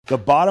The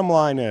bottom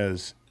line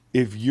is,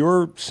 if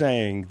you're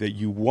saying that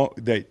you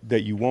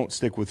won't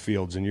stick with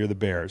Fields and you're the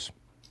Bears,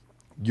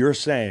 you're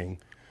saying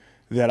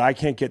that I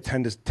can't get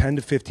 10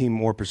 to 15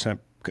 more percent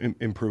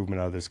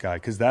improvement out of this guy,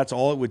 because that's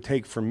all it would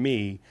take for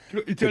me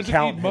to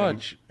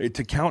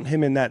count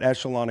him in that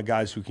echelon of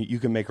guys who you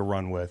can make a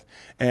run with.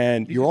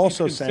 And you're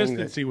also saying that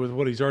consistency with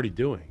what he's already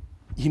doing.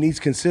 He needs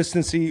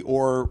consistency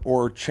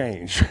or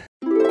change.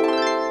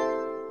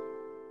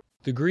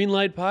 The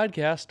Greenlight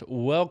Podcast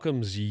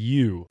welcomes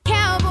you.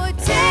 Cowboy,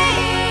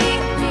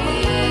 take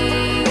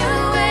me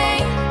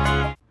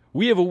away.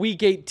 We have a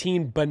Week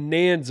 18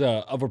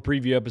 bonanza of a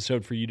preview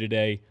episode for you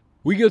today.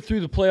 We go through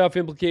the playoff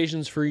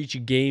implications for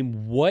each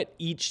game, what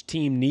each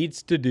team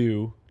needs to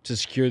do to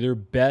secure their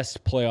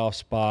best playoff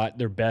spot,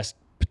 their best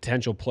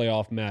potential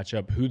playoff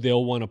matchup, who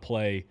they'll want to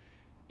play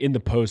in the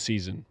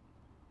postseason.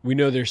 We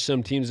know there's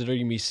some teams that are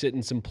going to be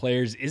sitting some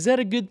players. Is that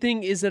a good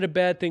thing? Is that a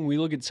bad thing? We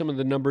look at some of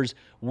the numbers.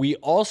 We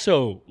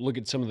also look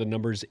at some of the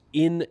numbers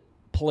in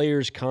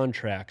players'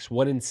 contracts,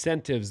 what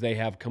incentives they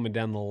have coming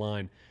down the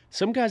line.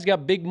 Some guys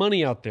got big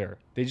money out there.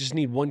 They just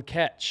need one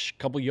catch,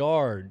 a couple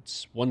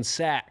yards, one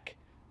sack,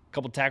 a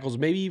couple tackles,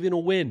 maybe even a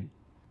win.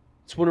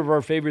 It's one of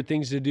our favorite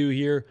things to do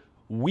here.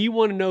 We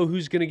want to know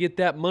who's going to get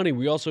that money.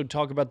 We also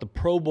talk about the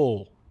Pro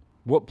Bowl,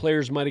 what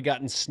players might have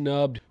gotten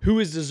snubbed, who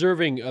is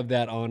deserving of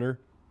that honor.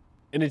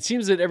 And it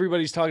seems that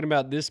everybody's talking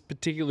about this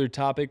particular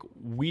topic.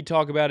 We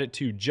talk about it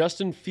too.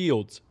 Justin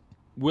Fields,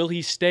 will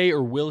he stay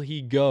or will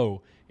he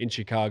go in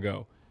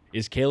Chicago?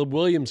 Is Caleb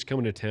Williams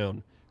coming to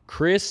town?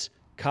 Chris,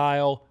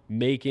 Kyle,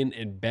 Macon,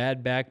 and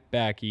Bad Back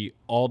Backy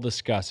all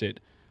discuss it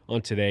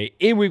on today.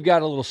 And we've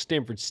got a little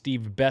Stanford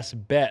Steve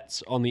best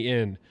bets on the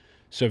end.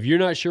 So if you're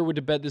not sure what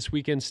to bet this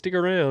weekend, stick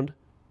around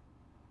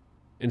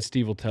and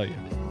Steve will tell you.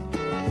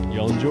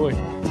 Y'all enjoy.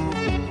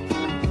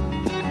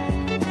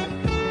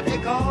 They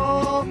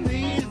call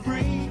me the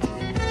breeze.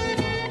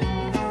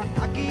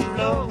 I keep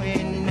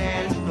blowing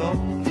and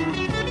blowing.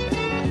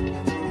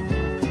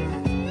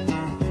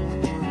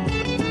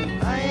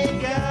 I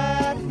ain't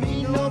got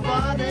me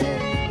nobody.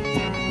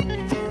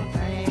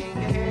 I ain't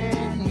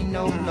had me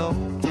no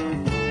load.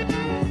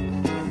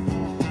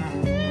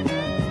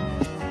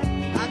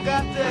 I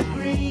got the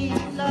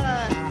green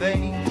light,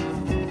 babe.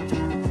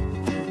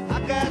 I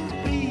got to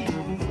be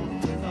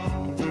moving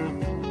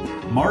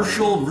on.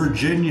 Marshall,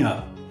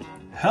 Virginia.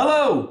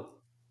 Hello.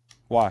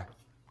 Why?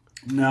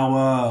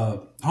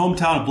 Now,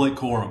 hometown of Blake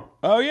Corum.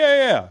 Oh,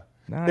 yeah.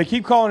 Nice. They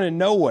keep calling it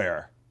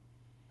nowhere.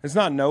 It's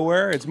not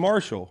nowhere. It's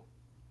Marshall.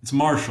 It's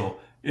Marshall.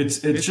 It's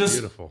just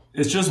beautiful.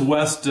 It's just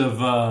west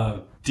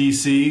of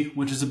D.C.,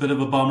 which is a bit of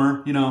a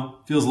bummer. You know,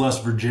 feels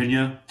less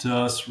Virginia to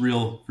us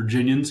real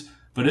Virginians.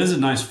 But it is a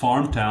nice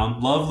farm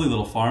town. Lovely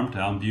little farm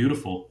town.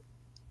 Beautiful.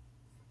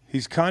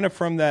 He's kind of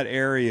from that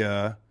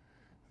area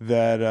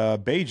that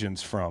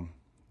Bajan's from.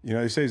 You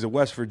know, they say he's a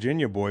West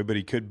Virginia boy, but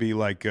he could be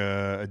like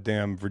a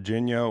damn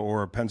Virginia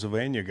or a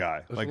Pennsylvania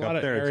guy. There's like a lot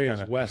up there, of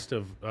areas it's west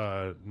of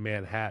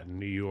Manhattan,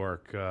 New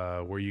York,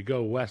 where you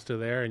go west of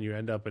there and you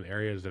end up in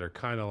areas that are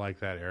kind of like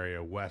that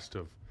area west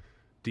of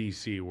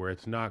D.C., where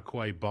it's not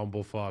quite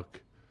bumblefuck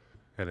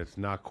and it's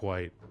not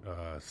quite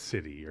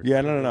city or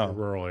no.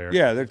 rural area.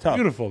 Yeah, they're tough.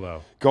 Beautiful,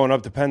 though. Going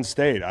up to Penn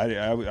State,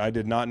 I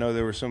did not know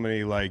there were so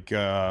many like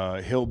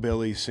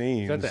hillbilly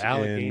scenes the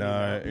Allegheny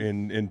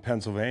in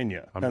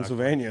Pennsylvania. I'm not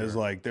Pennsylvania quite is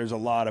sure. like there's a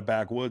lot of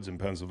backwoods in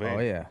Pennsylvania.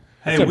 Oh, yeah.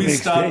 Hey, we big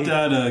stopped state.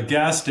 at a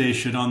gas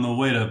station on the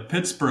way to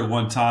Pittsburgh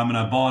one time, and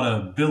I bought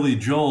a Billy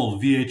Joel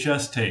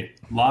VHS tape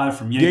live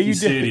from Yankee you did.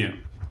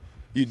 Stadium.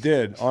 You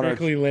did on our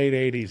Strictly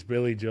late 80s,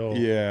 Billy Joel.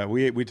 Yeah,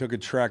 we took a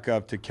trek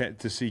up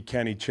to see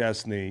Kenny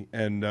Chesney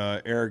and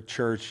Eric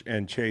Church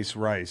and Chase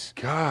Rice.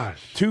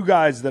 Gosh. Two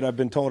guys that I've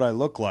been told I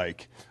look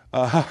like.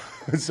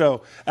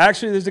 So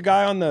actually, there's a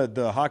guy on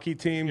the hockey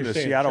team, You're the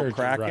saying Seattle Church and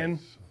Kraken.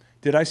 Rice.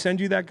 Did I send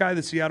you that guy,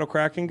 the Seattle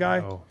Kraken guy?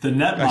 No. The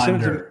I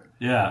sent it to- netminder.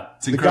 Yeah,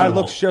 it's The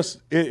incredible. guy looks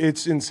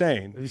it's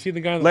insane. Have you seen the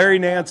guy on the Larry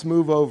Nance,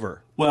 move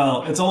over.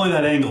 Well, it's only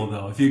that angle,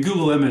 though. If you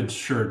Google image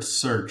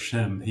search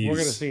him, he's We're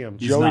gonna see him.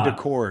 he's Joey not.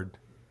 DeCord.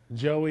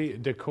 Joey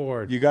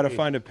DeCord. You got to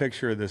find a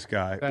picture of this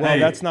guy. Well, Hey.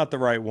 that's not the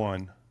right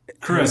one.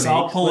 Chris,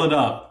 I'll pull it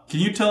up. Can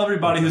you tell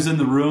everybody who's in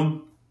the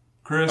room,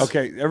 Chris?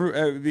 Okay,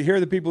 here are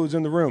the people who's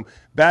in the room.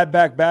 Bad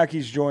Back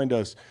Backy's joined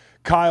us.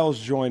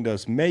 Kyle's joined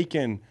us.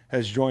 Macon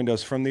has joined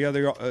us from the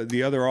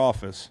other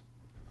office.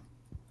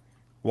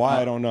 Why,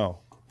 I don't know.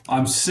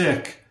 I'm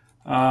sick.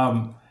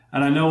 And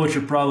I know what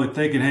you're probably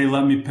thinking. Hey,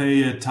 let me pay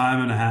you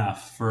time and a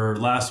half for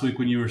last week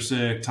when you were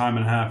sick, time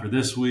and a half for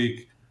this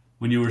week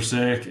when you were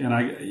sick. And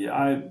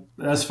I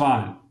that's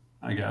fine,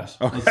 I guess.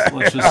 Okay.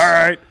 Let's just, all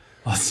right.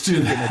 Let's do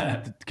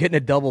that. Getting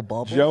a double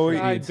bubble. Joey,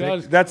 Guy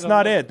does that's kind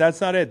not of it.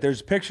 That's not it.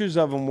 There's pictures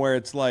of him where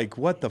it's like,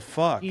 what the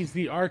fuck? He's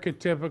the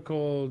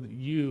archetypical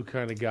you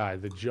kind of guy,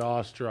 the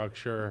jaw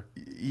structure.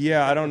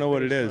 Yeah, I don't know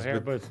what it is. Hair,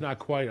 But but it's not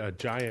quite a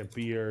giant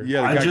beard.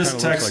 yeah, the I guy just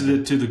kinda looks texted like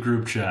it to the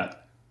group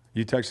chat.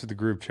 You texted the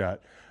group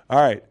chat. All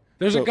right.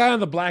 There's a guy on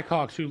the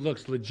Blackhawks who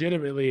looks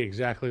legitimately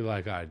exactly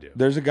like I do.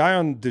 There's a guy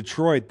on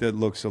Detroit that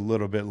looks a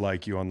little bit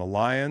like you on the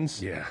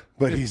Lions. Yeah.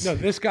 But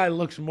this guy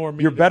looks more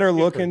me You're than better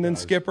Skipper looking than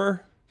does.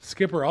 Skipper.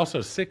 Skipper also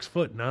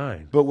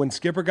 6'9". But when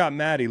Skipper got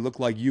mad, he looked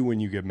like you when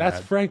you get mad.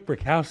 That's Frank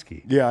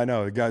Brickowski Yeah, I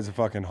know. The guy's a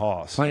fucking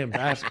hoss. playing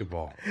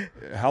basketball.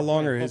 How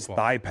long are his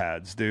thigh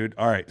pads, dude?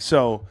 All right,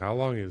 so How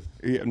long is...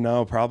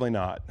 no, probably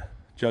not.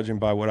 Judging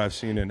by what I've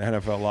seen in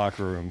NFL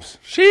locker rooms.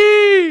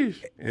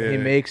 Sheesh! He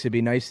makes it'd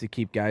be nice to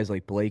keep guys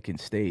like Blake in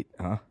state,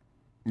 huh?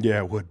 Yeah,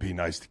 it would be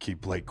nice to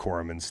keep Blake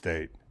Corum in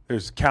state.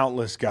 There's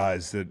countless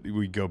guys that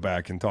we go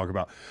back and talk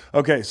about.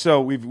 Okay, so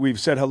we've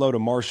said hello to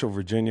Marshall,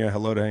 Virginia.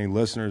 Hello to any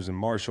listeners in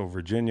Marshall,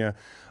 Virginia.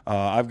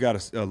 I've got a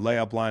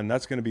layup line.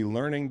 That's going to be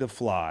Learning to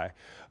Fly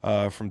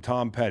from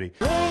Tom Petty.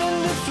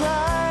 Learning to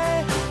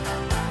fly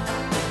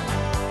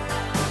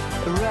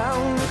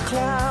around the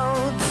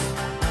clouds.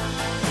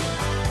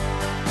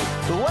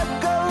 What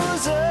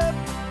goes up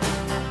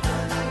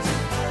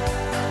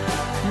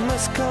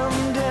must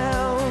come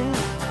down.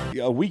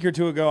 A week or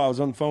two ago, I was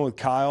on the phone with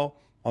Kyle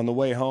on the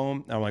way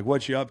home. I'm like,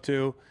 what you up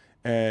to?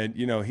 And,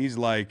 he's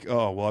like,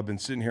 oh, well, I've been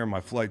sitting here in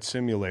my flight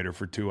simulator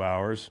for 2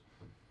 hours.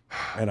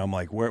 And I'm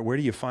like, where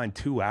do you find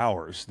 2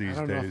 hours these days?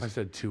 I don't know if I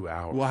said 2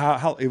 hours. Well,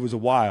 how it was a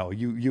while.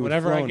 You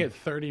Whenever had I get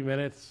 30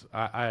 minutes,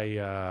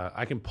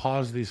 I can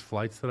pause these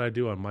flights that I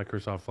do on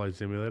Microsoft Flight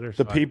Simulator.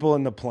 the people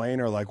in the plane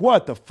are like,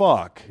 what the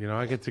fuck?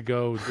 I get to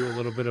go do a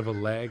little bit of a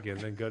leg and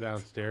then go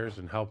downstairs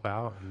and help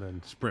out and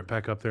then sprint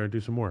back up there and do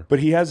some more. But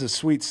he has a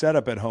sweet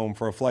setup at home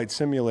for a flight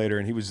simulator,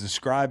 and he was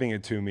describing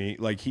it to me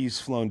like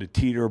he's flown to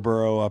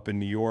Teterboro up in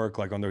New York.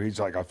 He's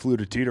like, I flew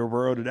to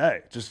Teterboro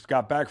today. Just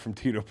got back from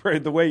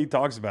Teterboro. The way he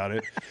talks about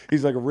it,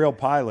 he's like a real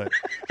pilot,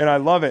 and I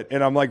love it.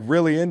 And I'm like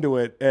really into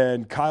it.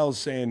 And Kyle's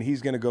saying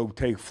he's going to go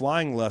take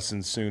flying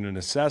lessons soon in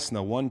a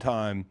Cessna. One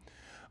time,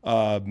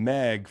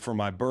 Meg, for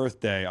my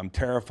birthday, I'm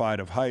terrified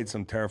of heights.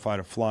 I'm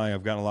terrified of flying.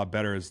 I've gotten a lot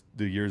better as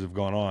the years have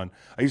gone on.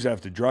 I used to have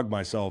to drug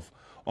myself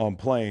on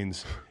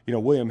planes.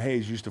 William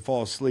Hayes used to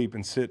fall asleep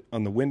and sit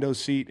on the window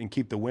seat and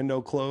keep the window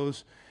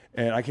closed.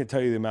 And I can't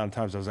tell you the amount of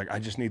times I was like, I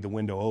just need the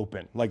window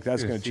open. Like,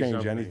 that's going to change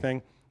something.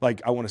 anything.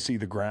 Like, I want to see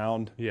the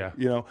ground. Yeah.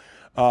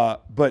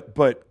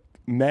 But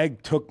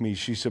Meg took me.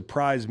 She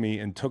surprised me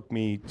and took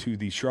me to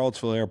the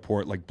Charlottesville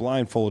airport, like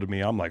blindfolded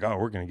me. I'm like, oh,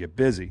 we're going to get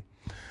busy.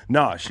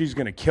 Nah, she's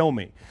going to kill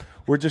me.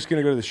 We're just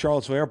going to go to the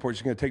Charlottesville airport.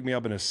 She's going to take me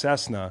up in a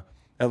Cessna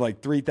at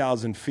like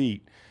 3,000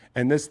 feet.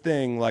 And this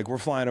thing, like, we're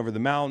flying over the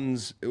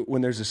mountains.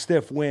 When there's a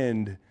stiff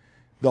wind,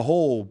 the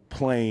whole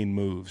plane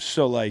moves.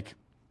 So, like,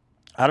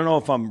 I don't know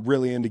if I'm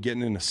really into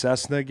getting in a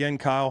Cessna again,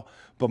 Kyle,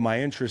 but my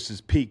interest is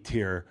peaked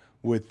here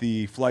with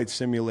the flight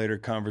simulator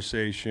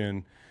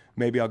conversation.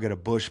 Maybe I'll get a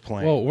bush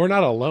plane. Well, we're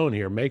not alone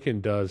here.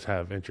 Macon does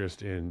have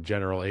interest in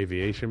general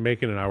aviation.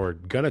 Macon and I were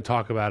going to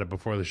talk about it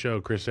before the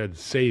show. Chris said,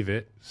 save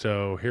it.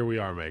 So here we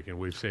are, Macon.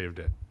 We've saved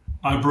it.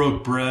 I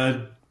broke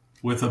bread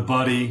with a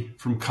buddy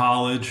from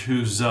college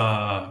who's in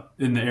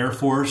the Air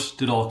Force,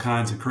 did all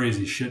kinds of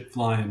crazy shit,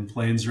 flying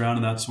planes around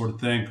and that sort of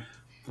thing.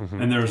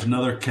 Mm-hmm. And there was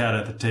another cat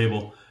at the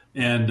table.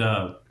 And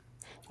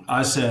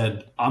I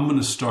said, I'm going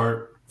to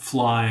start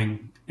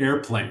flying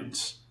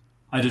airplanes.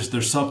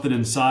 There's something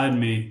inside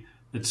me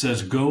that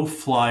says, go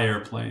fly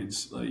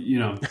airplanes.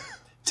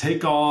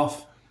 Take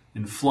off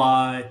and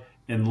fly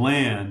and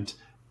land.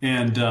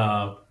 And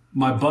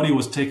my buddy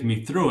was taking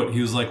me through it.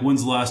 He was like,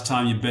 when's the last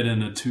time you've been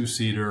in a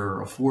 2-seater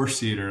or a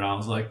 4-seater? And I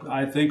was like,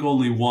 I think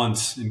only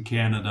once in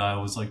Canada. I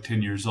was like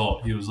 10 years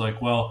old. He was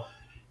like, well,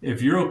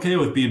 if you're okay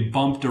with being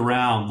bumped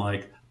around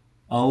like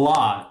a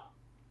lot,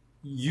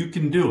 you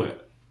can do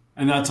it.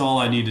 And that's all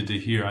I needed to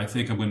hear. I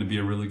think I'm going to be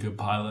a really good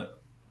pilot.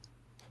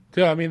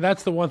 Yeah, I mean,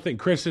 that's the one thing.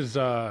 Chris is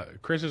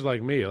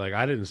like me. Like,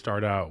 I didn't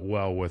start out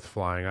well with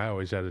flying. I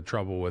always had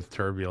trouble with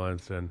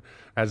turbulence. And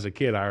as a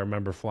kid, I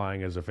remember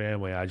flying as a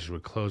family. I just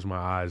would close my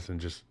eyes and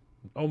just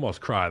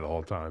almost cry the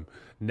whole time.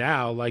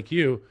 Now, like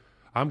you,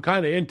 I'm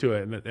kind of into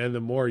it. And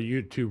the more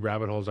YouTube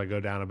rabbit holes I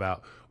go down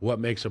about what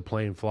makes a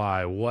plane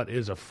fly, what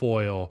is a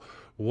foil,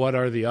 what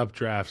are the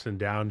updrafts and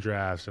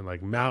downdrafts, and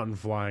like mountain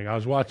flying. I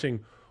was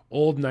watching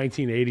old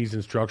 1980s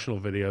instructional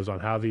videos on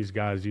how these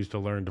guys used to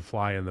learn to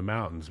fly in the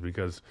mountains,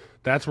 because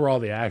that's where all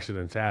the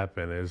accidents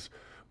happen, is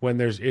when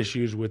there's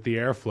issues with the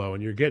airflow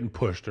and you're getting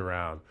pushed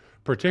around,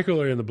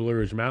 particularly in the Blue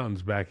Ridge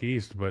Mountains back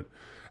east, but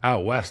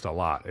out west a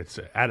lot. It's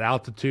at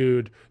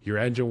altitude, your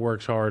engine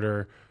works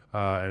harder,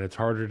 and it's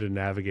harder to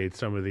navigate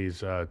some of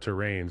these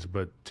terrains.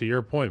 But to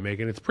your point,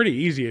 Macon, it's pretty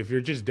easy if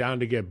you're just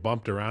down to get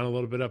bumped around a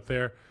little bit up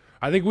there.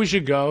 I think we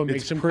should go and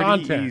make some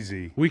content.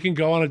 Easy. We can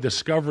go on a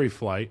discovery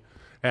flight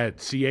at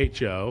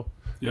CHO.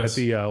 Yes. At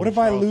the, What if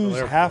I Charlottesville lose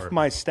Airport. half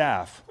my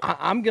staff?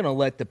 I'm going to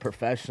let the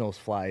professionals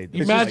fly. It's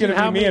Imagine just gonna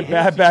how be me many and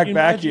hits, Bad you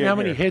Back imagine how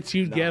many here. hits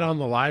you'd get on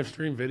the live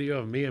stream video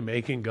of me and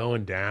Macon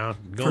going down.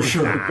 For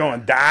sure.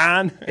 Going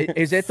down.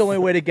 Is that the only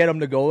way to get them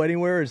to go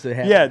anywhere? Is to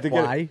have Yeah, them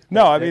fly?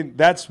 no, I mean,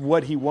 that's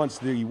what he wants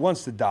to do. He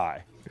wants to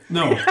die.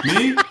 No,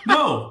 me?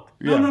 No.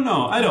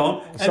 No, I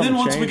don't. And Something then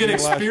once we changed get in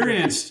the last year.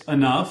 experienced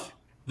enough,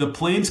 the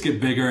planes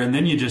get bigger, and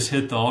then you just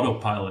hit the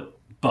autopilot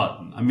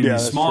button. I mean, Yeah,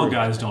 these that's small true.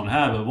 guys don't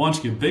have it.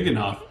 Once you get big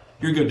enough,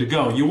 you're good to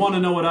go. You want to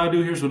know what I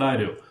do? Here's what I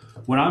do.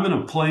 When I'm in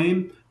a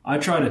plane, I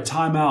try to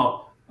time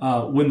out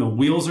when the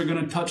wheels are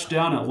going to touch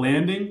down at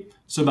landing.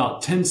 So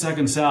about 10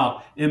 seconds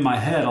out, in my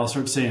head, I'll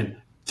start saying,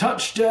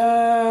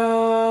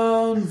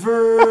 touchdown,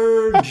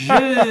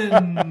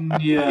 Virginia.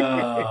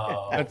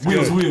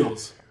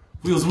 Wheels.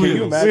 Can you Wheels.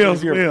 imagine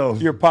if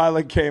Wheels. your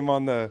pilot came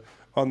on the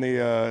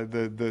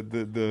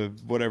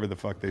whatever the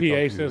fuck they PA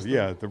talk to? system?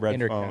 Yeah, the red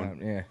Intercom,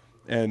 phone. yeah.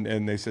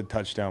 And they said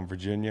touchdown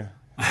Virginia.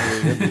 I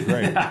mean, that'd be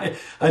great. I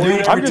do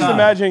it I'm every just time.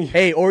 imagining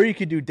Hey, or you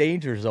could do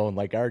Danger Zone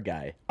like our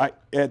guy.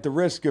 at the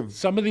risk of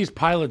Some of these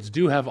pilots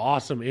do have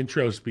awesome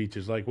intro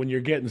speeches, like when you're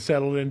getting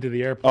settled into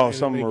the airplane. Oh,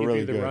 some and they are give really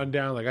you the good.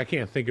 rundown. Like I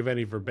can't think of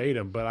any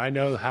verbatim, but I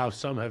know how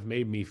some have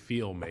made me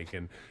feel,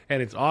 Macon.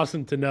 And it's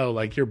awesome to know,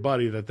 like your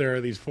buddy, that there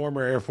are these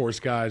former Air Force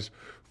guys,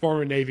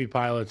 former Navy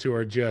pilots who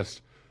are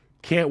just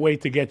can't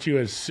wait to get you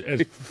as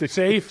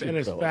safe and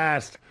as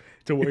fast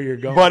to where you're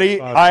going. buddy,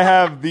 I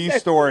have the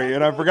story,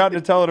 and I forgot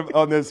to tell it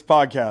on this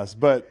podcast.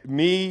 But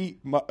me,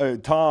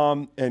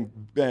 Tom, and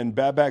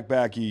Babak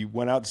Backy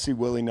went out to see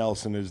Willie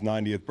Nelson at his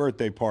 90th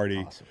birthday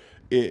party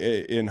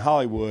in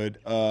Hollywood,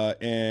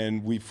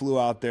 and we flew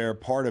out there.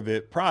 Part of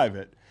it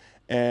private,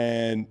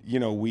 and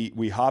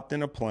we hopped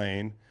in a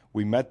plane.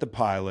 We met the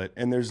pilot,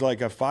 and there's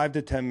like a 5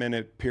 to 10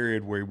 minute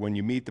period where when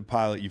you meet the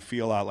pilot, you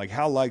feel out like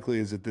how likely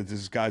is it that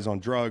this guy's on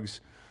drugs,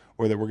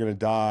 or that we're gonna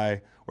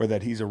die, or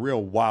that he's a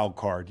real wild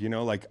card.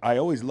 Like I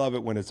always love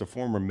it when it's a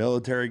former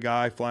military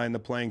guy flying the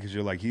plane because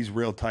you're like, he's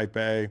real type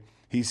A.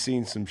 He's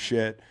seen some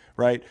shit,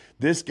 right?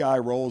 This guy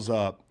rolls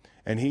up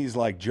and he's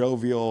like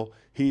jovial.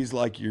 He's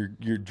like your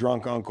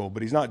drunk uncle,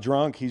 but he's not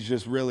drunk. He's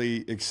just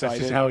really excited.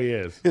 That's just how he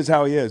is. This is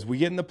how he is. We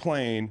get in the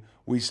plane.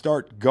 We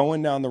start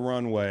going down the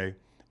runway.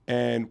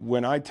 And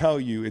when I tell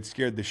you it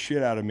scared the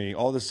shit out of me,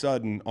 all of a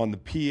sudden on the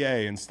PA,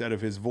 instead of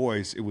his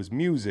voice, it was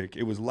music.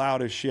 It was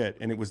loud as shit.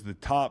 And it was the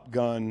Top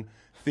Gun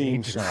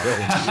theme song.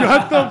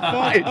 Shut the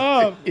fuck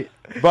up.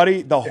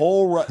 Buddy, the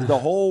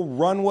whole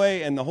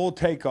runway and the whole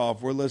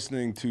takeoff, we're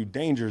listening to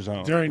Danger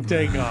Zone. During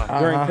takeoff.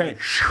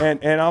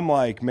 And I'm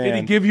like, man. Did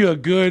he give you a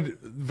good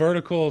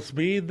vertical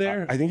speed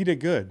there? I think he did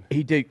good.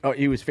 He did. Oh,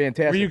 he was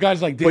fantastic. Were you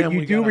guys like, damn, But you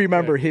we do got up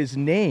remember quick. his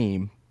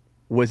name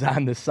was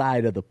on the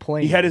side of the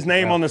plane. He had his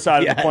name on the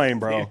side of the plane,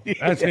 bro.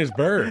 That's his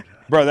bird.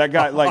 Bro, that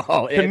guy, like,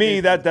 Oh, to it me,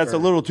 is that's a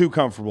little too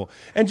comfortable.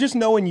 And just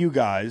knowing you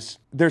guys,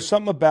 there's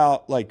something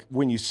about, like,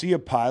 when you see a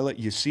pilot,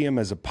 you see him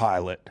as a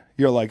pilot.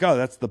 You're like, oh,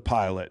 that's the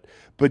pilot.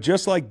 But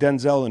just like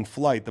Denzel in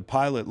Flight, the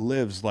pilot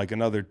lives like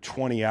another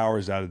 20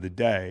 hours out of the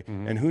day.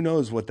 And who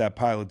knows what that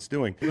pilot's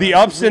doing. The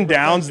ups and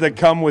downs that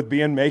come with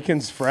being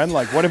Macon's friend,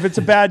 like, what if it's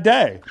a bad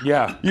day?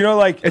 Yeah.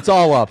 Like, It's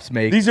all ups,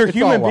 mate. these are It's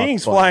human all ups,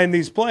 beings but- flying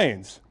these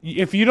planes.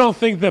 If you don't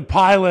think the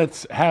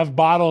pilots have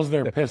bottles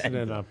they're pissing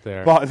in up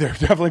there, But they're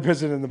definitely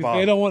pissing in the they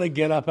bottom. don't want to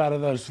get up out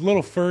of those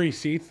little furry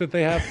seats that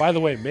they have. By the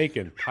way,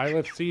 Macon,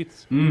 pilot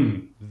seats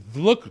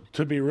look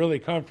to be really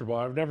comfortable.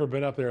 I've never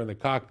been up there in the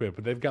cockpit,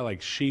 but they've got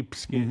like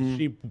sheepskin,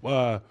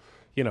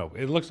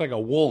 it looks like a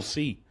wool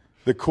seat.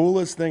 The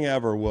coolest thing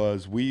ever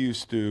was we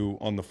used to,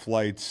 on the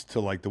flights to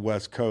like the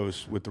West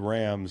Coast with the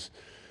Rams,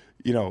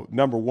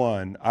 number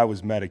one, I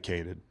was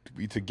medicated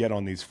to get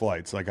on these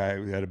flights. Like I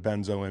had a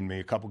benzo in me.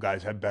 A couple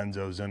guys had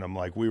benzos in them.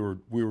 Like we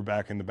were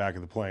back in the back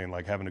of the plane,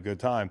 like having a good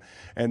time.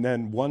 And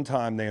then one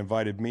time they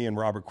invited me and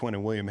Robert Quinn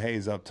and William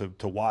Hayes up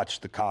to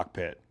watch the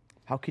cockpit.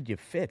 How could you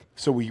fit?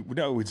 So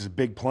it's a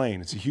big plane.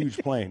 It's a huge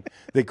plane.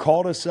 They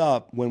called us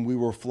up when we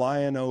were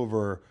flying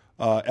over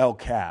El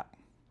Cap.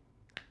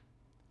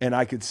 And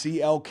I could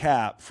see El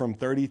Cap from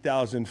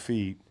 30,000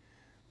 feet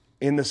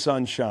in the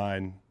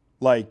sunshine.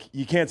 Like,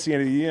 you can't see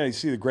anything. You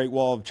see the Great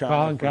Wall of China.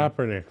 Colin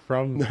Kaepernick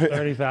from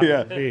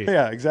 30,000 feet.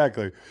 Yeah,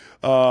 exactly.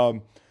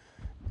 You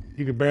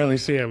could barely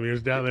see him. He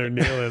was down there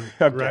kneeling.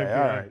 Okay, right all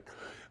behind. right.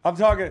 I'm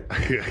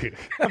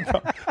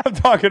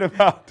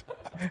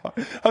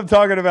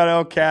talking about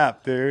El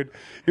Cap, dude.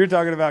 You're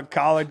talking about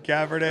Colin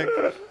Kaepernick.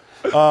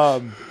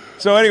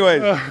 So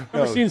anyways,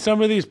 Ever seen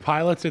some of these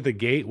pilots at the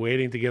gate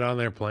waiting to get on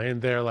their plane?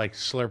 They're like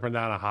slurping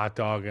down a hot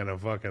dog and a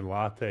fucking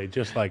latte,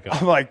 just like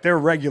I'm like, they're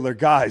regular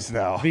guys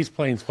now. these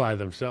planes fly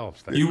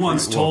themselves. You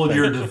once told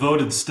your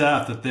devoted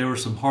staff that they were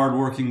some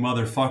hardworking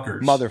motherfuckers.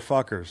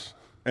 Motherfuckers.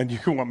 And you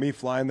want me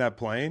flying that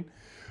plane?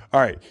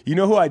 All right. You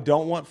know who I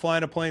don't want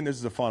flying a plane? This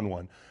is a fun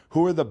one.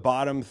 Who are the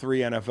bottom 3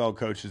 NFL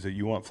coaches that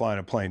you want flying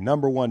a plane?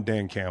 Number 1,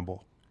 Dan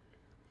Campbell.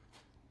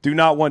 Do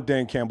not want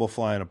Dan Campbell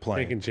flying a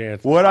plane. Taking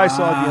chances. What I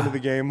saw at the end of the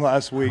game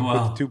last week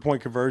Wow. with the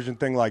 2-point conversion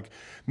thing, like,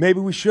 maybe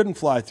we shouldn't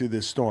fly through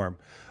this storm.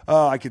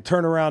 I could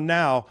turn around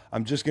now.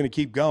 I'm just going to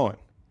keep going.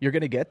 You're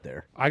going to get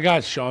there. I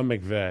got Sean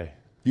McVay.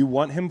 You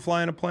want him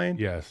flying a plane?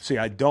 Yes. See,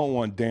 I don't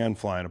want Dan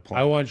flying a plane.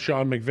 I want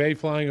Sean McVay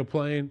flying a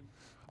plane.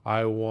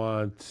 I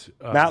want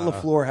Matt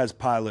LaFleur has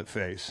pilot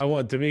face. I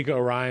want D'Amico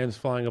Ryans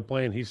flying a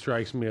plane. He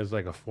strikes me as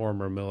like a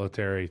former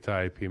military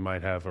type. He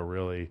might have a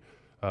really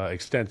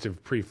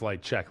extensive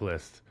pre-flight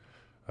checklist.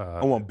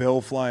 I want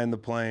Bill flying the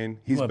plane.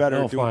 He's want better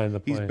Bill flying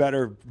the He's plane.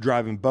 better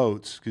driving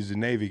boats because he's a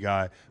Navy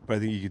guy. But I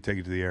think you could take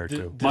it to the air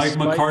too. Mike Despite the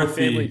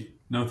McCarthy, family-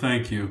 no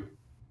thank you.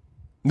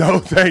 No,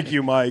 thank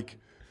you, Mike.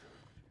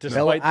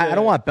 Despite I the-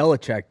 don't want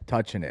Belichick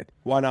touching it.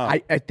 Why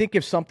not? I think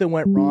if something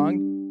went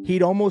wrong,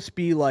 he'd almost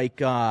be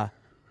like,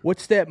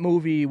 what's that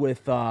movie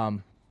with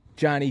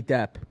Johnny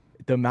Depp,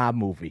 the mob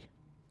movie?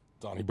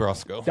 Donnie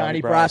Brasco.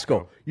 Donnie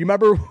Brasco. Brasco. You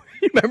remember?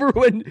 You remember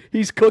when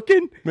he's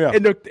cooking? Yeah.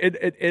 And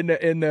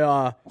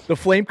the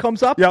flame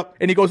comes up. Yep.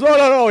 And he goes,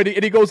 no, and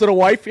he goes to the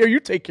wife. Here, you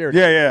take care of it.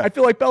 Yeah. I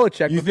feel like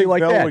Belichick You would be think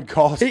like Bill that. would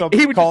call he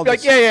somebody- would call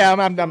just be like,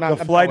 the- I'm the I'm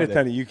flight done with it.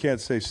 attendant. You can't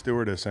say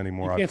stewardess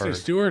anymore. Can't I've say heard.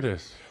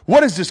 stewardess.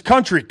 What is this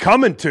country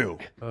coming to?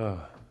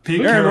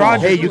 Pete Aaron Carroll.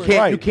 Rodgers Hey, you was can't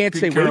right. you can't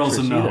say Pete Carroll's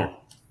waitress a no. either.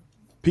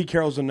 Pete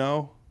Carroll's a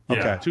no. Yeah.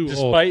 Okay. Too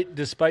old.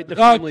 Despite the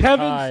family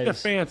Kevin ties,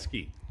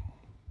 Stefanski.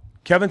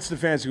 Kevin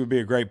Stefanski would be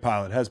a great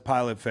pilot. Has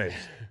pilot face.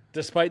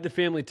 despite the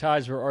family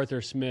ties for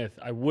Arthur Smith,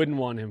 I wouldn't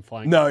want him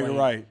flying. No, the you're plane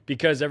right.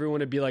 Because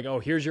everyone would be like, "Oh,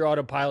 here's your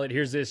autopilot.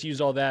 Here's this.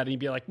 Use all that." And he'd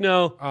be like,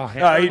 "No, Oh, I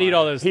don't he'd- need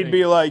all those." He'd things.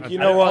 be like, you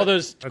know all what?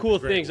 those cool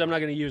great. things. I'm not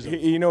going to use them.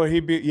 You know,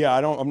 he'd be, yeah,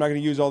 I'm not going to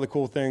use all the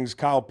cool things.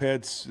 Kyle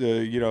Pitts,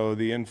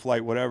 the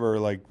in-flight, whatever,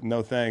 like,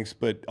 no thanks.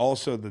 But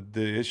also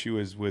the issue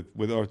is with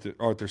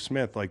Arthur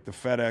Smith, like the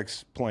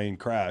FedEx plane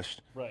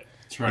crashed Right.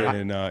 That's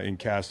right. in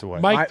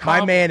Castaway. Mike My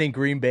Tomlin. man in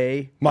Green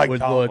Bay Mike would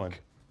Tomlin.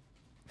 look.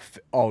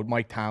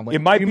 Mike Tomlin.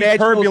 It might You be imagine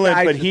those turbulent,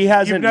 guys but just- he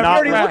hasn't You've never not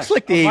already looks crashed.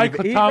 like the Mike he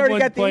already Tomlin's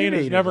got the plane has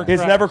aviator never down.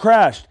 It's never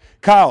crashed.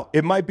 Kyle,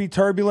 it might be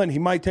turbulent. He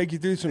might take you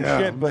through some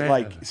shit, but man.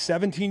 like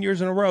 17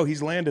 years in a row,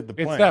 he's landed the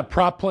plane. It's that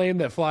prop plane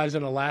that flies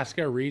in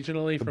Alaska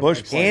regionally. From Bush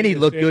like plane. And he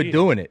Kansas looked City. good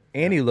doing it.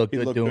 And he looked He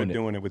good looked doing good it.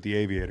 doing it with the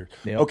Aviators.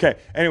 Yep. Okay.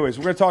 Anyways,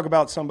 we're going to talk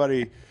about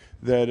somebody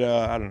that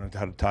I don't know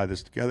how to tie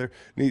this together.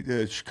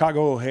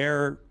 Chicago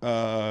O'Hare,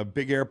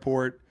 big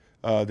airport.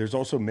 There's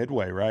also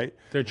Midway, right?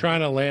 They're trying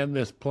to land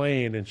this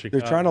plane in Chicago.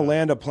 They're trying to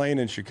land a plane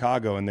in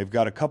Chicago, and they've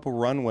got a couple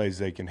runways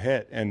they can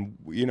hit. And,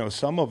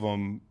 some of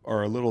them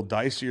are a little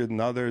dicier than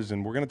others.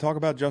 And we're going to talk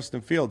about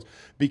Justin Fields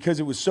because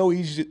it was so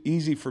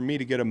easy for me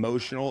to get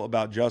emotional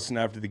about Justin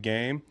after the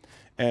game.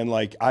 And,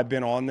 like, I've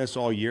been on this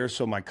all year,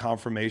 so my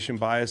confirmation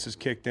bias has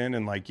kicked in.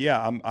 And, like,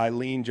 yeah, I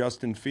lean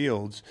Justin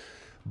Fields.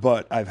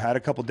 But I've had a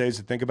couple days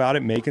to think about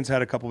it. Macon's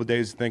had a couple of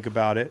days to think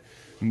about it.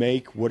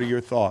 Make, what are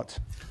your thoughts?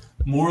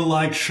 More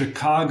like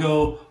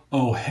Chicago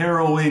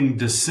O'Harrowing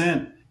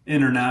Descent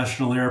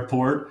International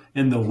Airport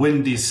in the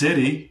Windy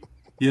City.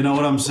 You know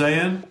what I'm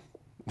saying?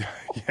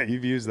 Yeah,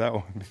 you've used that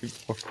one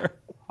before.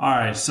 All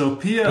right, so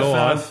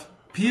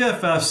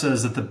PFF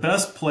says that the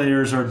best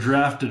players are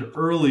drafted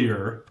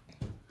earlier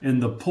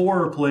and the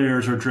poorer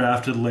players are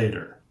drafted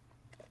later.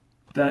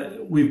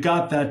 That we've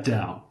got that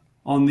down.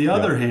 On the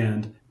other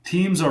hand,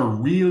 teams are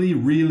really,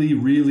 really,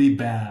 really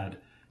bad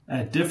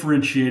at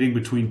differentiating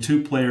between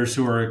two players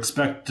who are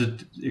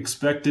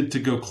expected to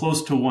go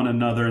close to one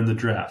another in the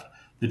draft.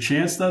 The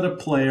chance that a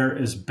player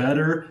is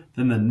better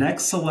than the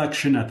next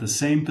selection at the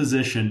same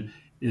position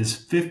is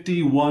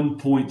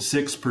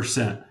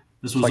 51.6%.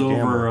 This was like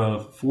over a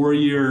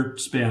 4-year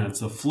span.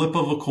 It's a flip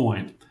of a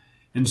coin.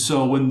 And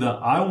so when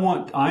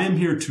I am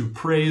here to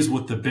praise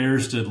what the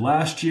Bears did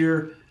last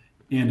year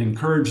and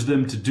encourage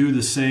them to do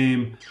the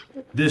same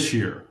this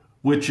year,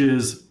 which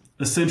is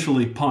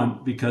essentially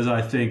punt, because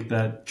I think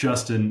that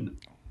Justin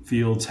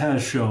Fields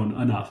has shown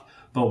enough.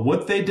 But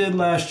what they did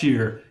last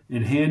year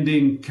in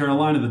handing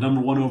Carolina the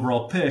number 1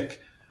 overall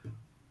pick,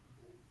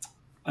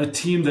 a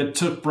team that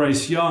took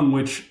Bryce Young,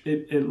 which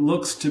it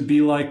looks to be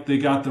like they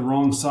got the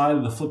wrong side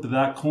of the flip of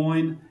that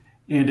coin,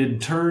 and in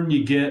turn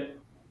you get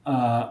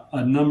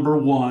a number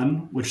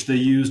 1, which they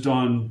used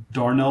on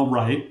Darnell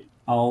Wright.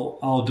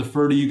 I'll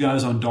defer to you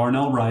guys on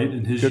Darnell Wright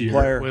and his Good year.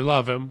 player. We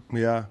love him.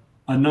 Yeah.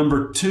 A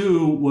number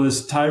 2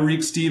 was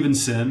Tyreek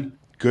Stevenson.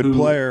 Good who-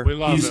 player. We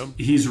love him.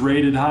 He's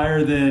rated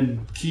higher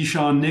than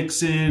Keyshawn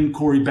Nixon,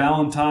 Corey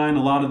Ballantyne,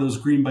 a lot of those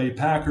Green Bay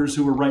Packers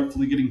who were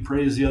rightfully getting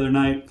praise the other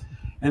night.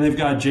 And they've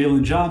got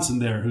Jalen Johnson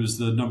there, who's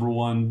the number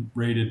 1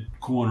 rated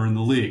corner in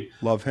the league.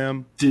 Love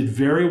him. Did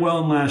very well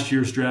in last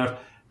year's draft.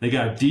 They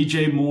got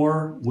DJ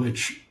Moore,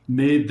 which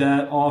made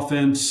that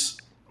offense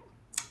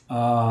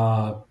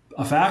a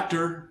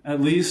factor,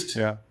 at least.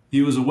 Yeah.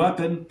 He was a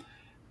weapon.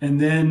 And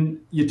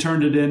then you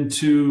turned it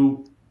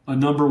into a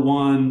number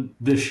 1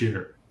 this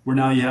year, where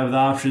now you have the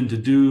option to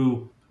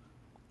do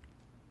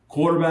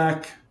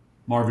quarterback,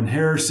 Marvin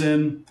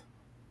Harrison,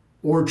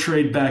 or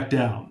trade back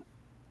down.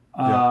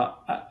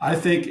 I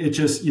think it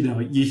just,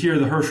 you hear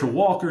the Herschel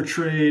Walker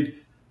trade,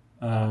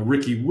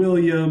 Ricky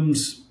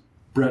Williams,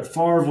 Brett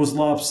Favre was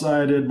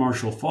lopsided,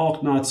 Marshall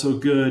Faulk not so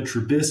good,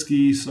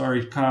 Trubisky,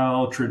 sorry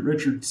Kyle, Trent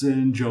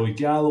Richardson, Joey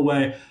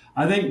Galloway.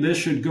 I think this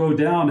should go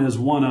down as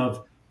one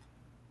of,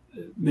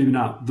 maybe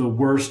not the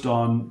worst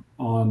on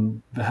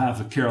behalf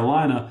of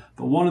Carolina,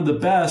 but one of the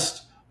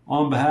best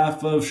on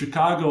behalf of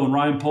Chicago and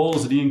Ryan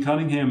Poles and Ian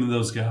Cunningham and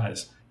those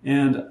guys.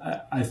 And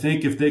I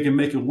think if they can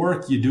make it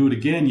work, you do it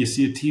again. You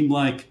see a team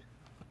like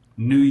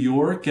New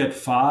York at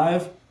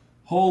 5.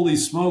 Holy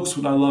smokes,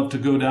 would I love to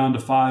go down to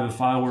 5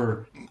 if I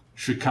were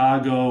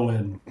Chicago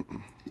and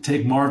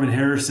take Marvin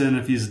Harrison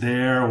if he's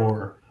there,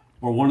 or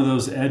one of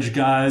those edge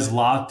guys,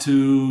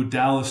 Latu,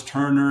 Dallas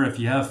Turner, if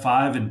you have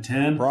 5 and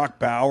 10. Brock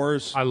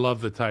Bowers. I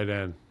love the tight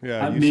end.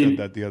 Yeah, I you mean, said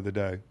that the other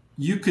day.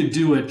 You could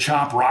do a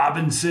Chop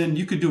Robinson.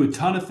 You could do a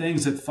ton of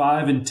things at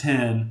 5 and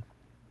 10.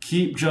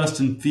 Keep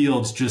Justin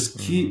Fields. Just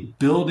keep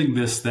building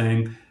this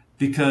thing,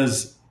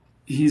 because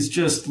he's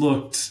just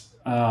looked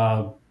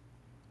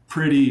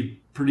pretty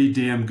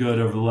damn good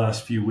over the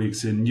last few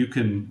weeks. And you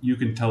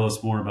can tell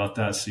us more about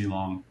that,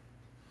 C-Long.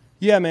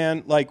 Yeah,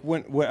 man. Like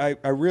when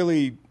I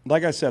really,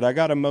 like I said, I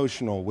got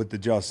emotional with the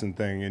Justin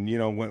thing,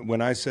 and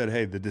when I said,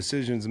 hey, the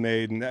decision's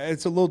made, and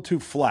it's a little too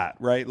flat,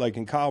 right? Like,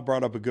 and Kyle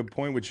brought up a good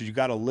point, which is you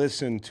got to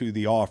listen to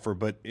the offer.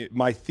 But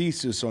my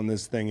thesis on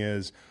this thing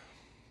is,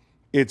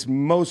 it's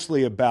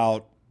mostly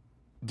about,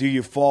 do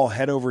you fall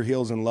head over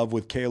heels in love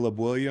with Caleb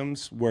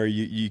Williams, where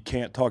you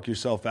can't talk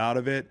yourself out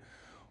of it,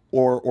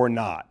 or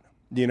not?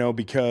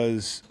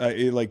 Because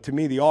to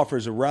me, the offer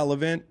is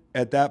irrelevant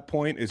at that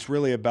point. It's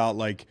really about,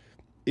 like,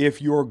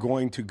 if you're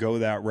going to go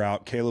that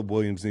route, Caleb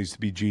Williams needs to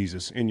be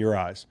Jesus in your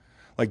eyes.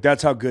 Like,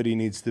 that's how good he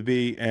needs to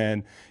be.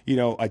 And,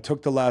 I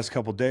took the last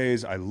couple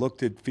days. I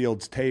looked at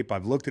Fields' tape.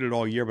 I've looked at it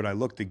all year, but I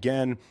looked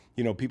again.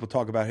 People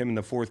talk about him in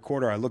the fourth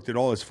quarter. I looked at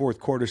all his fourth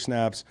quarter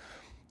snaps.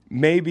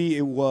 Maybe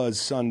it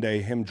was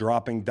Sunday, him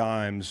dropping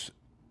dimes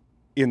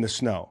in the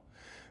snow.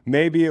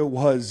 Maybe it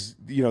was,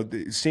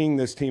 seeing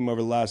this team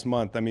over the last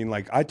month. I mean,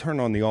 like, I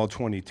turned on the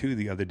All-22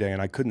 the other day,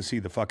 and I couldn't see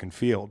the fucking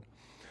field.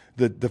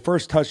 The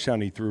first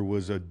touchdown he threw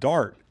was a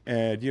dart,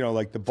 and the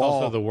ball. It's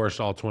also the worst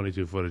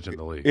all-22 footage in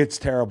the league. It's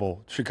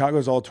terrible.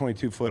 Chicago's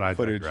all-22 footage.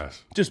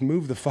 Digress. Just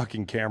move the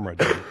fucking camera,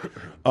 dude.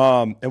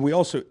 And we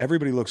also,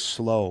 everybody looks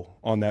slow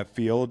on that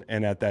field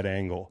and at that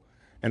angle,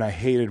 and I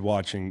hated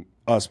watching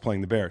us playing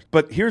the Bears.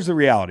 But here's the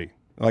reality.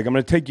 Like, I'm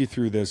going to take you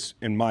through this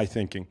in my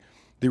thinking.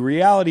 The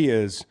reality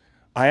is,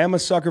 I am a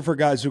sucker for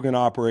guys who can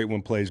operate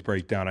when plays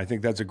break down. I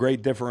think that's a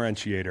great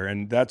differentiator,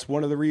 and that's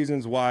one of the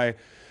reasons why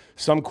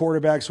some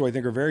quarterbacks who I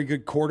think are very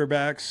good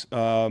quarterbacks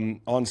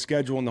on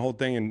schedule and the whole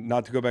thing, and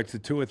not to go back to the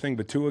Tua thing,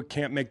 but Tua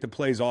can't make the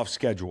plays off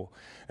schedule.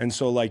 And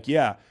so,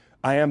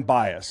 I am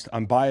biased.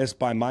 I'm biased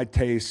by my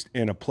taste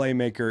in a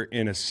playmaker,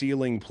 in a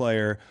ceiling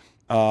player.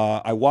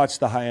 I watch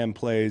the high-end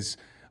plays.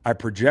 I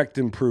project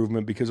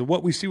improvement because of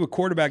what we see with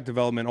quarterback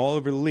development all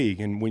over the league.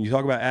 And when you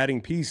talk about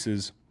adding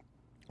pieces,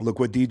 look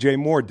what DJ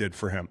Moore did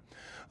for him.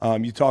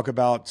 You talk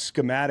about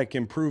schematic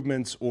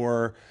improvements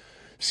or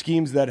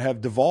schemes that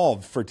have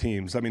devolved for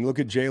teams. I mean, look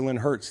at Jalen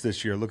Hurts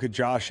this year. Look at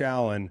Josh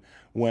Allen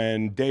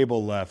when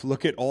Dable left.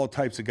 Look at all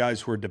types of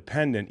guys who are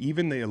dependent,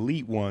 even the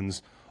elite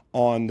ones,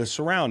 on the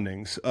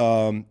surroundings.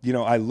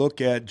 I look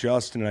at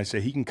Justin and I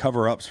say he can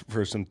cover up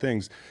for some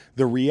things.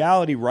 The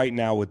reality right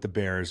now with the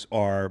Bears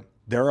are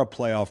they're a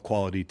playoff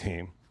quality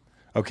team.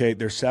 Okay,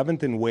 they're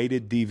 7th in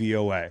weighted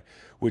DVOA,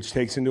 which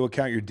takes into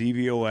account your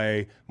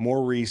DVOA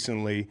more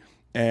recently,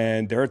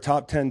 and they're a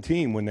top 10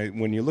 team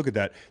when you look at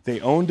that. They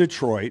own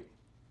Detroit.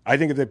 I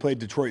think if they played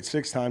Detroit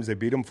 6 times, they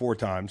beat them 4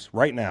 times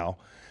right now.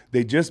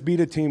 They just beat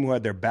a team who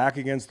had their back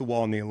against the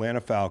wall in the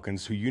Atlanta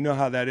Falcons, who you know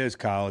how that is,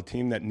 Kyle, a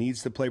team that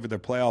needs to play for their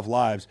playoff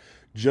lives,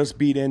 just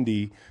beat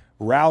Indy,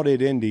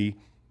 routed Indy.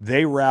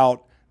 They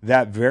rout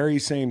that very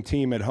same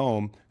team at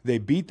home. They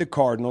beat the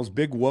Cardinals,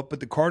 big whoop, but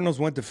the Cardinals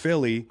went to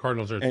Philly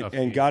Cardinals are a tough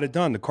and team. got it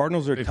done. The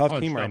Cardinals are a tough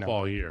team right now.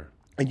 All year.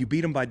 And you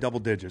beat them by double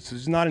digits. This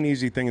is not an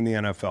easy thing in the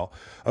NFL.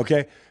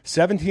 Okay?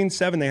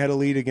 17-7, they had a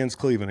lead against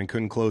Cleveland and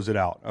couldn't close it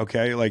out.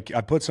 Okay? Like, I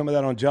put some of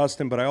that on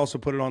Justin, but I also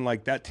put it on,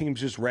 like, that team's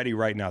just ready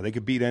right now. They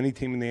could beat any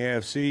team in the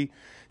AFC.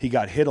 He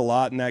got hit a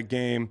lot in that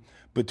game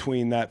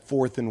between that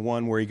 4th and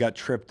 1 where he got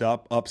tripped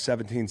up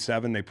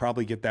 17-7. They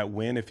probably get that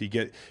win if he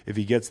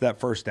gets that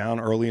first down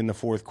early in the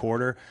fourth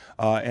quarter.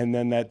 And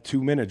then that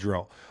 2-minute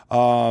drill.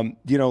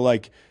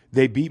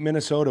 They beat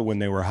Minnesota when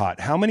they were hot.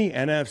 How many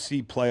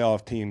NFC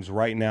playoff teams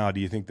right now do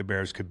you think the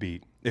Bears could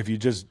beat if you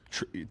just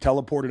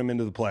teleported them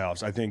into the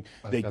playoffs? I think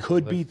they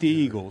could beat the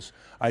Eagles.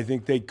 I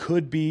think they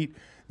could beat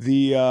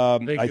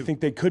I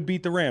think they could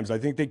beat the Rams. I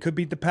think they could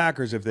beat the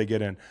Packers if they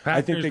get in.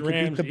 I think they could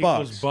Rams, beat the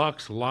Bucks. Eagles,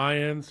 Bucks,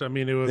 Lions. I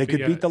mean, they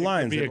could beat the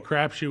Lions. It would be a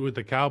crapshoot with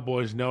the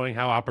Cowboys, knowing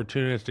how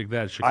opportunistic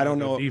that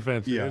Chicago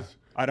defense is.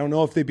 I don't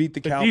know if they beat the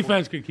Cowboys. The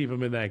defense could keep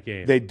them in that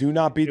game. They do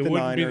not beat the Niners.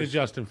 It wouldn't be the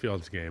Justin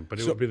Fields game, but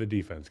it would be the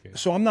defense game.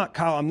 So I'm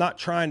not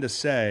trying to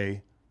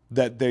say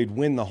that they'd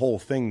win the whole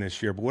thing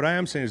this year, but what I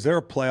am saying is they're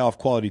a playoff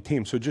quality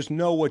team. So just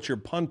know what you're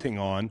punting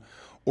on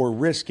or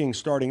risking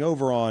starting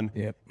over on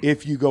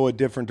if you go a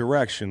different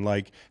direction.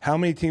 Like, how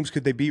many teams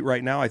could they beat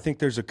right now? I think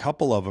there's a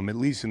couple of them, at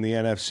least in the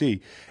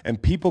NFC.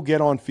 And people get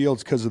on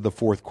Fields because of the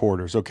fourth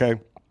quarters, okay?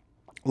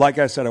 Like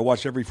I said, I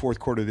watched every fourth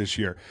quarter this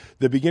year.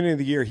 The beginning of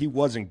the year, he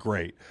wasn't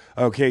great.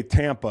 Okay,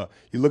 Tampa,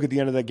 you look at the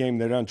end of that game,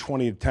 they're down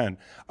 20-10.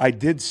 I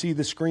did see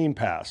the screen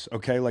pass,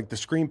 okay? Like, the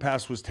screen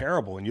pass was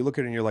terrible. And you look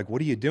at it and you're like,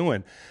 what are you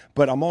doing?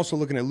 But I'm also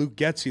looking at Luke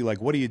Getsy,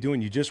 like, what are you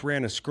doing? You just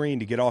ran a screen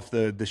to get off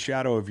the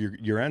shadow of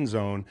your end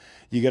zone.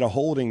 You get a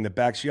holding that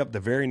backs you up. The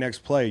very next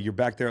play, you're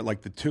back there at,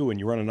 like, the 2, and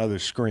you run another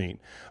screen.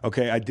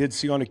 Okay, I did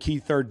see on a key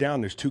third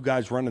down, there's 2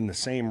 guys running the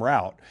same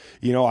route.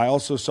 You know, I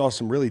also saw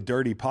some really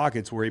dirty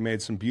pockets where he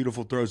made some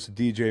beautiful throws to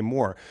DJ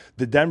Moore.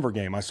 The Denver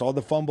game, I saw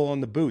the fumble on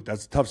the boot.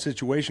 That's a tough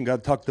situation. Got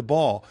to tuck the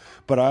ball.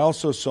 But I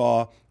also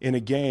saw in a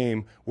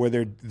game where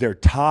they're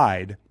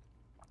tied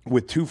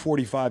with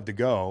 2:45 to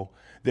go,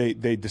 they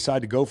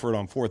decide to go for it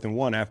on 4th and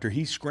 1 after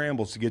he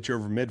scrambles to get you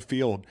over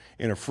midfield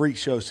in a freak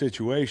show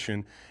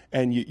situation,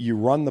 and you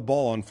run the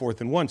ball on 4th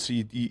and 1. So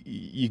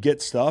you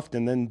get stuffed,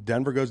 and then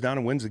Denver goes down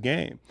and wins the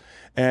game.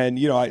 And,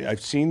 you know,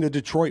 I've seen the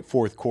Detroit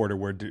fourth quarter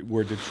where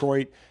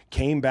Detroit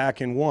came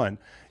back and won.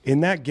 In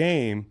that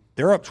game,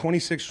 they're up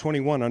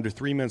 26-21 under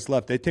 3 minutes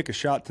left. They take a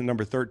shot to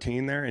number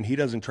 13 there, and he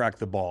doesn't track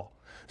the ball.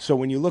 So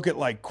when you look at,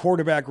 like,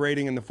 quarterback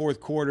rating in the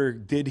fourth quarter,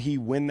 did he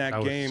win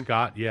that game?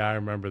 Scott, yeah, I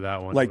remember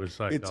that one. Like, it was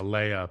like a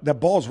layup. That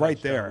ball's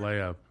right there.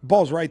 Layup.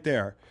 Ball's right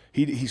there.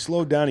 He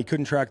slowed down. He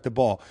couldn't track the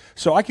ball.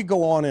 So I could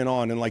go on.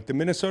 And like the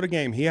Minnesota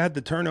game, he had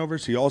the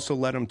turnovers. He also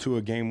led them to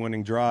a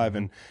game-winning drive.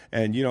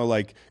 And you know,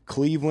 like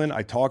Cleveland,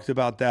 I talked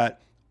about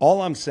that.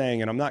 All I'm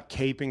saying, and I'm not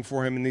caping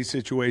for him in these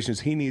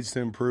situations, he needs to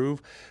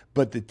improve.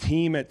 But the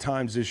team at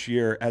times this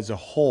year as a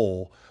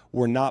whole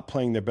were not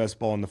playing their best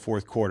ball in the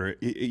fourth quarter.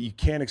 You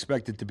can't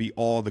expect it to be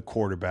all the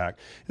quarterback.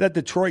 That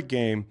Detroit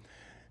game,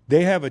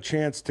 they have a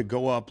chance to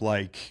go up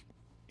like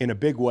in a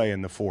big way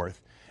in the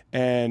fourth.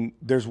 And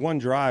there's one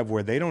drive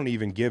where they don't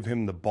even give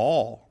him the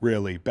ball,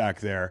 really, back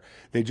there.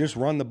 They just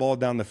run the ball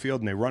down the field,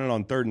 and they run it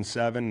on 3rd and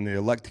 7, and they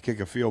elect to kick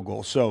a field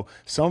goal. So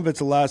some of it's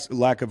a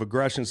lack of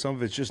aggression. Some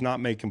of it's just not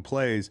making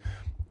plays.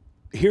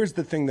 Here's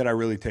the thing that I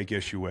really take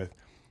issue with.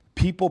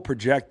 People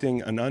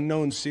projecting an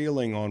unknown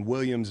ceiling on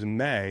Williams and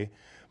May,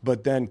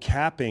 but then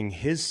capping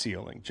his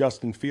ceiling,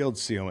 Justin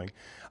Fields' ceiling.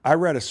 I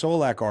read a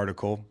Solak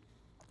article.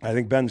 I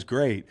think Ben's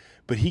great,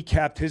 but he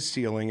capped his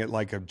ceiling at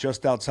like a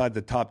just outside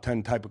the top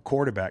 10 type of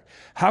quarterback.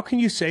 How can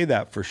you say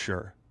that for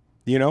sure?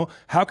 You know,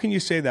 how can you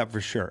say that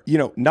for sure? You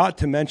know, not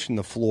to mention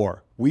the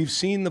floor. We've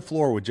seen the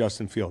floor with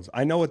Justin Fields.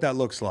 I know what that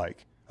looks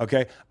like,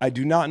 okay? I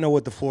do not know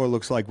what the floor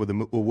looks like with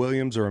a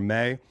Williams or a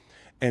May.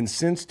 And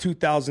since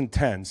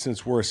 2010,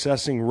 since we're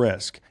assessing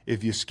risk,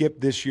 if you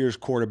skip this year's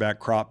quarterback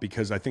crop,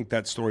 because I think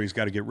that story's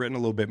got to get written a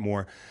little bit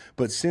more,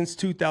 but since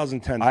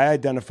 2010, I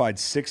identified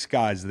 6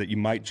 guys that you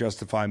might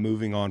justify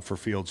moving on for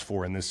Fields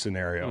for in this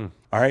scenario.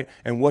 All right?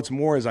 And what's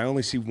more is I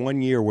only see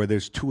 1 year where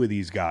there's 2 of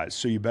these guys.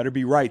 So you better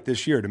be right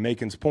this year, to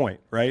Macon's point,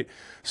 right?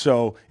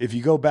 So if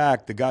you go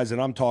back, the guys that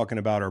I'm talking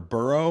about are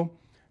Burrow,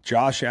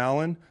 Josh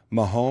Allen,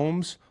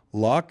 Mahomes,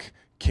 Luck,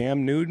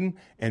 Cam Newton,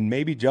 and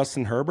maybe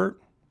Justin Herbert.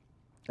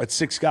 That's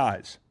 6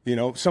 guys. You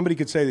know, somebody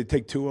could say they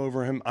take 2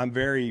 over him. I'm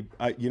very,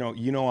 you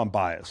know, I'm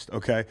biased,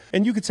 okay?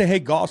 And you could say, hey,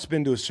 Goff's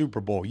been to a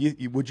Super Bowl.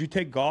 Would you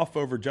take Goff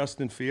over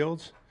Justin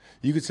Fields?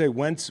 You could say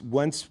Wentz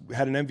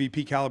had an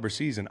MVP caliber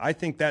season. I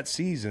think that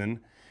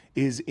season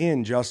is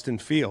in Justin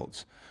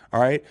Fields,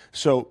 all right?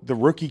 So the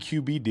rookie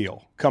QB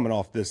deal coming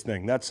off this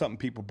thing, that's something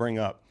people bring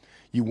up.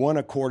 You want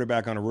a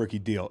quarterback on a rookie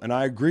deal, and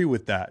I agree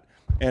with that.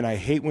 And I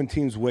hate when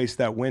teams waste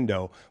that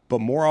window,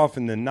 but more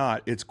often than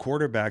not, it's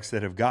quarterbacks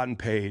that have gotten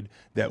paid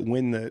that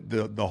win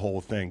the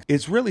whole thing.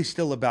 It's really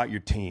still about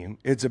your team.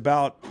 It's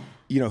about,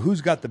 you know,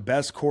 who's got the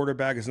best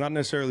quarterback. It's not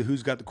necessarily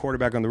who's got the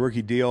quarterback on the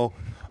rookie deal.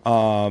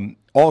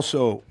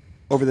 Also,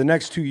 over the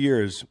next 2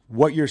 years,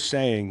 what you're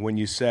saying when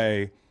you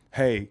say,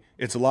 hey,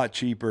 it's a lot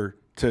cheaper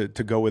to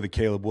go with a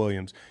Caleb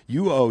Williams.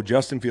 You owe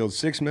Justin Fields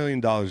 $6 million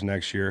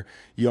next year.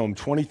 You owe him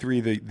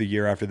 $23 the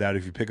year after that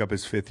if you pick up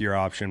his 5th-year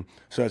option.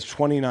 So that's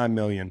 $29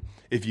 million.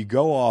 If you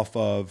go off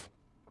of,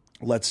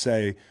 let's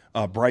say,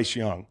 Bryce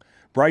Young.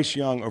 Bryce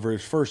Young over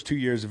his first 2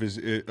 years of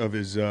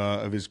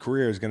his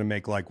career is going to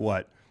make like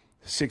what?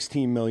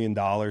 $16 million,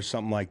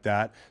 something like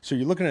that. So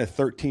you're looking at a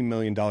 $13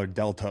 million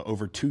delta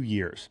over 2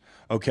 years,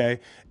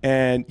 okay?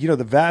 And, you know,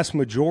 the vast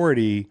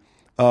majority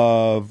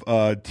of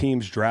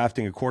teams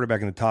drafting a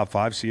quarterback in the top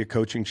 5 see a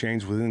coaching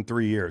change within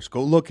 3 years.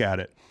 Go look at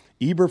it.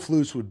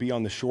 Eberflus would be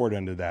on the short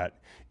end of that.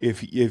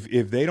 If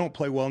they don't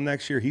play well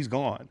next year, he's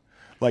gone.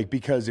 Like,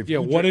 because if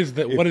what is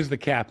the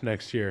cap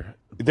next year?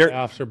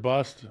 Playoffs or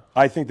bust?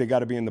 I think they got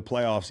to be in the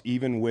playoffs,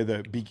 even with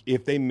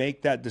if they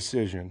make that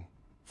decision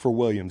for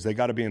Williams, they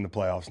got to be in the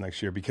playoffs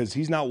next year, because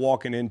he's not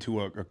walking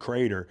into a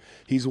crater.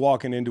 He's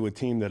walking into a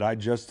team that I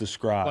just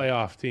described.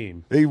 Playoff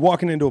team. He's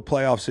walking into a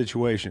playoff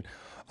situation.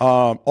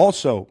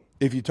 Also,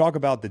 if you talk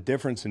about the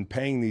difference in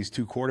paying these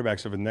 2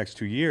 quarterbacks over the next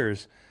 2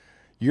 years,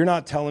 you're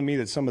not telling me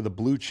that some of the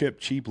blue chip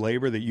cheap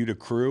labor that you'd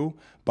accrue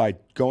by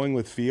going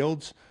with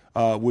Fields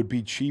would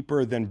be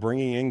cheaper than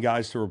bringing in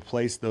guys to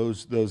replace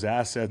those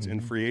assets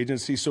in free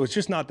agency. So it's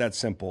just not that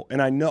simple.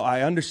 And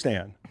I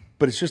understand,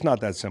 but it's just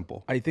not that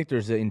simple. I think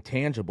there's the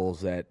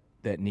intangibles that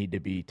that need to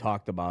be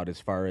talked about as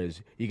far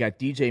as you got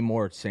DJ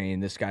Moore saying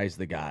this guy's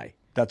the guy.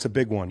 That's a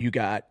big one. You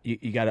got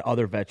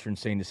other veterans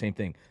saying the same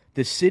thing.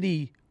 The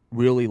city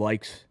really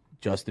likes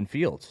Justin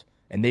Fields,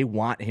 and they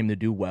want him to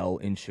do well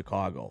in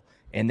Chicago,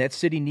 and that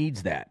city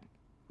needs that.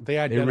 They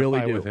identify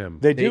really do. with him.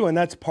 They do, and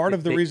that's part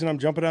of the reason I'm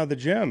jumping out of the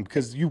gym,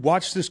 because you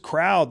watch this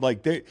crowd,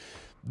 like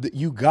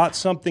you got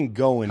something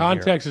going.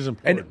 Context is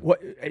important.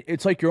 And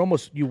it's like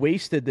you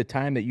wasted the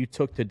time that you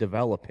took to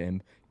develop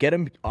him. Get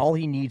him. All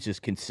he needs is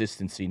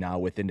consistency now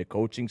within the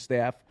coaching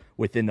staff,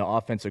 within the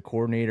offensive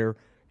coordinator,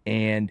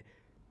 and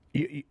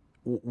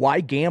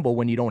why gamble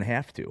when you don't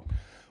have to?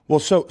 Well,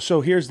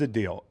 so here's the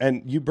deal,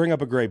 and you bring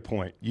up a great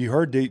point. You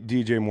heard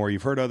DJ Moore.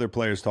 You've heard other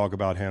players talk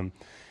about him.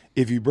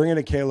 If you bring in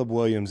a Caleb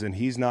Williams and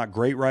he's not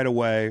great right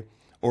away,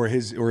 or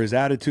his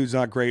attitude's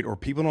not great, or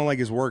people don't like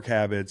his work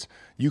habits,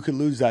 you could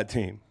lose that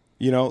team.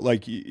 You know,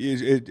 like,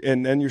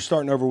 and then you're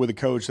starting over with a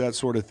coach, that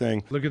sort of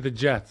thing. Look at the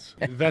Jets.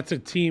 That's a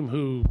team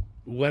who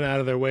went out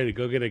of their way to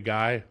go get a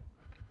guy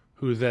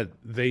who that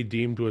they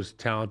deemed was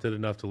talented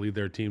enough to lead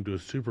their team to a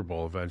Super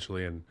Bowl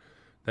eventually, and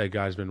that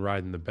guy's been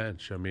riding the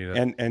bench. I mean,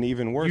 and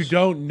even worse, you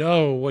don't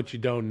know what you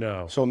don't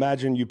know. So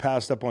imagine you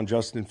passed up on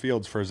Justin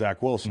Fields for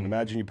Zach Wilson.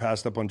 Imagine you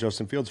passed up on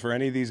Justin Fields for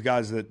any of these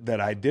guys that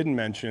I didn't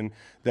mention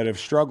that have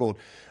struggled.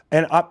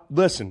 And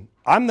listen,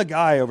 I'm the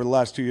guy over the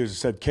last 2 years that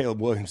said Caleb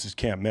Williams just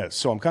can't miss.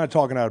 So I'm kind of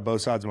talking out of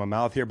both sides of my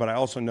mouth here, but I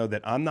also know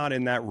that I'm not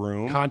in that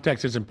room.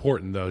 Context is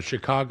important, though.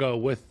 Chicago,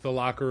 with the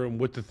locker room,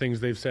 with the things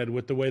they've said,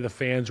 with the way the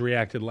fans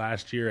reacted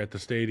last year at the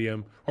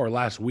stadium, or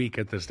last week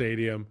at the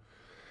stadium.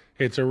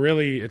 It's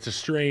a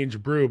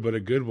strange brew, but a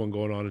good one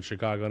going on in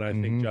Chicago, and I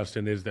think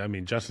Justin is.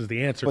 Justin's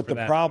the answer. But for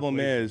the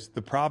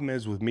problem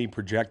is with me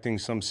projecting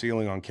some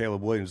ceiling on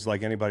Caleb Williams,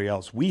 like anybody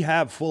else. We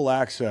have full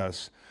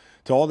access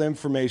to all the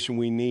information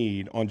we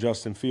need on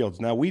Justin Fields.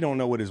 Now, we don't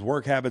know what his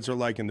work habits are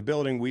like in the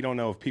building. We don't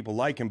know if people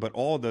like him, but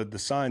all the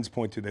signs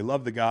point to they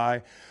love the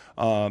guy,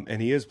 and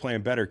he is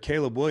playing better.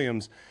 Caleb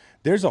Williams.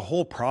 There's a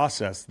whole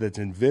process that's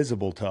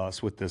invisible to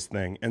us with this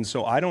thing. And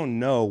so I don't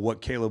know what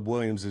Caleb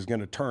Williams is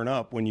going to turn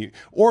up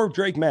or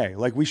Drake May.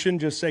 Like, we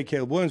shouldn't just say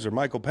Caleb Williams or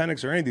Michael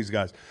Penix or any of these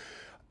guys.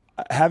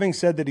 Having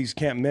said that he's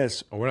can't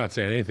miss. We're not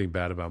saying anything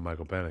bad about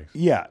Michael Penix.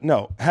 Yeah,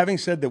 no. Having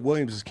said that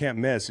Williams can't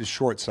miss is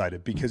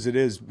short-sighted, because it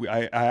is,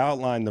 I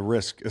outlined the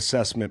risk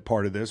assessment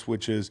part of this,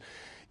 which is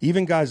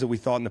even guys that we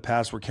thought in the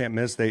past were can't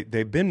miss,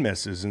 they've been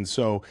misses. And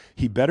so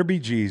he better be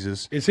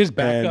Jesus. Is his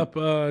backup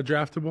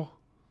draftable?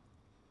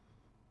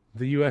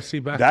 The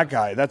USC backup? That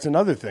guy, that's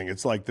another thing.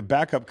 It's like the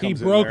backup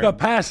comes in there. He broke a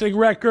passing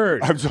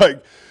record. I was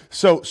like,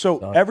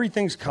 so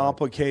everything's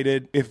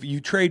complicated. If you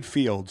trade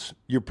Fields,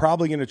 you're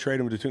probably going to trade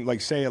him between, like,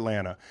 say,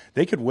 Atlanta.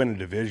 They could win a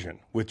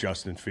division with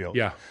Justin Fields.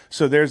 Yeah.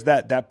 So there's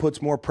that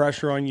puts more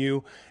pressure on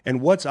you.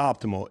 And what's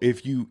optimal?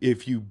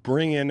 If you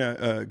bring in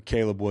a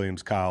Caleb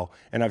Williams, Kyle,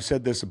 and I've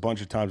said this a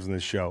bunch of times in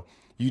this show,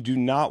 you do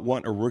not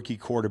want a rookie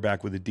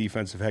quarterback with a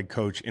defensive head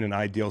coach in an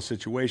ideal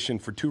situation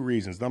for two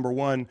reasons. Number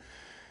one,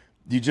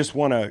 you just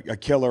want a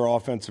killer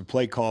offensive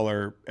play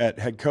caller at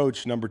head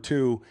coach. Number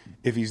two,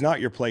 if he's not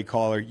your play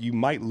caller, you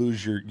might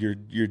lose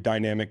your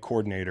dynamic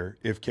coordinator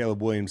if Caleb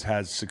Williams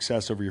has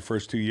success over your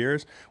first 2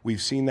 years.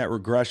 We've seen that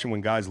regression when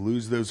guys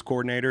lose those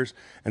coordinators.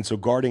 And so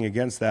guarding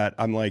against that,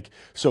 I'm like,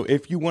 so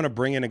if you want to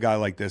bring in a guy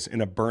like this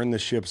in a burn the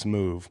ships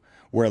move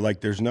where,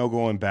 like, there's no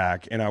going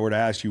back, and I were to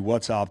ask you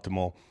what's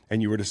optimal,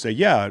 and you were to say,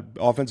 yeah,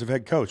 offensive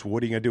head coach, well,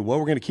 what are you going to do? Well,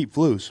 we're going to keep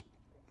Flus.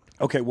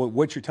 Okay, well,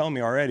 what you're telling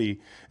me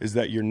already is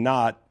that you're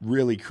not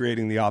really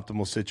creating the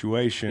optimal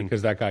situation.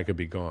 Because that guy could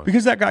be gone.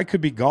 Because that guy could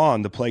be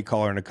gone, the play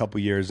caller, in a couple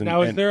years.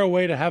 Now, is there a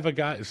way to have a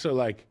guy – so,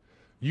 like,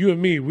 you and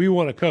me, we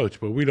want to coach,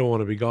 but we don't want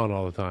to be gone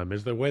all the time.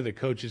 Is there a way that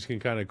coaches can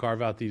kind of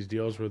carve out these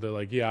deals where they're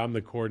like, yeah, I'm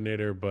the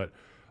coordinator, but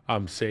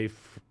I'm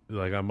safe,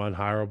 like I'm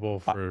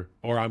unhireable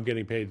or I'm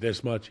getting paid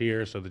this much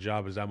here, so the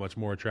job is that much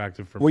more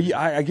attractive for me? Well,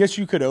 I guess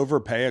you could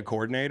overpay a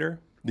coordinator.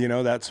 You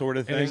know, that sort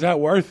of thing. And is that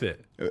worth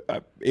it?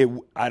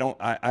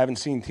 I haven't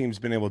seen teams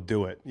been able to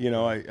do it. You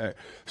know,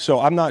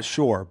 so I'm not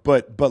sure.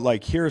 But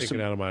like, here's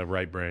Thinking out of my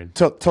right brain.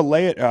 To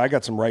lay it. I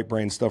got some right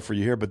brain stuff for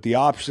you here. But the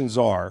options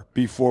are,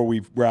 before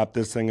we wrap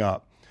this thing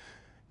up,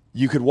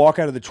 you could walk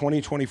out of the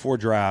 2024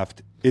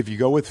 draft. If you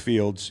go with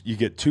Fields, you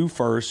get 2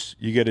 firsts.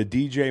 You get a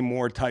DJ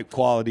Moore type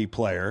quality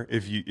player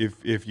if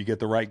you get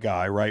the right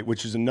guy, right,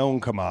 which is a known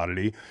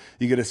commodity.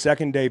 You get a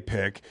second day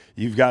pick.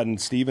 You've gotten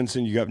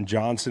Stevenson, you've gotten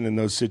Johnson in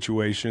those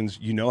situations.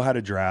 You know how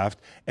to draft,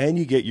 and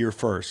you get your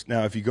first.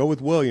 Now, if you go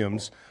with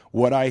Williams,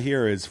 what I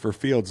hear is for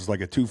Fields is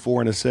like a 2,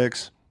 4, and a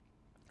 6.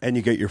 And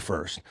you get your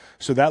first.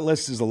 So that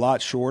list is a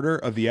lot shorter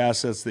of the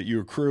assets that you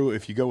accrue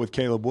if you go with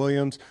Caleb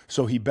Williams.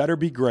 So he better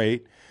be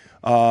great.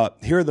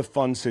 Here are the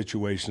fun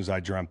situations I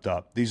dreamt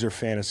up. These are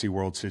fantasy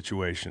world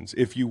situations.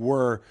 If you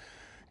were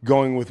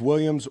going with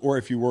Williams or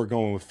if you were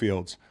going with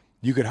Fields,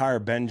 you could hire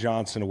Ben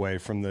Johnson away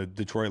from the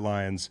Detroit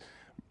Lions,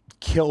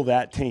 kill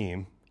that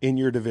team in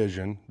your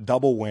division,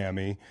 double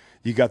whammy.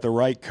 You got the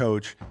right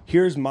coach.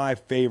 Here's my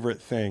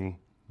favorite thing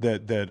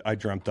that I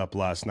dreamt up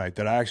last night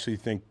that I actually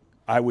think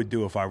I would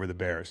do if I were the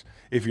Bears.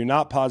 If you're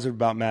not positive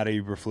about Matt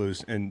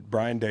Eberflus and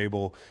Brian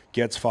Dable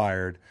gets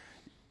fired,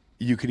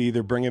 you could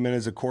either bring him in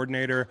as a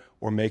coordinator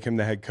or make him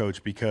the head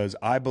coach, because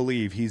I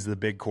believe he's the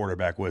big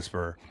quarterback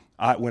whisperer.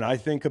 When I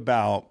think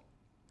about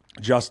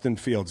Justin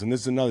Fields, and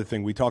this is another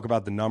thing, we talk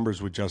about the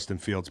numbers with Justin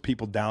Fields.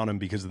 People down him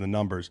because of the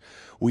numbers.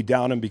 We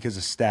down him because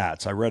of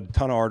stats. I read a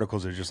ton of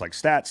articles that are just like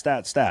stat.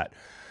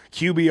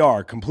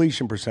 QBR,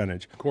 completion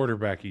percentage.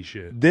 Quarterbacky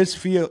shit.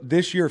 This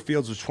year,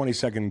 Fields was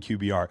 22nd in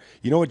QBR.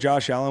 You know what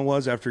Josh Allen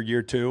was after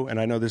year 2?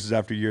 And I know this is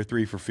after year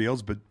 3 for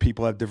Fields, but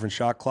people have different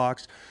shot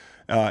clocks.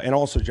 And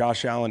also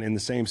Josh Allen in the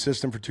same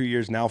system for 2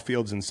 years. Now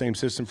Fields in the same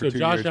system for 2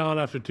 years. So Josh Allen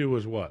after 2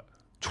 was what?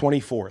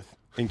 24th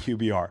in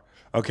QBR.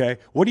 Okay,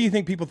 what do you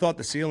think people thought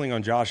the ceiling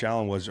on Josh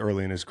Allen was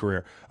early in his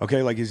career?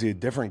 Okay, like, is he a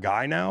different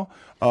guy now?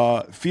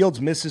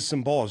 Fields misses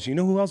some balls. You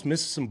know who else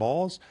misses some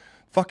balls?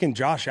 Fucking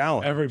Josh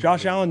Allen. Everybody.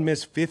 Josh Allen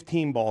missed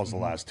 15 balls the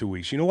last 2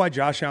 weeks. You know why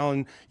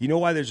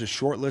there's a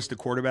short list of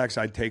quarterbacks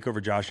I'd take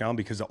over Josh Allen?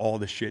 Because of all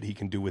the shit he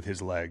can do with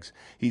his legs.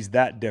 He's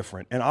that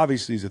different. And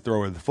obviously he's a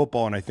thrower of the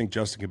football, and I think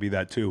Justin could be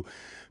that too.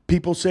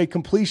 People say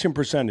completion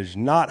percentage,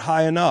 not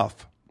high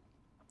enough.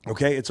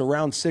 Okay, it's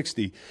around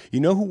 60. You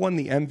know who won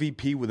the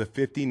MVP with a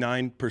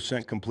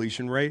 59%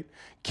 completion rate?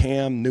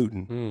 Cam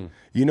Newton.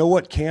 You know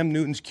what Cam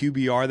Newton's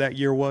QBR that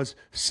year was?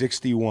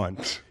 61.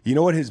 You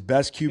know what his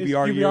best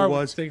QBR year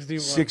was?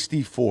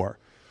 64.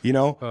 You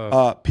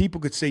know,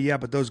 people could say, yeah,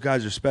 but those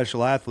guys are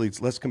special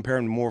athletes. Let's compare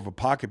him to more of a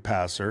pocket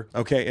passer.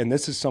 Okay, and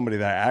this is somebody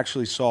that I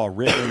actually saw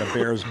written in a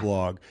Bears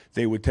blog.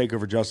 They would take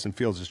over Justin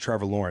Fields as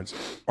Trevor Lawrence.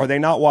 Are they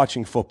not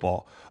watching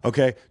football?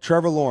 Okay,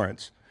 Trevor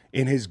Lawrence.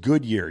 In his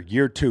good year,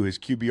 year 2, his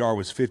QBR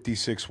was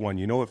 56.1.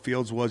 You know what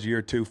Fields was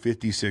year 2?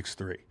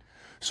 56.3.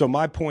 So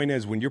my point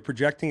is, when you're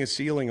projecting a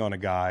ceiling on a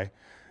guy,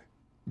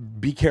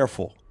 be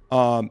careful.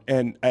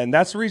 And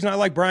that's the reason I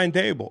like Brian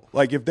Dable.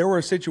 Like, if there were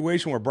a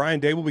situation where Brian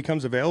Dable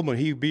becomes available and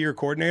he'd be your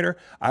coordinator,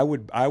 I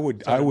would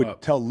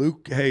tell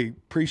Luke, hey,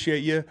 appreciate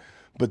you,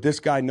 but this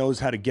guy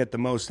knows how to get the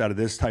most out of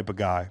this type of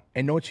guy.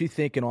 And don't you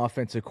think an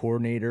offensive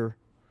coordinator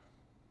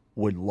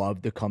would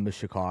love to come to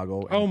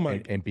Chicago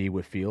and be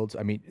with Fields?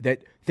 I mean,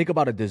 think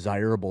about a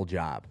desirable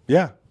job.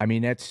 Yeah. I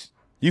mean,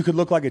 you could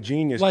look like a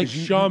genius. Like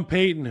Sean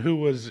Payton, who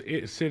was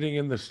sitting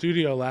in the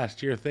studio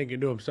last year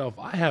thinking to himself,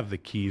 I have the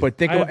keys. But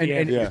think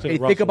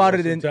about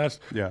it in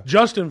test. Yeah.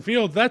 Justin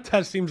Fields, that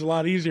test seems a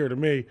lot easier to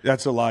me.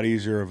 That's a lot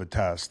easier of a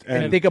test.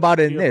 And think about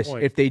it in this.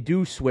 Point. If they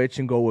do switch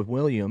and go with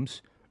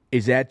Williams,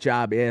 is that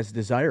job as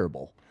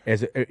desirable? I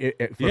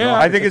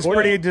think it's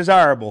pretty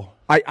desirable.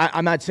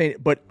 I'm not saying,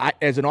 but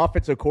as an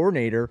offensive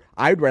coordinator,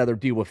 I'd rather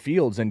deal with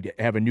Fields and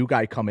have a new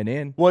guy coming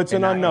in. Well, it's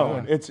an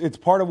unknown. It's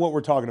part of what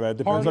we're talking about. It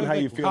depends on how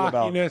you feel about the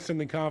cockiness and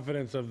the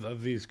confidence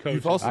of these coaches.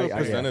 You've also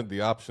presented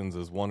the options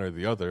as one or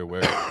the other,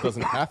 where it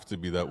doesn't have to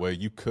be that way.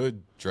 You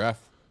could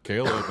draft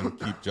Caleb and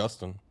keep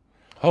Justin.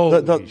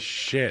 Holy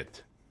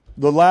shit!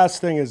 The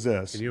last thing is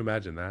this. Can you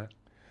imagine that?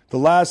 The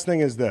last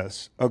thing is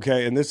this,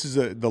 okay, and this is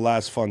the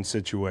last fun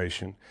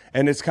situation,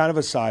 and it's kind of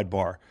a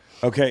sidebar,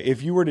 okay?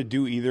 If you were to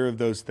do either of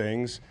those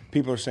things,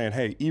 people are saying,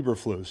 hey,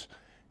 Eberflus,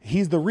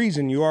 he's the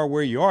reason you are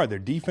where you are. Their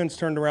defense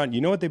turned around.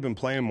 You know what they've been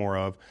playing more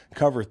of?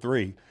 Cover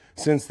 3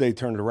 since they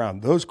turned it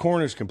around. Those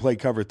corners can play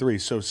cover 3.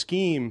 So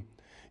scheme,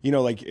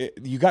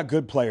 you got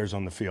good players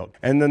on the field.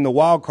 And then the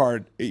wild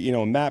card,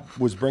 Matt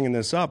was bringing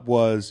this up,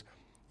 was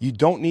you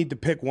don't need to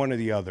pick one or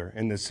the other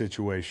in this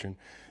situation.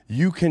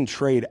 You can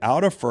trade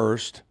out a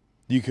first.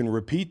 You can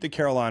repeat the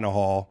Carolina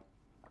Hall.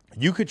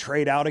 You could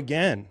trade out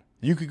again.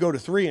 You could go to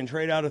 3 and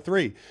trade out of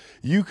 3.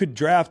 You could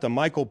draft a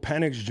Michael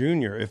Penix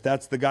Jr. if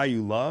that's the guy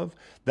you love.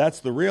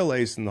 That's the real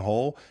ace in the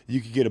hole. You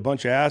could get a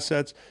bunch of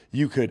assets.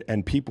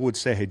 And people would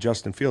say, hey,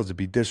 Justin Fields, it'd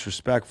be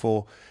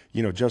disrespectful.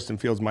 Justin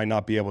Fields might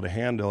not be able to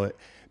handle it.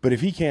 But if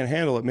he can't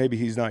handle it, maybe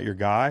he's not your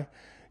guy.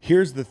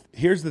 Here's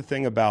the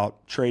thing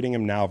about trading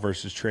him now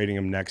versus trading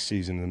him next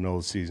season in the middle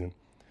of the season.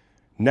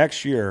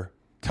 Next year,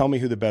 tell me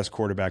who the best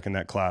quarterback in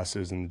that class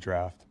is in the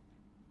draft.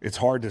 It's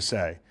hard to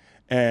say.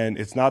 And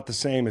it's not the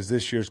same as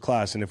this year's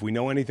class. And if we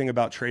know anything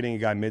about trading a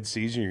guy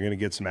midseason, you're going to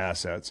get some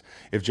assets.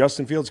 If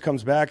Justin Fields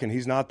comes back and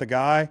he's not the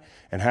guy,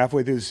 and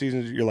halfway through the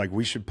season you're like,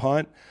 we should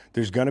punt,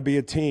 there's going to be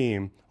a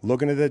team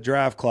looking at the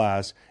draft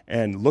class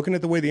and looking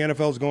at the way the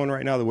NFL is going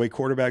right now, the way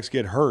quarterbacks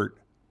get hurt.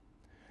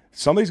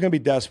 Somebody's going to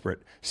be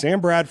desperate. Sam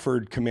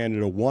Bradford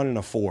commanded a 1 and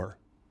a 4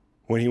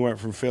 when he went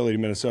from Philly to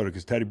Minnesota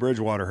because Teddy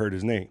Bridgewater hurt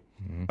his knee.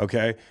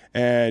 Okay?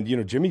 And,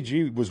 Jimmy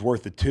G was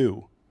worth a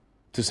 2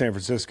 to San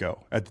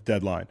Francisco at the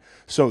deadline.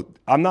 So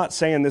I'm not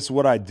saying this is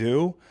what I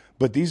do,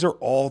 but these are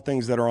all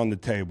things that are on the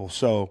table.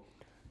 So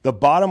the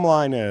bottom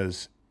line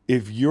is,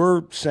 if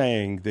you're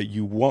saying that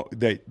you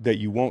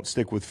won't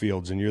stick with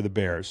Fields and you're the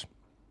Bears,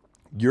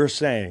 you're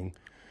saying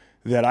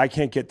that I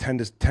can't get 10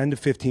 to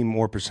 15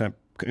 more percent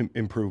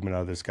improvement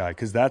out of this guy,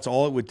 because that's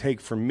all it would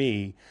take for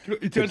me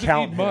to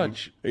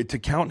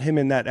count him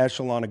in that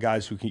echelon of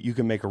guys who you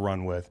can make a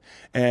run with.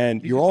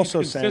 And you're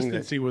also saying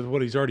consistency with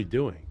what he's already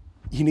doing.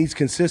 he needs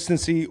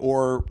consistency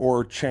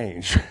or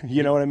change.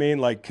 You know what I mean?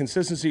 Like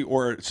consistency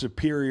or a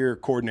superior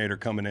coordinator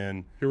coming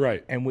in. You're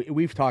right. And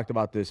we've talked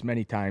about this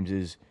many times,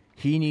 is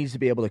he needs to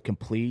be able to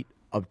complete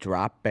a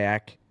drop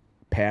back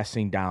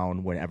passing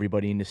down when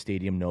everybody in the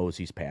stadium knows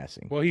he's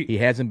passing. Well, he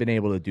hasn't been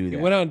able to do that.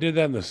 He went out and did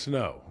that in the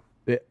snow.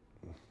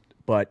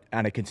 But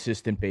on a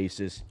consistent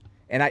basis.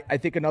 And I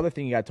think another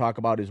thing you got to talk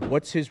about is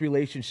what's his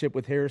relationship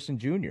with Harrison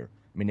Jr.?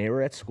 I mean, they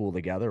were at school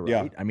together, right?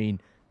 Yeah. I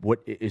mean, what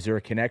is there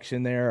a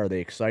connection there? Are they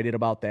excited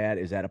about that?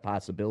 Is that a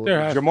possibility?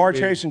 Jamar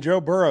Chase and Joe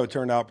Burrow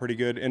turned out pretty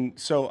good. And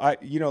so,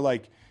 you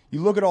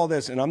look at all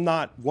this, and I'm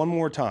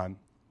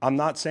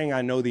not saying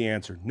I know the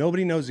answer.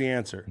 Nobody knows the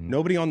answer.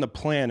 Nobody on the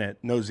planet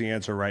knows the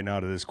answer right now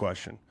to this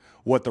question,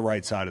 what the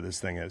right side of this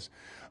thing is.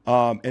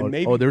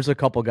 There's a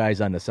couple guys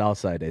on the south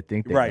side that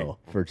think they know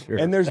for sure.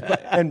 And there's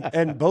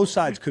and both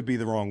sides could be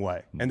the wrong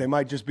way, and they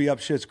might just be up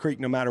shit's creek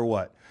no matter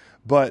what.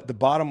 But the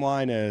bottom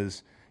line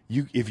is,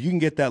 if you can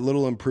get that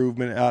little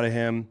improvement out of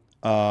him,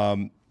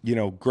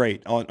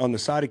 great. On the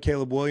side of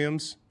Caleb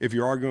Williams, if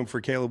you're arguing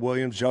for Caleb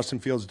Williams, Justin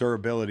Fields'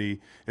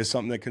 durability is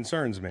something that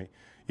concerns me.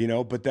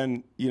 But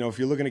then, if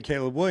you're looking at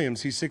Caleb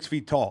Williams, he's 6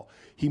 feet tall.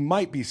 He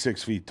might be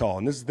 6 feet tall.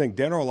 And this is the thing,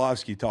 Dan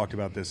Orlovsky talked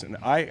about this, and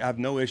I have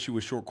no issue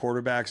with short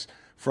quarterbacks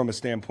from a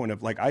standpoint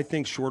of, I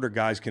think shorter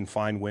guys can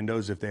find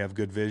windows if they have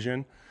good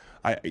vision.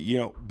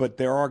 But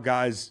there are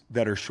guys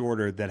that are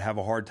shorter that have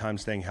a hard time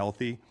staying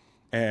healthy,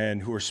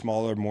 and who are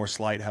smaller, more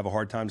slight, have a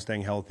hard time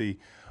staying healthy.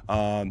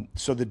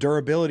 So the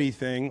durability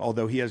thing,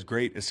 although he has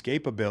great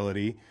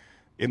escapability,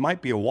 it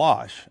might be a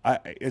wash.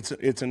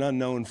 It's an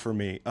unknown for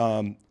me.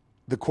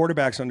 The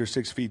quarterbacks under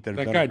 6 feet that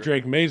guy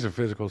Drake May's a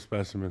physical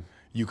specimen.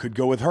 You could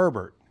go with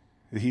Herbert.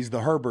 He's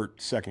the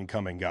Herbert second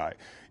coming guy.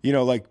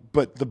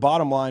 But the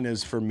bottom line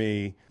is, for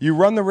me, you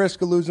run the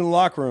risk of losing the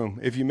locker room.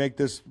 If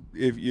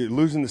you're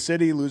losing the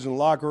city, losing the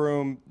locker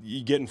room,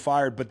 you're getting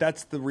fired. But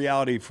that's the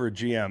reality for a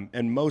GM.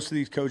 And most of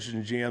these coaches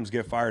and GMs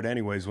get fired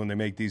anyways when they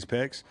make these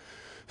picks.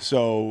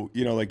 So, are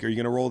you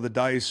going to roll the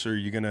dice, or are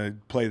you going to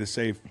play the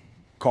safe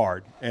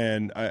card?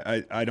 And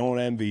I don't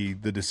envy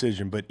the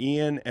decision. But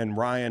Ian and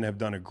Ryan have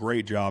done a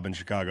great job in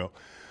Chicago.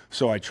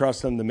 So I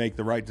trust them to make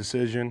the right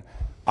decision.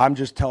 I'm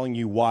just telling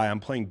you why. I'm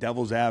playing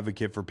devil's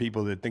advocate for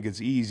people that think it's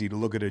easy to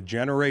look at a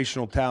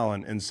generational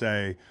talent and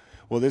say,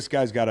 well, this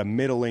guy's got a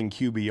middling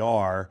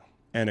QBR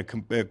and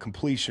a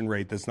completion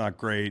rate that's not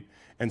great,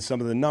 and some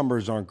of the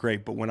numbers aren't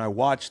great. But when I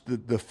watch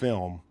the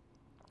film,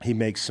 he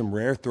makes some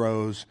rare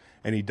throws,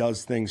 and he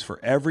does things for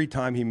every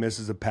time he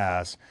misses a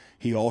pass.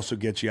 He also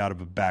gets you out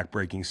of a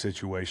back-breaking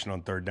situation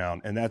on third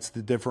down. And that's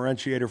the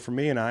differentiator for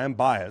me, and I am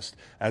biased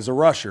as a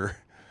rusher.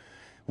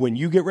 When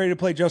you get ready to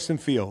play Justin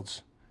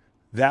Fields,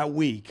 that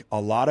week, a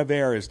lot of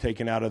air is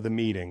taken out of the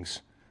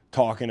meetings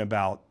talking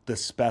about the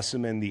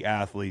specimen, the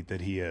athlete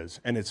that he is,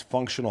 and it's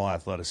functional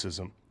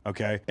athleticism,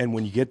 okay? And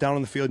when you get down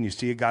on the field and you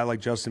see a guy like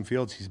Justin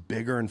Fields, he's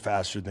bigger and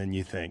faster than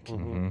you think.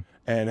 Mm-hmm.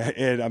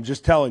 And I'm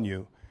just telling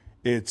you,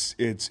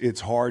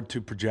 it's hard to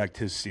project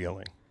his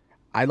ceiling.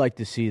 I like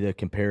to see the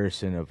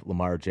comparison of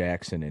Lamar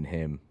Jackson and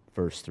him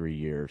first 3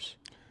 years.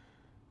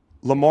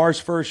 Lamar's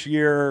first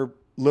year,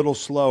 little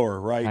slower,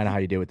 right? Kind of how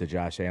you did with the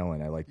Josh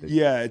Allen. I like the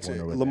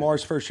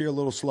Lamar's first year a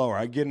little slower.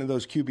 I get into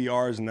those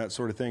QBRs and that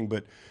sort of thing,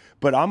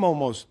 but I'm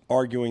almost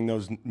arguing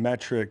those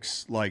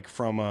metrics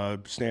from a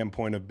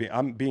standpoint of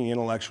I'm being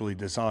intellectually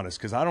dishonest,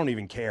 because I don't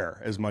even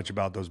care as much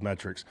about those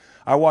metrics.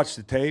 I watch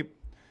the tape.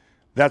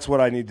 That's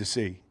what I need to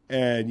see.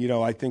 And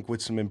I think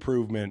with some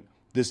improvement,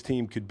 this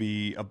team could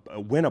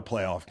win a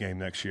playoff game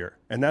next year,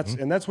 and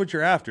that's what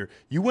you're after.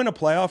 You win a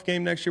playoff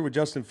game next year with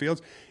Justin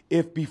Fields.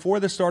 If before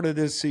the start of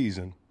this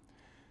season,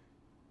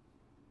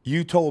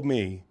 you told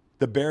me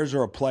the Bears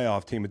are a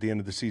playoff team at the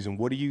end of the season,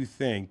 what do you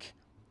think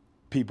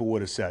people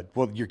would have said?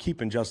 Well, you're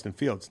keeping Justin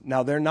Fields.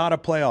 Now, they're not a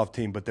playoff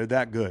team, but they're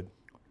that good.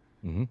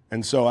 Mm-hmm.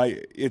 And so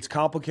it's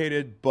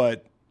complicated,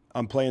 but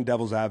I'm playing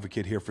devil's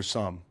advocate here for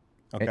some.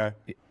 Okay?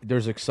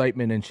 There's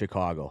excitement in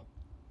Chicago.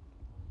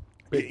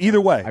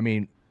 Either way. I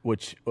mean,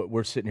 which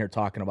we're sitting here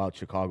talking about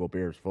Chicago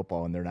Bears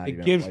football, and they're not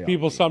even. It gives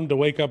people something to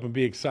wake up and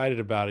be excited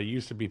about. It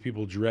used to be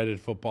people dreaded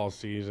football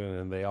season,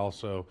 and they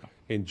also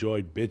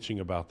enjoyed bitching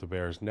about the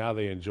Bears. Now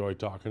they enjoy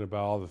talking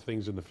about all the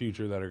things in the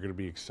future that are going to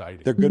be exciting.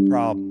 They're good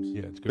problems.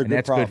 Yeah, it's good. And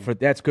that's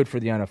good for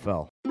the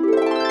NFL.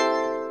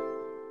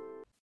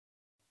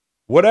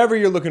 Whatever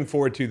you're looking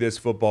forward to this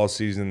football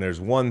season, there's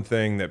one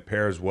thing that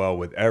pairs well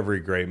with every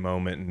great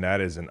moment, and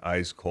that is an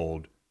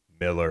ice-cold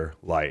Miller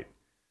Lite.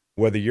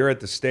 Whether you're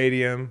at the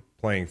stadium,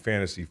 playing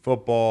fantasy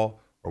football,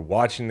 or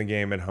watching the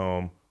game at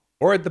home,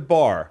 or at the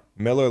bar,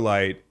 Miller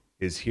Lite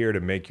is here to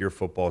make your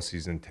football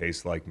season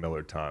taste like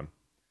Miller time.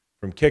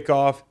 From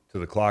kickoff to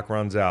the clock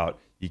runs out,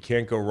 you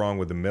can't go wrong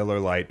with a Miller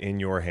Lite in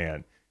your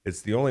hand.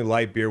 It's the only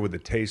light beer with a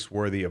taste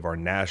worthy of our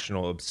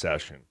national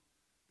obsession.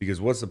 Because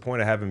what's the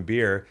point of having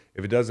beer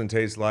if it doesn't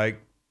taste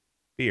like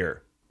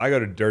beer? I go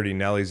to Dirty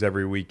Nelly's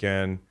every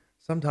weekend.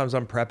 Sometimes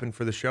I'm prepping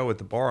for the show at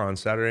the bar on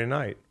Saturday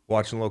night,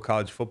 watching a little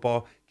college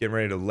football, getting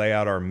ready to lay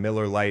out our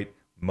Miller Lite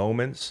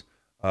moments.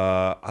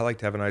 I like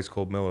to have an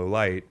ice-cold Miller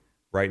Lite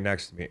right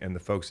next to me. And the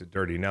folks at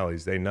Dirty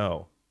Nelly's, they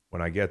know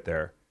when I get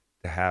there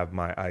to have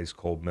my ice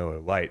cold Miller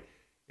Lite.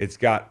 It's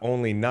got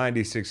only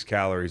 96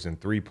 calories and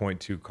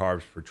 3.2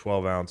 carbs per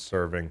 12-ounce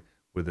serving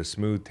with a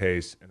smooth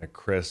taste and a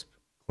crisp,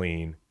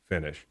 clean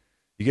finish.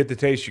 You get the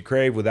taste you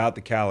crave without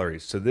the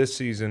calories. So this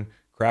season,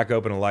 crack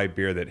open a light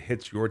beer that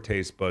hits your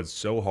taste buds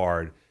so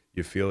hard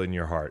you feel it in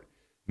your heart.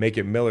 Make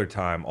it Miller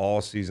time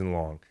all season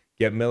long.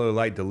 Get Miller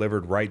Lite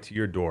delivered right to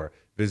your door.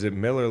 Visit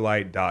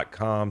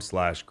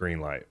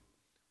MillerLite.com/greenlight.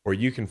 Or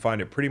you can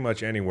find it pretty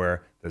much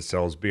anywhere that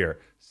sells beer.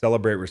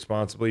 Celebrate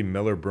responsibly.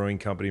 Miller Brewing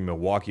Company,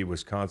 Milwaukee,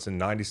 Wisconsin.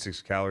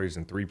 96 calories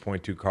and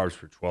 3.2 carbs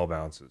for 12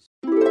 ounces.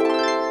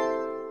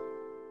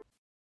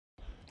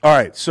 All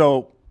right,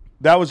 so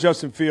that was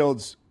Justin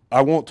Fields.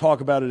 I won't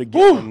talk about it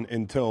again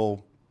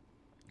until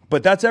 –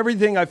 but that's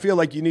everything I feel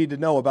like you need to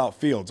know about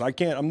Fields.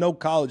 I'm no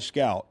college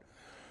scout.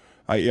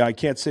 I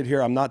can't sit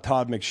here. I'm not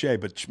Todd McShay,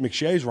 but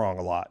McShay's wrong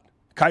a lot.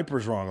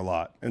 Kuiper's wrong a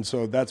lot. And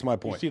so that's my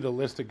point. You see the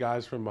list of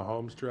guys from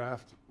Mahomes'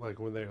 draft? Like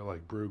when they were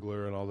like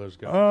Brugler and all those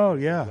guys? Oh,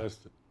 yeah.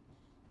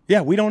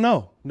 Yeah, we don't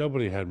know.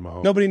 Nobody had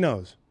Mahomes. Nobody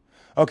knows.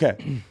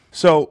 Okay,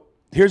 so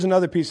here's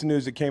another piece of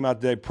news that came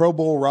out today. Pro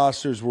Bowl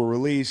rosters were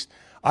released.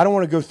 I don't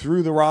want to go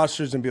through the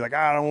rosters and be like,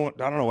 I don't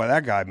know why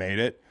that guy made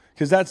it,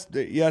 because that's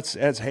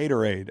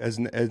haterade, as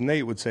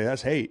Nate would say.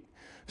 That's hate.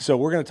 So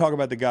we're going to talk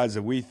about the guys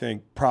that we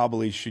think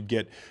probably should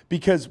get,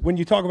 because when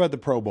you talk about the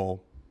Pro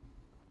Bowl,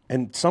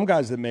 and some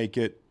guys that make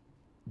it,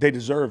 they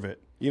deserve it.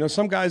 You know,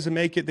 some guys that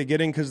make it, they get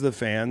in because of the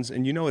fans,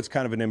 and you know it's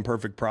kind of an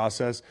imperfect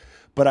process.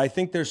 But I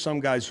think there's some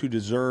guys who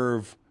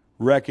deserve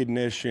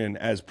recognition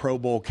as Pro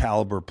Bowl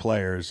caliber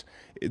players.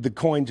 The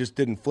coin just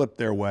didn't flip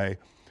their way.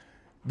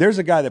 There's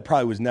a guy that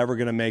probably was never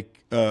going to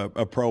make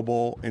a Pro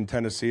Bowl in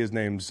Tennessee. His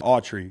name's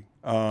Autry.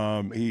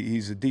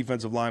 He's a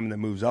defensive lineman that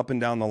moves up and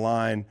down the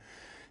line.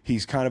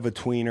 He's kind of a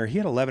tweener. He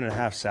had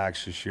 11.5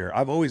 sacks this year.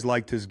 I've always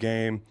liked his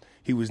game.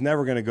 He was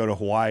never going to go to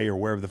Hawaii or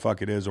wherever the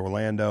fuck it is,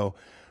 Orlando.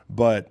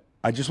 But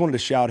I just wanted to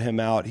shout him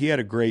out. He had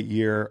a great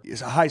year.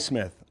 He's a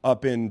Highsmith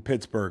up in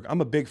Pittsburgh. I'm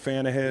a big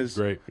fan of his.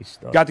 Great.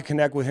 Got to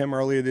connect with him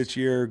earlier this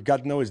year.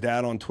 Got to know his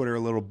dad on Twitter a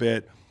little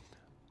bit.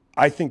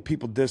 I think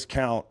people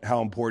discount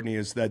how important he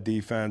is to that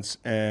defense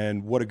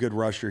and what a good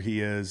rusher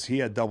he is. He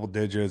had double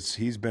digits.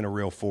 He's been a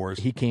real force.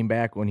 He came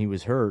back when he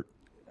was hurt.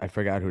 I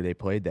forgot who they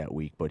played that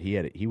week, but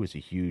he was a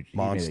huge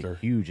monster. He made a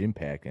huge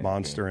impact.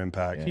 Monster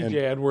impact. TJ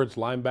Edwards,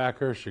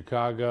 linebacker,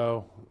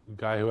 Chicago,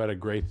 guy who had a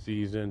great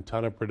season,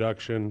 ton of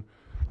production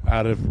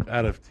out of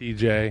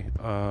TJ,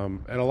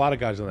 and a lot of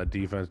guys on that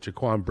defense.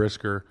 Jaquan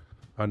Brisker,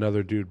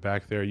 another dude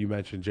back there. You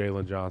mentioned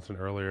Jalen Johnson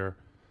earlier.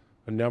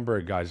 A number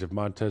of guys. If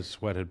Montez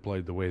Sweat had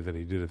played the way that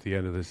he did at the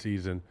end of the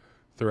season,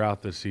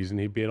 throughout the season,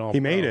 he'd be an all-pro. He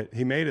made it.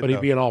 But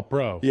he'd be an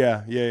all-pro.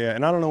 Yeah.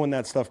 And I don't know when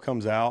that stuff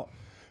comes out.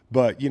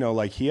 But, you know,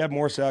 like he had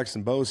more sacks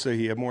than Bosa.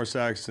 He had more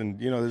sacks than,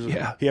 you know,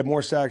 he had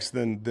more sacks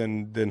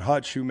than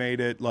Hutch, who made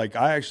it. Like,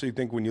 I actually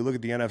think when you look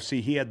at the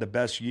NFC, he had the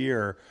best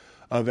year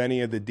of any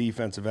of the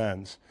defensive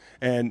ends.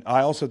 And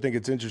I also think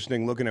it's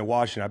interesting looking at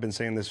Washington. I've been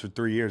saying this for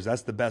 3 years.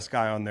 That's the best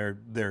guy on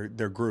their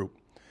group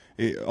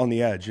on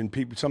the edge. And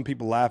some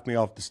people laugh me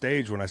off the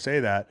stage when I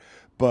say that.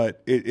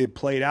 But it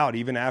played out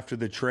even after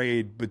the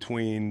trade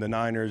between the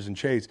Niners and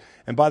Chase.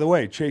 And by the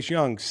way, Chase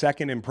Young,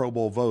 second in Pro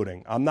Bowl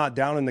voting. I'm not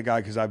downing the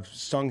guy because I've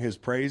sung his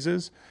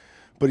praises,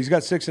 but he's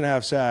got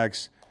 6.5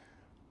 sacks.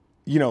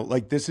 You know,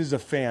 like this is a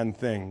fan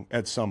thing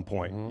at some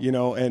point, you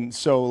know. And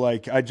so,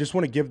 like, I just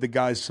want to give the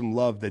guys some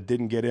love that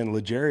didn't get in.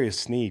 L'Jarius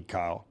Sneed,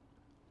 Kyle.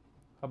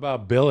 How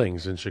about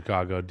Billings in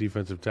Chicago,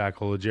 defensive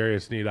tackle?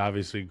 L'Jarius Sneed,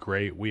 obviously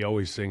great. We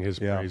always sing his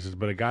praises.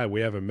 But a guy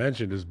we haven't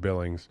mentioned is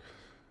Billings.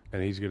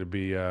 And he's going to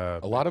be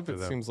a lot of it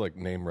seems like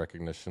name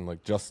recognition.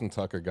 Like Justin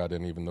Tucker got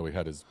in even though he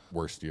had his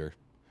worst year.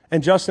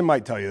 And Justin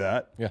might tell you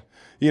that. Yeah.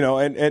 You know,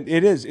 and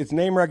it's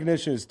name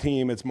recognition, it's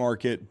team, it's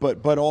market,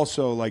 but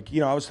also, like, you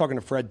know, I was talking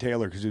to Fred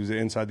Taylor because he was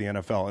inside the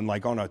NFL, and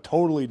like on a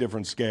totally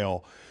different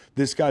scale,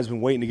 this guy's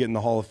been waiting to get in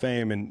the Hall of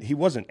Fame, and he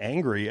wasn't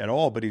angry at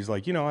all, but he's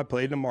like, you know, I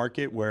played in a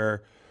market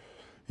where,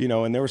 you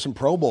know, and there were some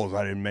Pro Bowls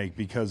I didn't make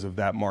because of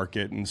that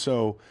market. And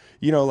so,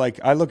 you know, like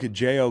I look at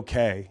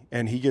JOK,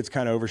 and he gets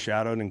kind of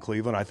overshadowed in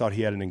Cleveland. I thought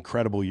he had an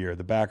incredible year,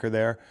 the backer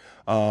there.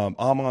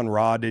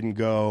 Amon-Ra didn't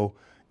go.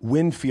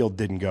 Winfield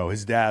didn't go.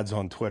 His dad's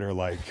on Twitter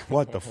like,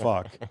 what the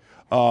fuck?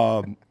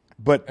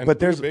 But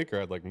there's Buda Baker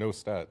had like no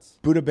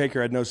stats. Buda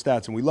Baker had no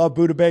stats, and we love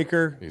Buda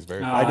Baker. He's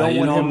very. I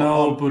don't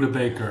know Buda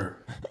Baker.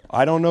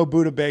 I don't know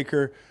Buda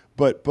Baker,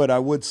 but I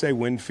would say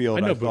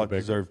Winfield I thought Baker.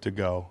 deserved to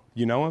go.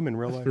 You know him in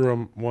real life? Threw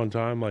him one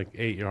time, like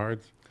 8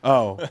 yards.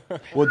 Oh,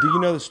 well, do you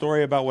know the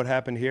story about what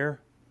happened here?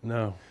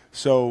 No.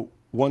 So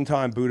one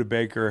time Buda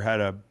Baker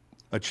had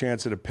a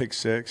chance at a pick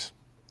six,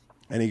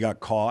 and he got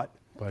caught.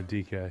 By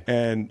DK.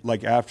 And,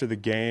 like, after the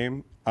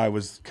game, I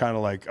was kind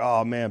of like,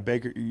 oh, man,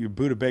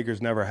 Buda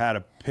Baker's never had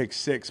a pick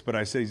six, but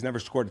I said he's never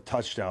scored a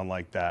touchdown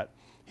like that.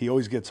 He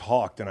always gets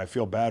hawked, and I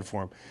feel bad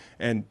for him.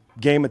 And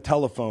game of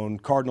telephone,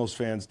 Cardinals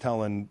fans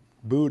telling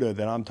Buda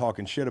that I'm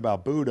talking shit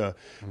about Buda,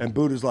 and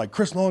Buda's like,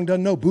 Chris Long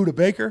doesn't know Buda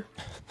Baker?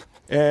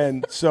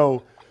 And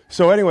so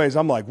So, anyways,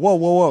 I'm like,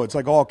 whoa. It's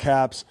like all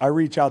caps. I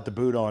reach out to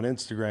Buddha on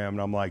Instagram,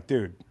 and I'm like,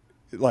 dude,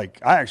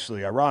 like,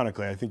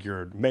 ironically, I think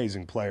you're an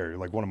amazing player. You're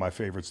like one of my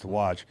favorites to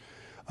watch.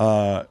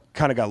 Kind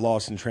of got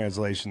lost in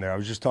translation there. I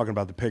was just talking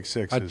about the pick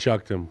sixes. I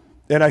chucked him.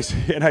 And I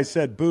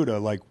said, Buddha,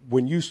 like,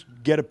 when you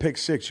get a pick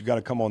six, you got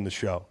to come on the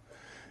show.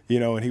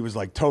 And he was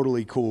like,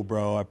 totally cool,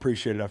 bro. I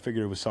appreciate it. I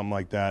figured it was something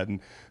like that. And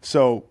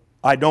so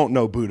I don't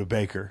know Buddha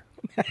Baker.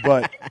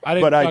 But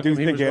I do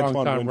think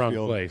Antoine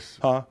Winfield. Place.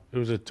 Huh? It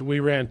was we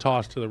ran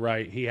toss to the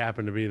right. He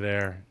happened to be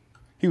there.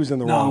 He was in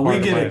the wrong No, part we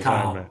of get my it, Kyle.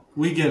 assignment.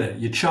 We get it.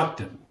 You chucked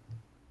him.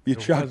 You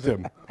chucked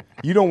him.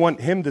 You don't want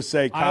him to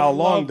say Kyle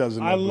Long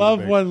doesn't know I Buddha love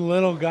Baker. when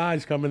little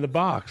guys come in the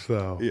box,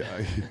 though. Yeah.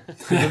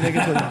 Then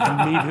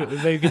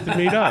they get to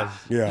meet us.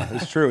 Yeah,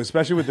 it's true,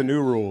 especially with the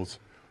new rules.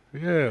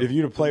 Yeah. If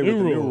you to play with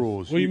the new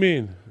rules. What do you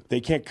mean? They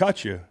can't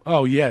cut you.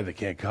 Oh, yeah, they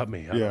can't cut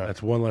me. Yeah.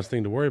 That's one less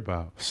thing to worry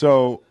about.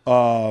 So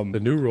The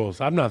new rules.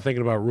 I'm not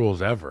thinking about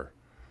rules ever.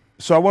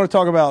 I want to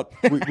talk about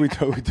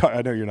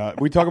I know you're not.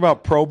 We talk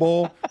about Pro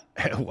Bowl.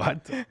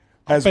 What?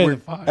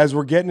 As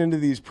we're getting into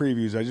these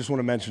previews, I just want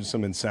to mention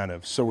some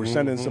incentives. So we're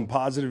sending some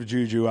positive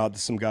juju out to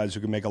some guys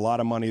who can make a lot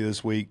of money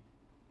this week.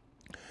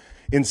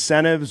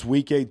 Incentives,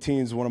 Week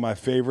 18 is one of my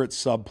favorite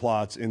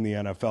subplots in the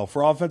NFL.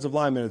 For offensive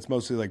linemen, it's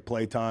mostly like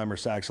play time or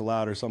sacks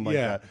allowed or something like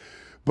that.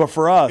 But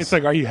for us, It's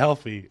like, are you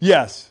healthy?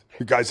 yes,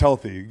 your guy's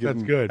healthy. Give That's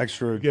him good.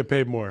 Extra, You get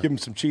paid more. Give him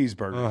some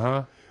cheeseburger.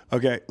 Uh-huh.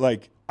 Okay,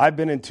 like I've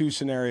been in two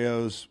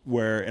scenarios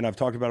where, and I've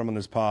talked about them on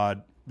this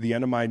pod, the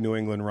end of my New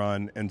England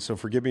run, and so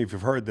forgive me if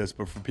you've heard this,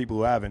 but for people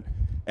who haven't,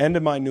 end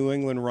of my New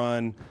England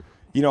run,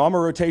 I'm a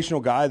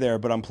rotational guy there,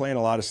 but I'm playing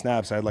a lot of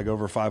snaps. I had like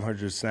over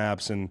 500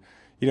 snaps, and,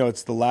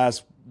 it's the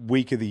last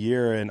week of the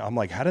year, and I'm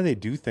like, how do they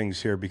do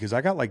things here? Because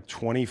I got like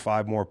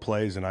 25 more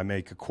plays and I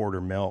make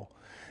 $250,000.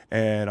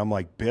 And I'm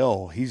like,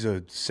 Bill, he's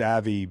a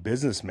savvy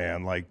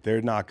businessman. Like,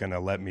 they're not going to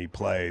let me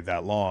play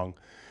that long.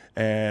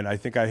 And I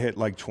think I hit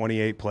like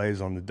 28 plays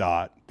on the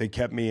dot. They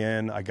kept me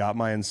in. I got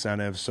my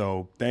incentive.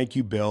 So thank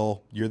you,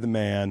 Bill. You're the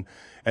man.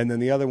 And then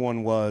the other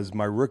one was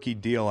my rookie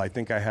deal. I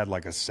think I had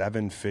like a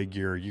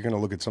 7-figure. You're going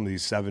to look at some of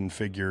these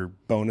 7-figure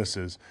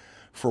bonuses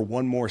for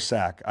one more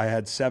sack. I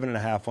had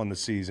 7.5 on the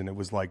season. It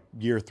was like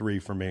year 3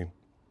 for me.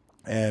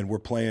 And we're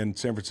playing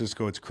San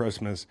Francisco. It's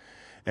Christmas.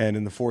 And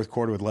in the fourth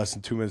quarter with less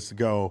than 2 minutes to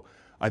go,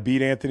 I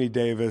beat Anthony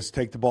Davis,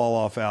 take the ball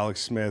off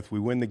Alex Smith. We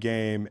win the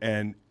game,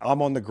 and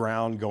I'm on the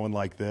ground going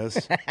like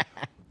this.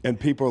 And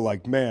people are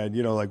like, man,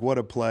 like, what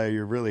a play.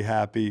 You're really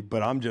happy.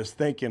 But I'm just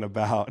thinking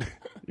about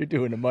You're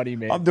doing the money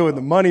man. I'm doing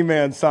the money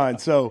man sign.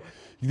 So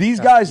these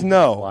guys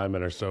know.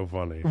 Linemen are so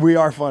funny. We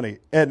are funny.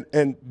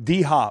 And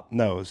D-Hop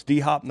knows.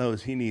 D-Hop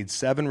knows he needs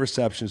 7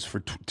 receptions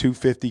for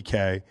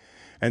 $250K.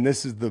 And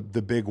this is the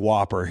big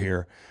whopper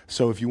here.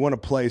 So if you want to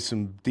play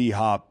some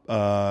D-Hop,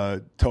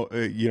 over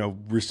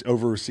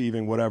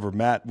receiving, whatever,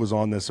 Matt was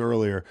on this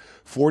earlier,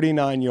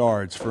 49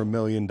 yards for $1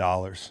 million.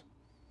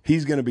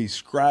 He's going to be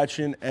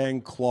scratching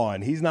and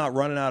clawing. He's not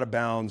running out of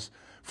bounds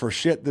for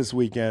shit this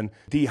weekend.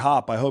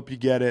 D-Hop, I hope you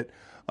get it.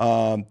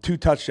 2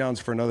 touchdowns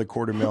for another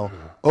 $250,000.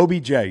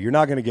 OBJ, you're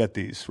not going to get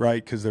these,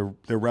 right? Because they're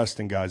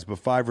resting guys. But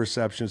 5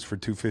 receptions for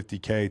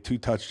 $250K, 2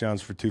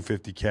 touchdowns for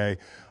 $250K,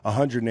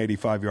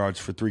 185 yards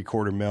for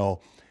 $750,000.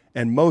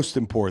 And most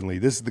importantly,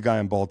 this is the guy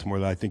in Baltimore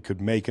that I think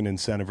could make an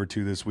incentive or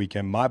two this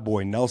weekend. My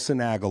boy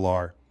Nelson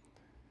Aguilar,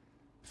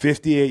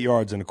 58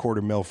 yards and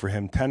 $250,000 for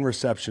him, 10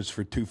 receptions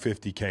for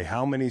 $250K.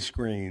 How many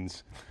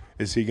screens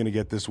is he going to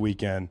get this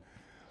weekend?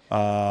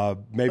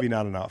 Maybe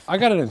not enough. I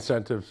got an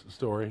incentive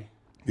story.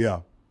 Yeah.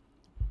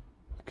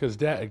 Because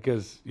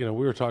we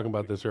were talking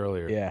about this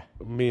earlier. Yeah.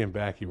 Me and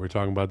Backy were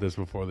talking about this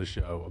before the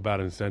show about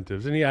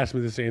incentives, and he asked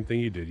me the same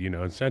thing you did.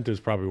 Incentives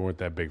probably weren't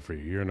that big for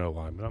you. You're no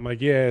lineman. I'm like,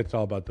 yeah, it's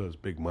all about those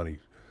big money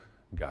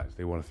guys.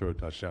 They want to throw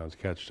touchdowns,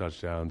 catch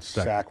touchdowns,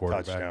 sack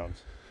quarterback.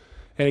 Touchdowns.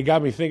 And it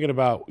got me thinking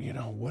about,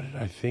 what did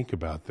I think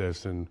about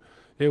this? And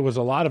a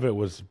lot of it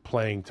was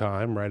playing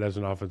time, right? As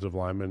an offensive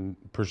lineman,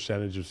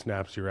 percentage of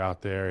snaps you're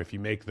out there. If you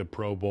make the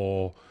Pro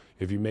Bowl,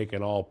 if you make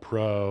an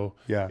All-Pro,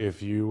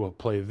 if you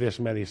play this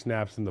many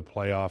snaps in the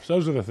playoffs,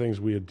 those are the things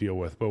we would deal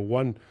with. But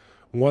one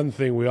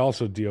thing we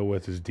also deal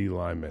with is D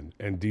linemen,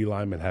 and D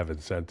linemen have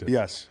incentives.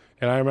 Yes.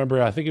 And I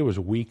remember, I think it was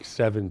Week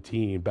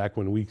 17, back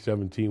when Week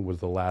 17 was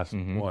the last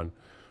one.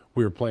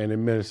 We were playing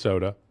in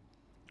Minnesota.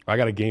 I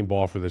got a game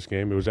ball for this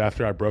game. It was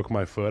after I broke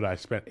my foot. I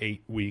spent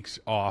 8 weeks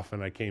off,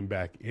 and I came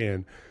back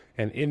in.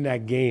 And in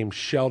that game,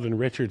 Sheldon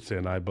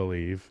Richardson, I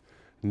believe,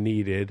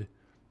 needed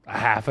a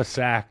half a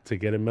sack to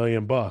get $1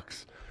 million.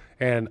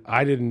 And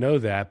I didn't know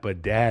that,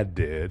 but Dad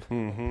did.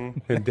 Mm-hmm.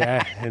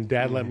 And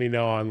Dad let me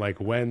know on like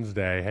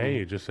Wednesday,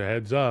 hey, just a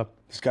heads up.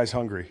 This guy's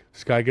hungry.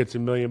 This guy gets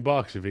 $1 million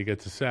if he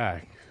gets a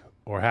sack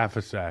or half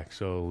a sack.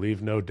 So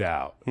leave no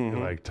doubt,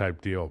 type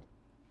deal.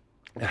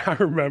 And I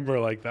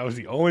remember that was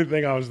the only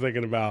thing I was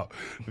thinking about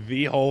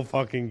the whole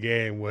fucking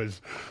game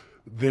was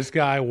this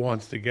guy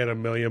wants to get $1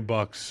 million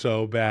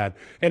so bad.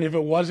 And if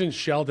it wasn't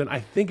Sheldon, I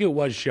think it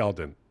was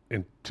Sheldon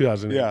in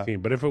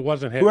 2018. But if it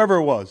wasn't him, whoever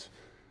it was,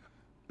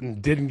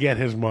 and didn't get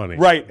his money.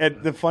 Right.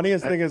 And the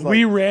funniest thing is, like,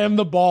 We ran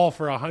the ball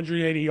for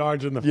 180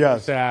 yards in the Yes.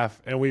 first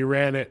half, and we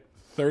ran it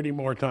 30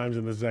 more times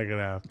in the second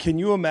half. can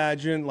you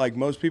imagine, like,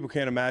 most people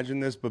can't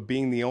imagine this, but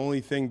being the only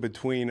thing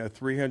between a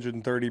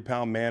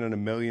 330-pound man and $1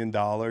 million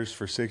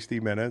for 60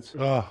 minutes?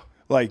 Ugh.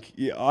 Like,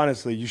 yeah,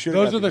 honestly, you should.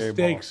 Those are the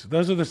stakes.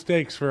 Those are the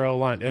stakes for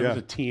O-line. It Yeah. was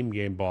a team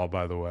game ball,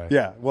 by the way.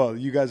 Yeah. Well,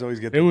 you guys always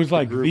get. It was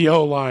like group. the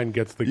O-line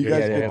gets the You game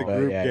guys ball. get the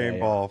group game yeah.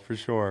 ball for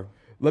sure.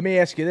 Let me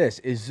ask you this: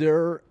 is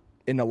there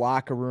in the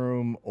locker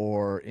room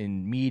or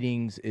in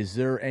meetings? Is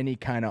there any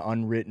kind of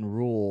unwritten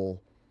rule?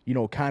 You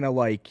know, kind of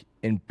like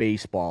in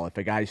baseball, if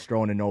a guy's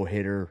throwing a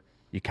no-hitter,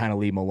 you kind of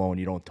leave him alone.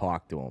 You don't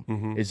talk to him.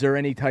 Mm-hmm. Is there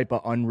any type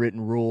of unwritten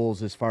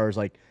rules as far as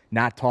like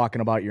not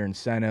talking about your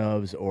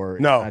incentives or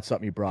it's No. not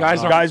something you brought Guys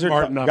up? aren't Guys are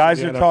smart enough guys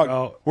in are the talking.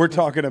 NFL. We're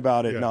talking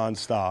about it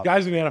nonstop.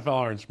 Guys in the NFL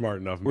aren't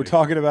smart enough. We're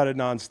talking about it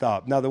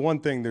nonstop. Now, the one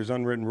thing, there's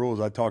unwritten rules.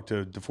 I talked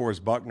to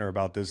DeForest Buckner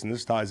about this, and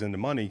this ties into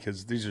money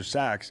because these are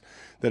sacks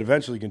that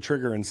eventually can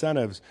trigger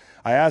incentives.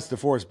 I asked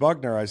DeForest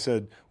Buckner, I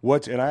said,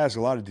 and I asked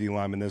a lot of D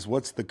linemen this,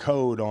 what's the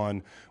code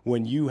on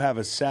when you have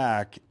a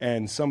sack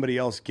and somebody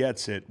else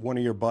gets it, one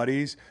of your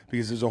buddies?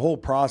 Because there's a whole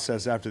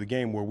process after the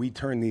game where we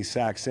turn these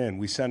sacks in.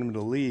 We send them to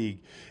the league,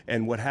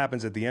 and what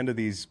happens at the end of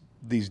these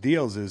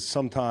deals is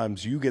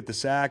sometimes you get the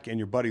sack and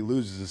your buddy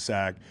loses the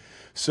sack.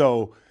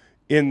 So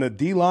in the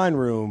D-line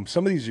room,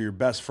 some of these are your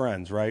best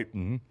friends, right?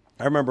 Mm-hmm.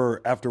 I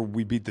remember after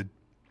we beat the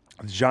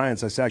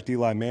Giants, I sacked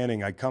Eli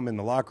Manning. I come in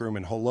the locker room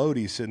and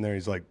Holodi's sitting there.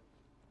 He's like,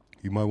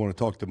 you might want to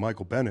talk to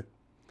Michael Bennett.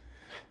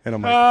 And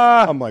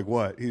I'm like,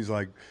 what? He's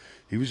like,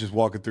 he was just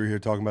walking through here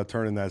talking about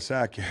turning that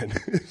sack in.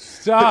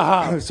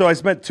 Stop. So I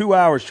spent 2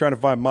 hours trying to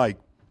find Mike.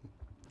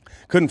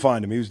 Couldn't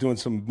find him. He was doing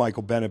some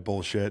Michael Bennett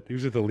bullshit. He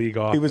was at the league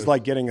office. He was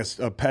like getting a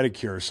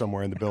pedicure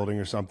somewhere in the building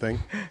or something.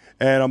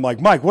 And I'm like,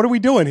 Mike, what are we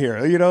doing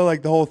here? You know,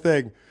 like the whole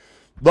thing.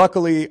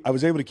 Luckily, I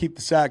was able to keep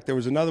the sack. There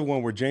was another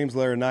one where James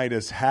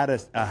Laurinaitis had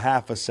a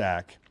half a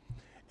sack,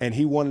 and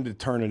he wanted to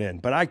turn it in.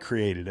 But I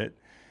created it.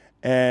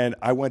 And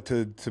I went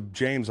to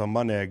James on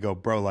Monday. I go,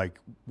 bro, like,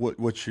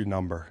 what's your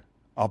number?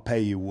 I'll pay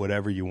you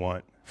whatever you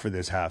want for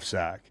this half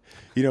sack.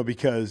 You know,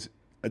 because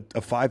a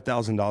 $5,000,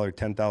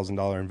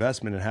 $10,000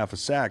 investment in half a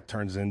sack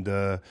turns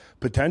into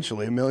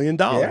potentially $1 million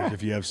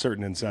if you have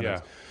certain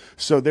incentives. Yeah.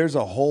 So there's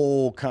a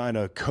whole kind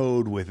of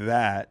code with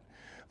that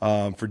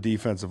for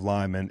defensive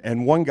linemen.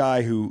 And one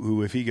guy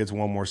who, if he gets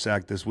one more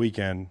sack this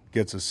weekend,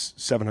 gets a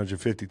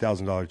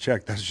 $750,000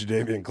 check, that's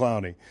Jadeveon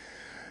Clowney.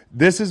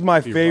 This is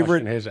my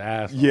favorite. His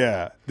ass.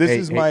 Yeah,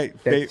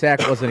 that sack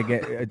wasn't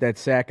against that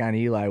sack on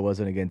Eli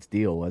wasn't against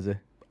Deal, was it?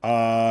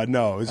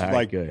 No, it was All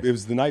right, good. it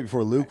was the night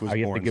before Luke was I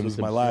get to born. give So it him was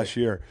my some last shit.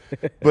 year.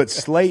 But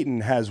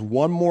Slayton has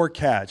one more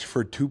catch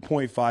for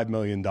 $2.5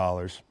 million.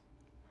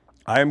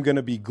 I am going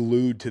to be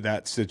glued to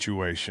that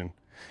situation.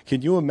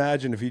 Can you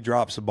imagine if he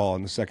drops the ball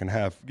in the second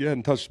half? He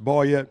hadn't touched the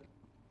ball yet.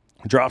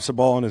 Drops the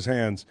ball in his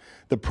hands.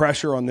 The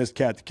pressure on this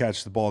cat to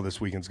catch the ball this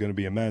weekend is going to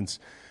be immense.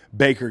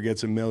 Baker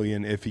gets $1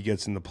 million if he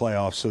gets in the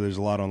playoffs, so there's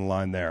a lot on the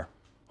line there.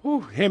 Whew,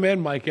 him and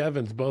Mike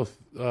Evans both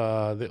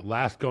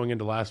going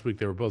into last week,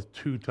 they were both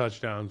 2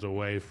 touchdowns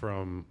away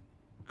from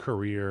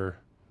career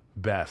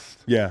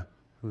best. Yeah.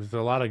 There's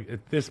a lot of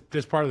this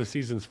part of the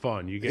season's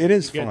fun. It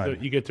is fun.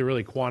 You get to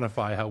really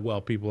quantify how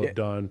well people have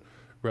done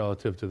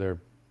relative to their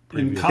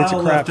And previous.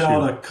 Kyle left crapshoot.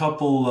 out a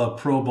couple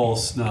Pro Bowl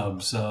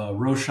snubs.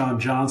 Roshan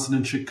Johnson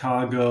in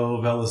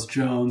Chicago, Velus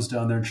Jones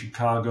down there in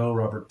Chicago,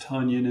 Robert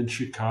Tunyon in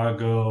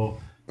Chicago,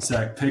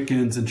 Zach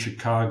Pickens in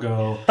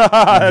Chicago.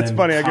 That's and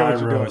funny. I get what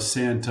you're Cairo doing.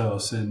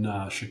 Santos in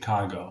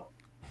Chicago.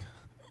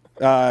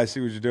 I see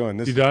what you're doing.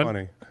 This You is done?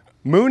 funny.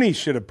 Mooney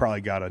should have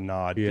probably got a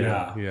nod.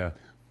 Yeah.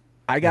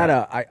 I got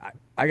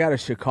a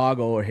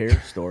Chicago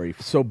O'Hare story.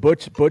 So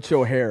Butch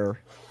O'Hare,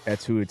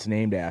 that's who it's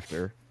named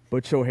after.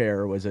 Butch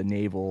O'Hare was a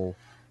naval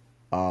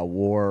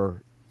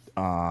war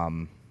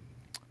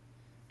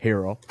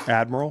hero.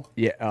 Admiral?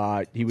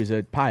 Yeah, he was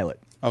a pilot.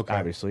 Okay.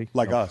 Obviously,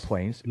 Like of us.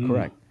 planes.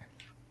 Correct.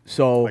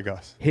 So Like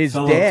us. his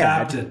Fellow dad,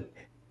 captain.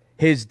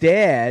 his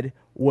dad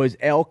was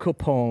Al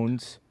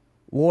Capone's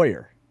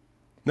lawyer.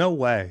 No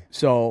way.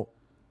 So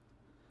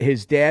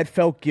his dad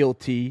felt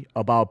guilty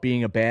about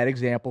being a bad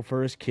example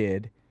for his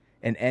kid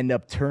and end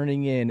up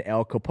turning in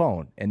Al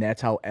Capone. And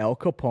that's how Al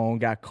Capone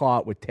got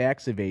caught with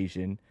tax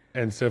evasion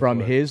And from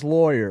syphilis. his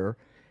lawyer.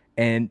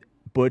 And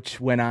Butch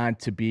went on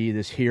to be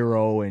this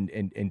hero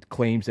and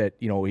claims that,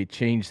 you know, he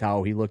changed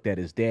how he looked at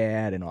his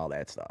dad and all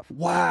that stuff.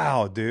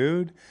 Wow,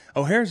 dude.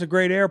 O'Hare's a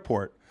great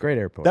airport. Great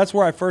airport. That's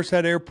where I first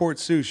had airport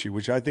sushi,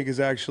 which I think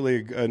is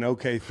actually an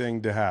okay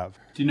thing to have.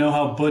 Do you know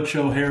how Butch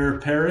O'Hare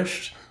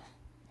perished?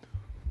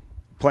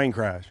 Plane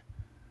crash.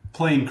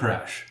 Plane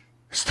crash.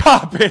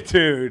 Stop it,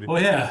 dude. Well,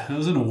 yeah, it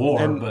was in a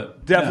war, And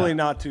but definitely yeah.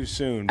 not too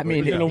soon. I but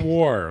mean, yeah. in a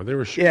war. They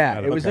were shooting yeah,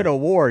 at it him. was in a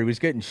war. He was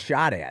getting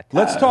shot at.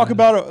 Let's talk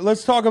about a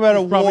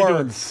Probably war.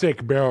 doing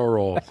sick barrel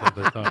rolls at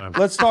the time.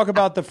 Let's talk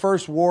about the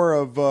first war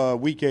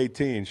of Week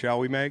 18, shall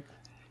we, Meg?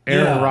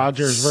 Aaron Yeah.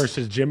 Rodgers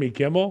versus Jimmy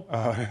Kimmel.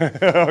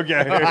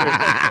 Okay.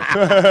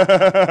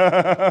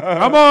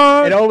 Come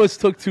on, It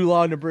almost took too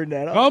long to bring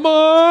that up. come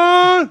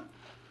on.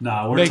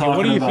 Nah, we're Bacon, talking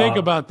what do you about, think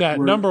about that?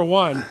 we're- Number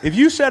one, If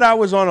you said I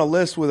was on a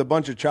list with a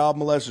bunch of child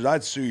molesters,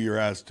 I'd sue your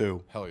ass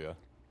too. Hell yeah.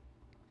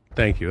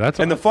 thank you. That's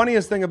And the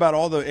funniest thing about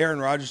all the Aaron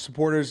Rodgers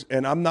supporters,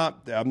 and I'm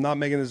not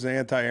making this an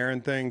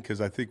anti-Aaron thing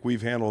because I think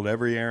we've handled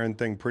every Aaron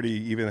thing pretty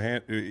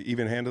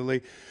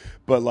even-handedly,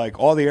 but like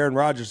all the Aaron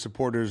Rodgers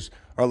supporters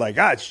are like,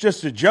 it's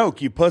just a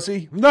joke, you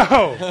pussy.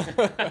 no.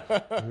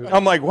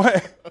 I'm like,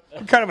 what?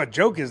 What kind of a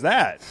joke is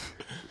that?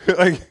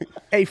 Like,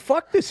 Hey,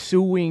 fuck the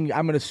suing.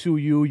 I'm going to sue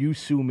you. You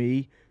sue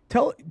me.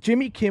 Tell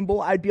Jimmy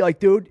Kimball, I'd be like,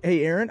 dude,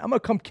 hey, Aaron, I'm going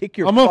to come kick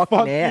your I'm gonna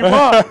fucking fuck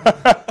ass. you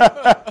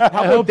up.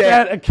 I hope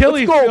that? that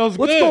Achilles feels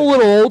Let's good. go a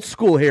little old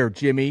school here,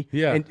 Jimmy.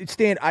 Yeah. And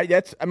Stan, I'm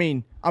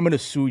going to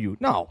sue you.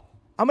 No,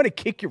 I'm going to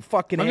kick your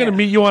fucking I'm ass. gonna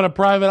meet you on a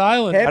private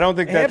island. Have- I don't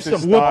think that's have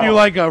his some- Whoop style. you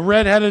like a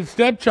red-headed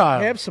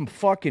stepchild. Have some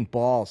fucking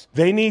balls.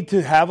 They need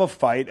to have a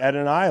fight at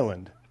an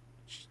island.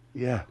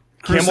 Yeah.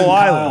 Chris Kimball and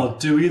Kyle, Island.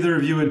 do either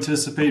of you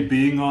anticipate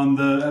being on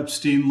the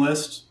Epstein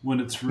list when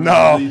it's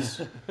No.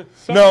 released?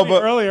 No,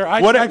 but earlier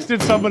I what-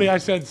 texted somebody. I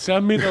said,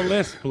 "Send me the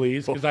list,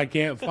 please, because I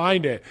can't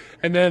find it."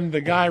 And then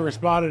the guy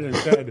responded and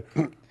said,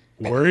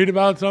 "Worried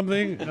about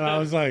something?" And I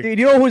was like, Dude,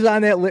 you know who's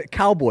on that list?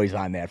 Cowboys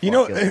on that You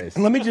know, fucking list.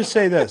 let me just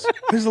say this.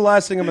 This is the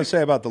last thing I'm going to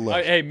say about the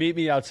list. Hey, meet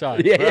me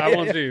outside. Yeah, I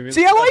won't see you.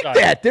 See, I like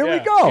Outside. that. There we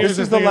Yeah. go. Here's This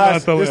the is the thing about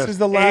last. the This list. is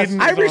the last.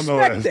 Aiden's I on the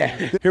respect list.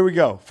 that. Here we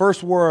go.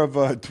 First war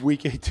of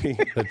week 18.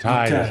 "The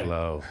tide Okay. is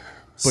low."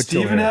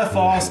 Stephen F.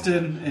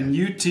 Austin and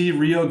UT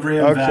Rio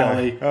Grande Okay,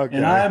 Valley, okay,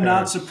 and I am okay.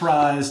 not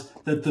surprised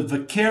that the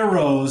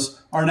Vaqueros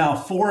are now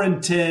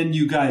 4-10.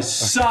 You guys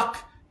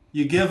suck.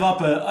 You give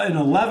up an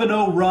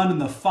 11-0 run in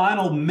the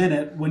final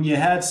minute when you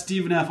had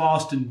Stephen F.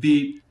 Austin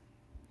beat.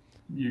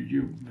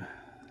 You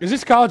Is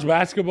this college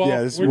basketball?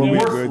 Yeah, this is We're when we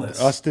doing-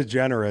 worthless. us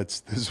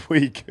degenerates this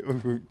week.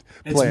 We're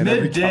It's playing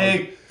every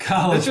midday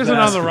college This isn't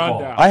on the basketball.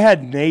 rundown. I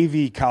had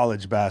Navy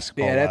college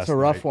basketball. Yeah, that's last a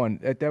rough night. one.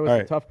 That was All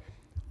right. tough.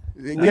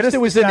 At Get least us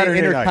it was to in the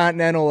Saturday night.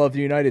 Intercontinental of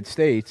the United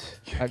States.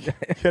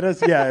 Get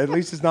us, yeah. At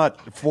least it's not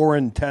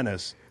foreign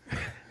tennis.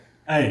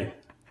 Hey,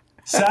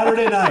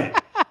 Saturday night,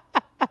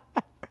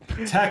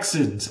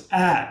 Texans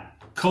at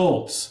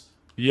Colts.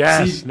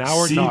 Yes, now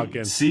we're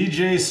talking.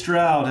 C.J.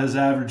 Stroud has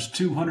averaged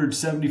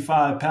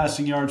 275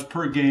 passing yards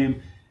per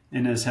game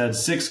and has had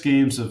 6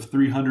 games of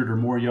 300 or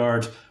more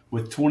yards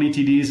with 20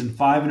 TDs and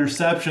 5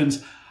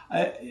 interceptions.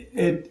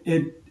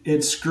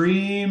 It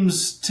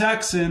screams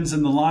Texans,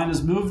 and the line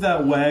has moved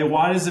that way.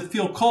 Why does it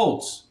feel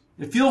Colts?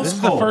 It feels This is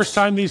Colts. the first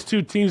time these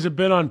two teams have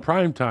been on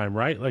prime time,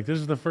 right? Like this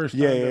is the first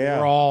time Yeah, that yeah.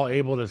 we're all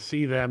able to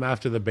see them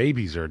after the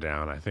babies are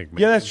down. I think.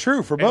 Yeah, that's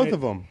true for both And of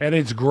them. and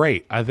it's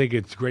great. I think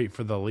it's great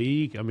for the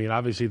league. I mean,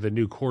 obviously, the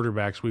new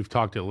quarterbacks, we've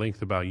talked at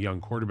length about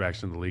young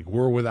quarterbacks in the league.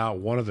 We're without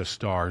one of the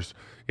stars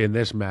in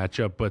this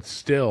matchup, but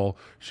still,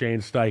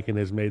 Shane Steichen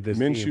has made this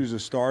team Minshew's a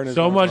star in his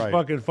so own much right.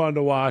 fucking fun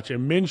to watch.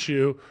 And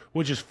Minshew,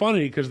 which is funny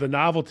because the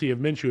novelty of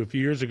Minshew a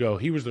few years ago,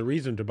 he was the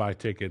reason to buy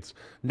tickets.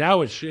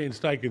 Now it's Shane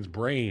Steichen's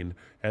brain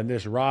and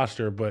this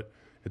roster, but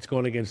it's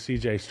going against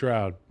C.J.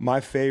 Stroud. My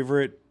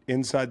favorite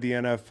inside the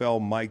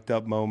NFL mic'd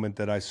up moment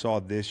that I saw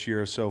this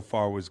year so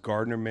far was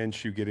Gardner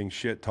Minshew getting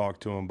shit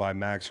talked to him by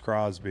Max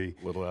Crosby,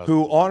 Little ass.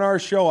 who on our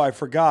show, I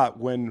forgot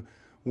when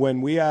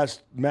we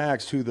asked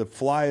Max who the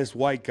flyest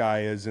white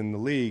guy is in the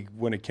league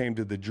when it came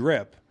to the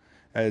drip,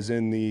 as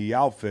in the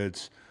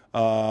outfits.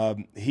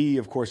 He,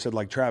 of course, said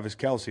like Travis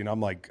Kelce, and I'm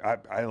like,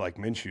 I like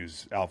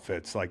Minshew's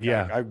outfits. Like,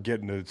 Yeah. I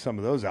get into some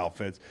of those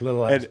outfits.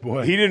 Little ass And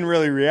boy. He didn't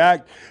really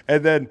react,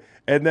 and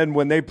then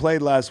when they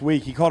played last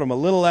week, he called him a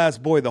little ass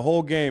boy the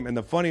whole game. And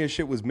the funniest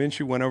shit was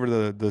Minshew went over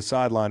to the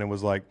sideline and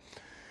was like,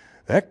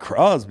 "That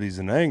Crosby's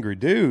an angry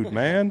dude,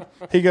 man."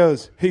 He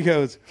goes,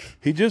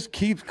 he just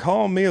keeps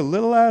calling me a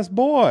little ass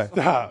boy.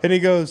 Stop. And he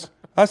goes,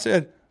 I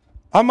said,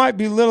 "I might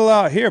be little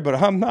out here, but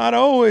I'm not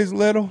always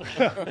little."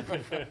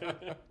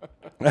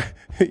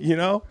 you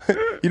know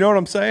what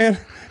I'm saying?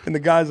 And the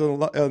guys on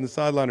the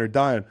sideline are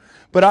dying.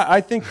 But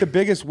I think the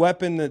biggest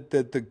weapon that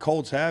the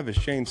Colts have is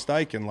Shane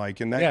Steichen.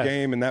 Like in that Yes.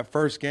 game, in that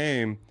first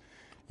game,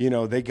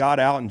 they got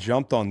out and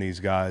jumped on these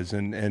guys,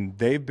 and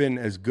they've been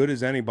as good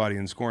as anybody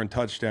in scoring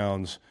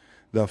touchdowns.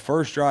 The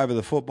first drive of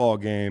the football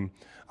game,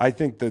 I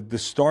think the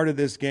start of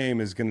this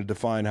game is going to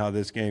define how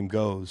this game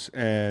goes.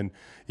 And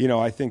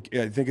I think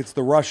it's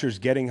the rushers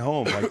getting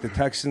home. Like the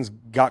Texans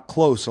got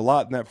close a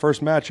lot in that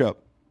first matchup.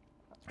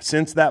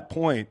 Since that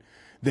point,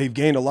 they've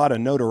gained a lot of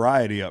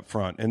notoriety up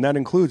front, and that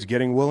includes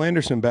getting Will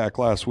Anderson back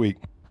last week,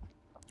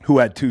 who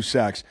had 2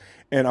 sacks.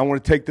 And I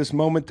want to take this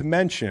moment to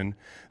mention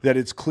that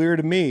it's clear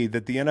to me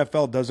that the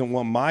NFL doesn't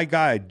want my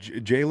guy,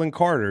 Jalen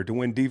Carter, to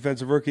win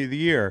Defensive Rookie of the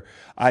Year.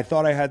 I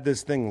thought I had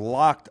this thing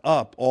locked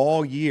up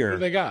all year. What do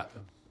they got?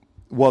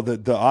 Well,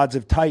 the odds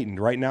have tightened.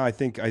 Right now, I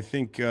think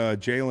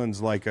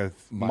Jalen's like a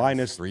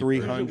minus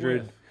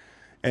 300.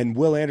 and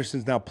Will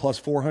Anderson's now plus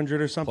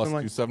 400 or something Plus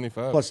like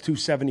 275. Plus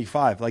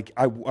 275. Like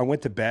I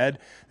went to bed.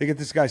 They get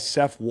this guy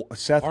Seth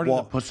Part Wall.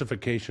 of the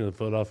pussification of the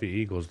Philadelphia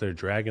Eagles, they're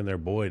dragging their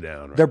boy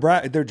down.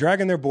 Right? They're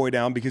dragging their boy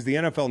down because the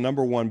NFL,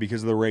 number one,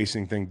 because of the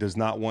racing thing, does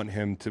not want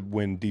him to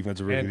win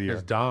Defensive Rookie of the Year.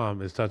 Because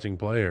Dom is touching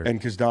players. And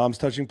because Dom's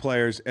touching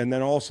players. And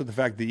then also the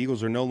fact the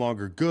Eagles are no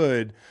longer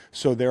good,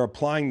 so they're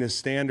applying this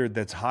standard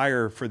that's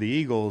higher for the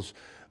Eagles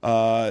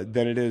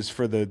than it is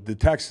for the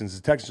Texans.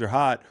 The Texans are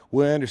hot.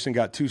 Will Anderson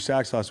got 2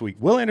 sacks last week.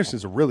 Will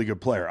Anderson's a really good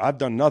player. I've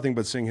done nothing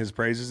but sing his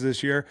praises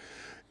this year.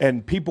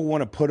 And people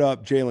want to put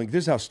up Jalen.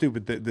 This is how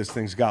stupid this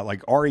thing's got.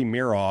 Like Ari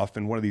Miroff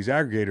and one of these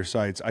aggregator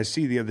sites, I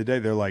see the other day,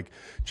 they're like,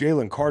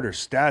 Jalen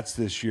Carter's stats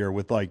this year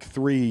with like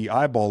 3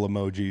 eyeball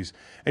emojis.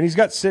 And he's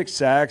got 6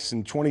 sacks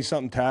and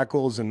 20-something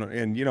tackles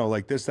and you know,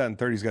 like this, that, and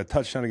 30. He's got a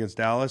touchdown against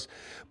Dallas.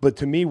 But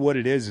to me, what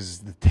it is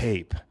the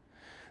tape.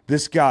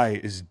 This guy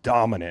is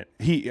dominant.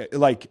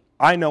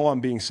 I know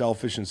I'm being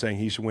selfish and saying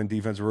he should win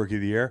Defensive Rookie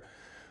of the Year,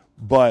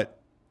 but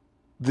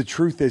the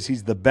truth is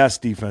he's the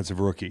best defensive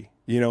rookie.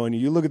 You know, and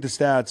you look at the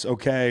stats,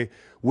 okay,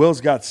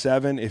 Will's got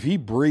 7. If he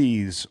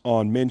breathes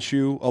on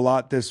Minshew a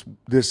lot this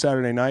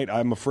Saturday night,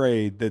 I'm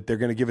afraid that they're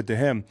going to give it to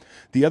him.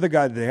 The other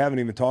guy that they haven't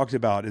even talked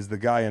about is the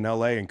guy in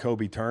L.A. and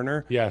Kobe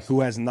Turner,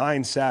 who has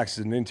 9 sacks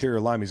as an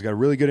interior lineman. He's got a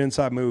really good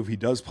inside move. He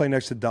does play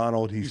next to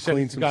Donald. He's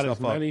cleaned some stuff up. He's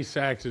got as many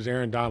sacks as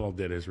Aaron Donald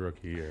did his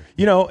rookie year.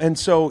 You know, and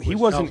so he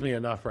wasn't. Tells me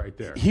enough right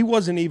there. He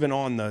wasn't even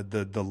on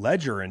the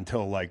ledger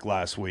until like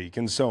last week,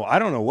 and so I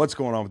don't know what's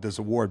going on with this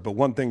award. But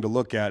one thing to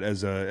look at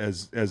as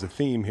a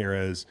theme here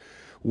is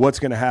what's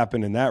going to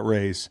happen in that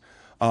race.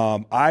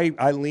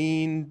 I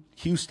lean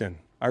Houston.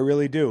 I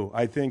really do.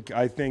 I think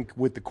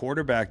with the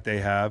quarterback they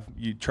have,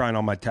 you trying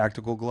on my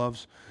tactical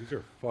gloves. These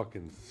are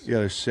fucking sick. Yeah,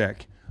 they're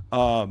sick.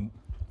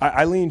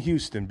 I lean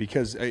Houston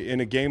because in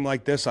a game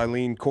like this, I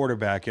lean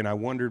quarterback, and I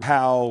wondered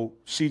how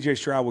C.J.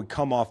 Stroud would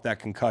come off that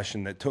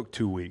concussion that took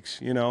 2 weeks,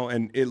 you know,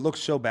 and it looked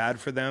so bad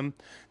for them,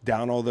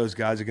 down all those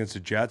guys against the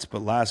Jets,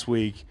 but last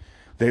week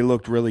they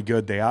looked really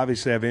good. They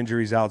obviously have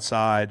injuries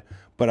outside,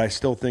 but I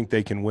still think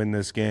they can win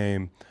this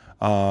game.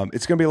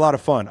 It's going to be a lot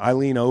of fun. I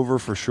lean over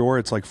for sure.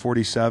 It's like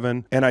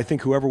 47, and I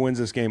think whoever wins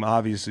this game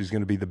obviously is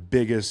going to be the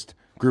biggest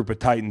group of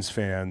Titans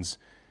fans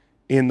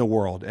in the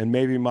world. And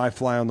maybe my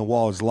fly on the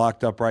wall is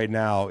locked up right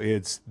now.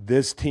 It's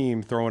this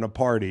team throwing a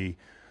party,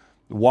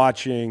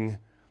 watching,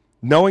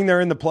 knowing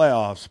they're in the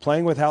playoffs,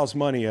 playing with house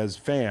money as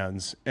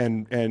fans.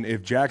 And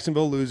if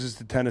Jacksonville loses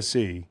to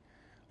Tennessee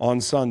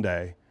on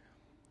Sunday,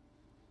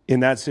 in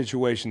that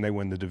situation, they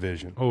win the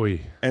division.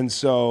 And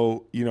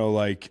so, you know,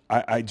 like,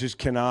 I just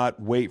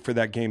cannot wait for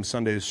that game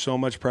Sunday. There's so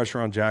much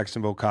pressure on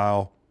Jacksonville,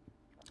 Kyle.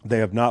 They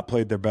have not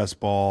played their best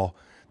ball.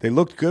 They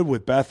looked good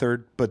with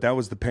Beathard, but that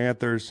was the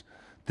Panthers.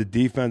 The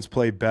defense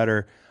played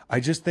better. I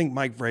just think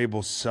Mike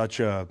Vrabel's such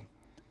a,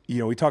 you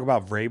know, we talk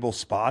about Vrabel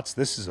spots.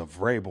 This is a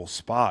Vrabel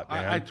spot,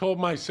 man. I told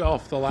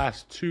myself the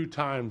last 2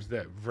 times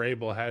that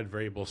Vrabel had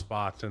Vrabel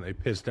spots and they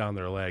pissed down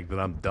their leg that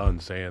I'm done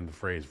saying the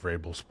phrase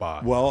Vrabel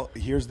spot. Well,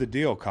 here's the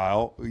deal,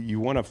 Kyle. You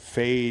want to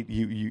fade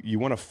you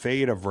want to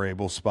fade a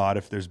Vrabel spot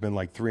if there's been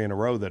like 3 in a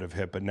row that have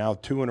hit, but now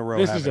 2 in a row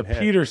This haven't is a hit.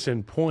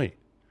 Peterson point.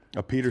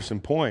 A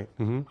Peterson point.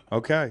 Mm-hmm.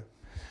 Okay.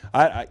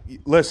 I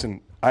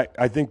listen,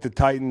 I think the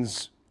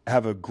Titans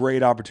have a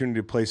great opportunity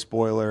to play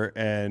spoiler,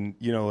 and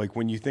you know, like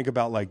when you think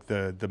about like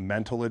the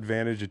mental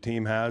advantage a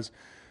team has,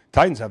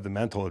 Titans have the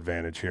mental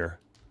advantage here.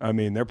 I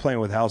mean, they're playing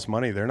with house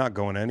money. They're not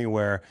going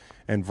anywhere,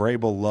 and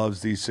Vrabel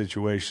loves these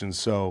situations.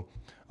 So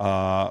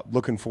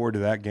looking forward to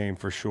that game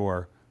for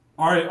sure.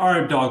 All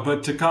right, dog.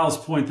 But to Kyle's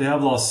point, they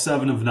have lost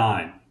 7 of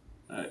 9.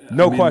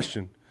 No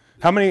question.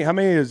 How many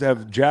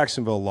have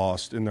Jacksonville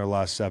lost in their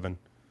last 7?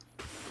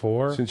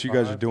 4. Since you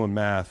guys are doing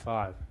math.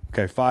 5.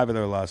 Okay, 5 of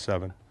their last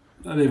 7.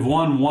 They've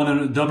won 1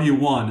 and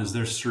W1 is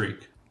their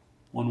streak.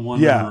 Won 1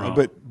 in a row.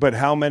 Yeah, but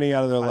how many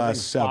out of their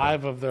last 7?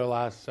 5 of their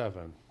last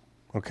 7.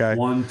 Okay.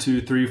 1,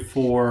 2, 3,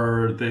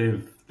 4.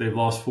 They've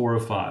lost 4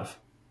 of 5.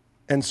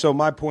 And so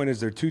my point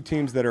is there are 2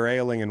 teams that are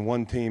ailing and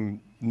one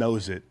team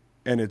knows it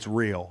and it's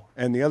real.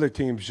 And the other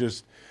team's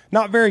just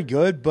not very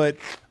good, but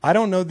I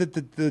don't know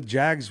that the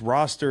Jags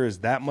roster is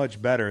that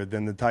much better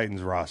than the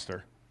Titans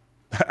roster.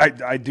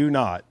 I do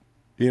not.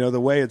 You know,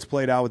 the way it's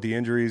played out with the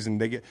injuries, and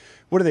they get,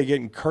 what are they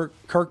getting,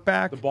 Kirk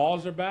back? The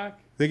Balls are back?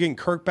 They're getting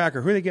Kirk back,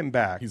 or who are they getting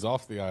back? He's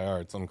off the IR.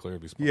 It's unclear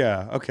if he's playing.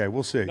 Yeah, okay,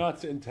 we'll see.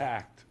 Nuts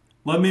intact.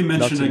 Let me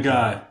mention a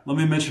guy.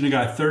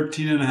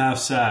 13.5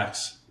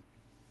 sacks.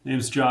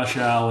 Name's Josh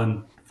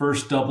Allen.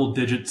 First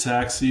double-digit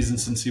sack season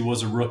since he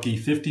was a rookie.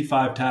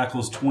 55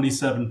 tackles,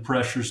 27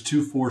 pressures,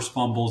 2 forced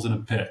fumbles, and a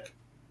pick.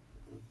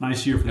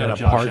 Nice year for that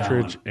Josh Allen. And a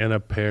partridge and a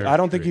pear. I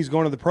don't think he's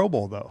going to the Pro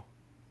Bowl, though.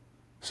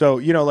 So,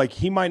 you know, like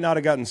he might not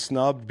have gotten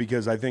snubbed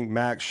because I think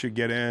Max should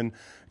get in.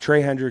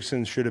 Trey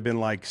Hendrickson should have been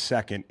like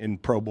second in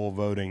Pro Bowl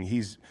voting.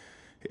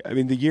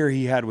 The year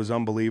he had was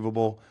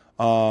unbelievable.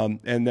 And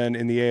then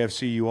in the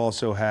AFC, you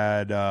also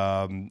had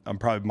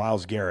probably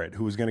Myles Garrett,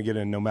 who was going to get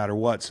in no matter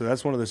what. So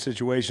that's one of the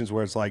situations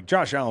where it's like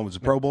Josh Allen was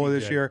a Pro Bowler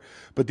this year,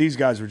 but these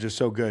guys were just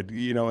so good,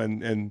 you know.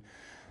 And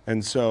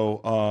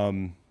so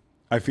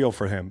I feel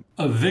for him.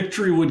 A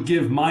victory would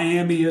give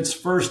Miami its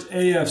first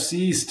AFC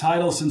East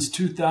title since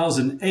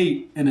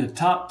 2008 and a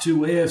top 2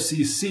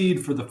 AFC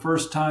seed for the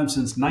first time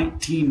since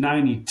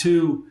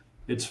 1992.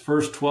 Its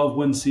first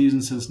 12-win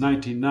season since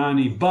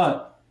 1990,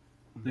 but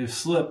they've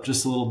slipped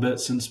just a little bit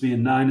since being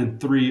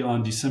 9-3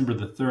 on December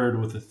the 3rd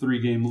with a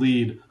 3-game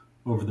lead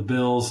over the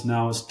Bills.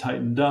 Now it's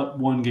tightened up.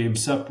 1 game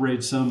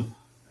separates them.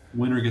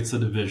 Winner gets the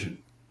division.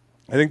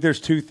 I think there's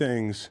 2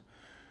 things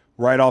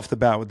right off the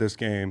bat with this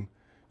game.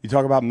 You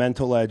talk about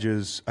mental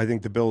edges. I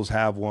think the Bills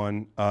have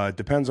one. It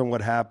depends on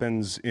what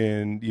happens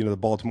in the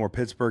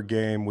Baltimore-Pittsburgh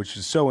game, which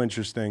is so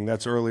interesting.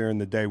 That's earlier in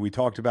the day. We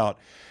talked about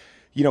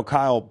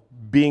Kyle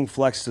being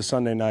flexed to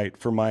Sunday night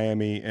for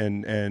Miami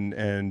and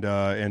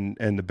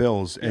the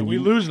Bills. And we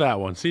lose that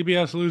one.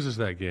 CBS loses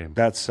that game.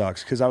 That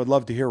sucks because I would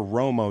love to hear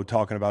Romo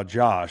talking about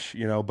Josh.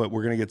 But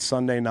we're going to get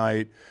Sunday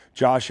night,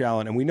 Josh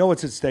Allen, and we know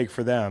what's at stake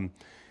for them.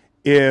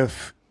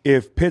 If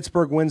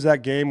Pittsburgh wins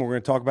that game, we're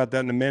going to talk about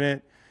that in a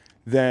minute,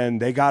 then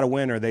they got to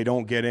win or they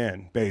don't get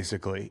in,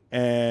 basically.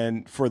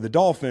 And for the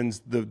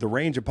Dolphins, the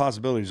range of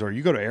possibilities are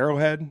you go to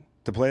Arrowhead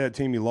to play that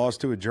team you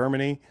lost to at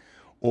Germany,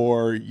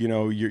 or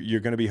you're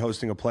going to be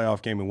hosting a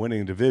playoff game and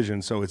winning a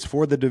division. So it's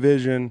for the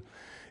division.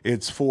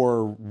 It's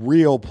for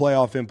real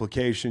playoff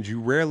implications. You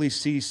rarely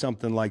see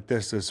something like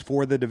this that's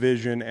for the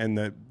division,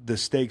 and the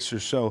stakes are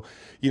so,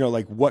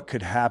 like what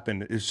could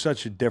happen. It's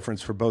such a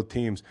difference for both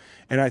teams.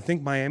 And I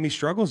think Miami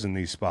struggles in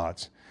these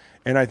spots.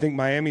 And I think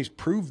Miami's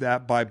proved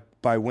that by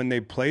when they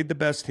played the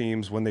best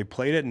teams, when they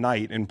played at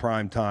night in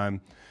prime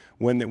time,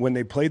 when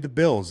they played the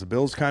Bills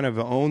kind of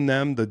owned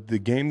them. The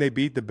game they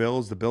beat the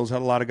Bills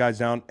had a lot of guys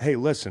down. Hey,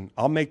 listen,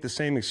 I'll make the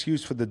same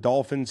excuse for the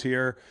Dolphins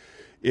here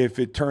if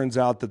it turns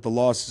out that the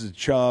losses of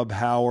Chubb,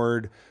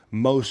 Howard,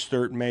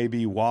 Mostert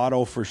maybe,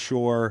 Waddle for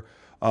sure,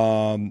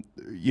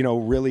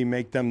 really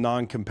make them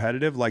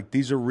non-competitive. Like,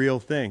 these are real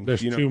things.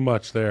 There's too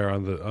much there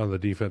on the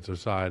defensive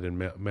side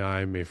in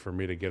Miami for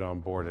me to get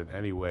on board in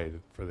any way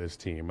for this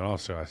team. And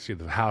also, I see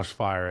the house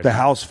fire.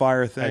 House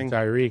fire thing.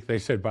 Tyreek, they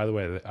said, by the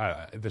way,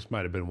 this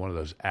might have been one of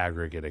those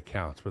aggregate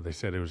accounts, but they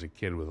said it was a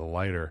kid with a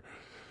lighter.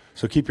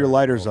 So keep your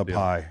lighters up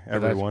high,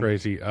 everyone.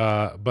 That's crazy.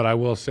 But I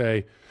will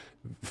say,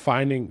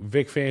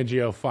 Vic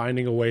Fangio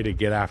finding a way to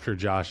get after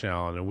Josh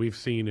Allen, and we've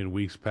seen in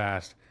weeks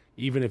past,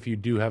 even if you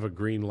do have a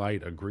green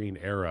light, a green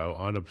arrow,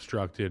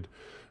 unobstructed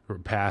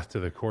path to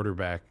the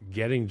quarterback,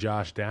 getting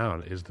Josh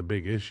down is the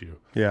big issue.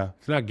 Yeah.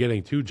 It's not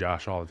getting to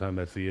Josh all the time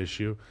that's the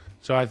issue.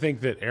 So I think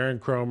that Aaron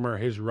Kromer,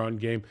 his run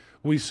game,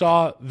 we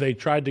saw they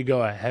tried to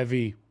go a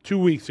heavy, 2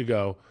 weeks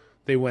ago,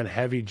 they went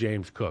heavy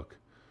James Cook.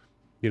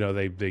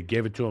 They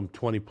gave it to him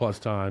 20-plus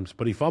times,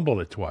 but he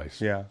fumbled it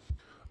twice. Yeah.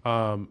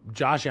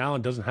 Josh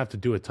Allen doesn't have to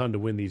do a ton to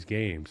win these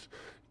games.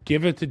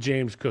 Give it to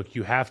James Cook.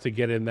 You have to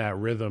get in that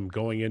rhythm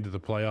going into the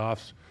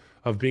playoffs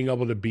of being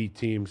able to beat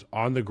teams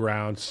on the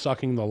ground,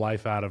 sucking the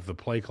life out of the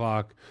play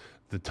clock,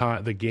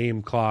 the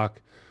game clock,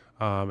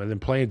 and then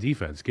playing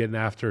defense, getting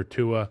after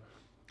Tua,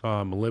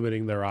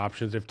 limiting their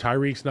options. If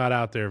Tyreek's not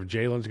out there, if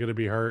Jalen's going to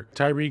be hurt,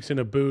 Tyreek's in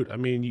a boot. I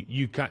mean,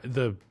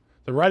 the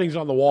writing's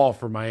on the wall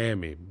for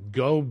Miami.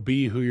 Go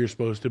be who you're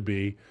supposed to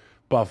be,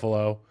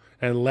 Buffalo,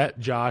 and let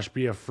Josh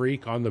be a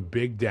freak on the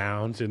big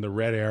downs in the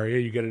red area.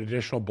 You get an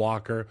additional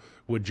blocker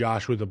with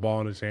Josh with the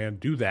ball in his hand.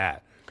 Do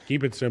that.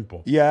 Keep it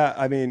simple. Yeah,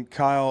 I mean,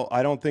 Kyle,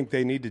 I don't think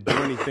they need to do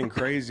anything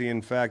crazy.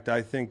 In fact,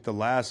 I think the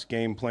last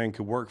game plan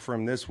could work for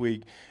him this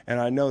week. And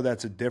I know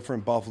that's a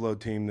different Buffalo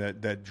team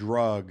that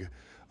drug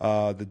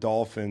the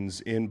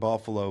Dolphins in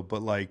Buffalo.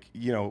 But,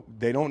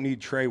 they don't need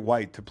Trey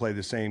White to play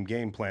the same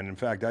game plan. In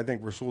fact, I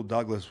think Rasul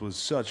Douglas was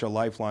such a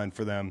lifeline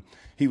for them.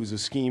 He was a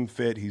scheme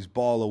fit. He's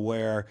ball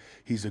aware.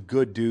 He's a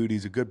good dude.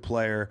 He's a good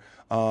player.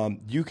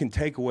 You can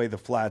take away the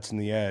flats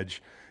and the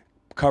edge.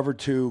 Cover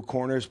 2,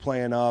 corners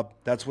playing up.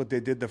 That's what they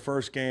did the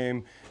first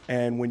game.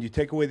 And when you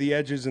take away the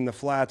edges and the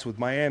flats with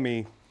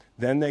Miami,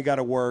 then they got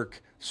to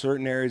work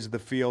certain areas of the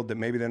field that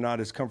maybe they're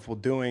not as comfortable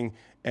doing.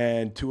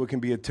 And Tua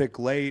can be a tick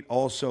late.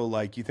 Also,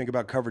 you think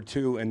about cover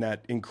 2 and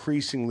that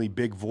increasingly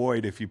big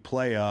void if you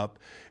play up,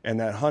 and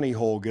that honey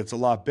hole gets a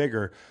lot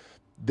bigger.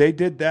 They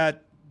did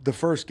that the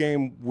first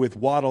game with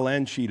Waddle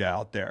and Cheetah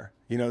out there.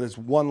 There's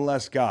one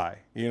less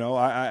guy.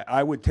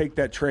 I would take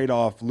that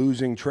trade-off,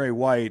 losing Trey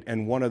White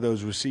and one of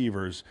those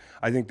receivers.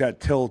 I think that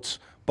tilts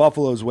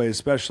Buffalo's way,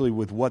 especially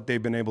with what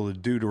they've been able to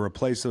do to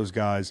replace those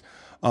guys.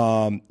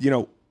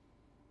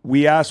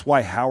 We asked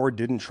why Howard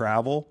didn't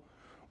travel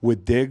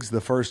with Diggs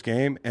the first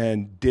game,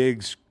 and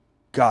Diggs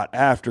got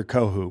after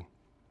Kohu.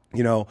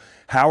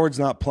 Howard's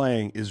not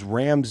playing. Is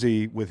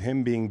Ramsey, with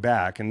him being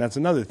back, and that's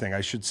another thing. I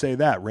should say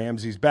that.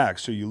 Ramsey's back.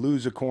 So you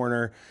lose a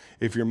corner.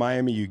 If you're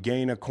Miami, you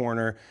gain a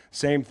corner.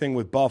 Same thing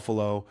with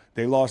Buffalo.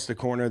 They lost a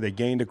corner. They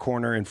gained a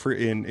corner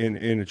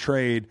in a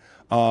trade.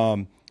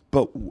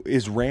 But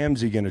is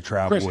Ramsey going to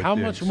travel Chris, with how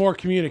Diggs? much more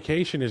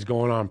communication is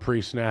going on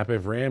pre-snap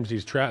if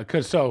Ramsey's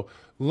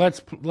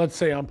let's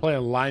say I'm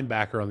playing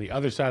linebacker on the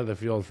other side of the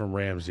field from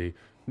Ramsey.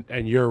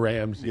 and you're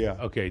Ramsey. Yeah.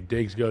 Okay,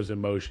 Diggs goes in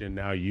motion.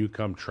 Now you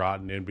come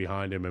trotting in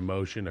behind him in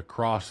motion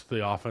across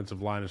the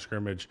offensive line of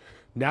scrimmage.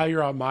 Now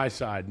you're on my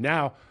side.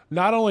 Now,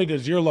 not only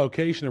does your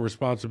location and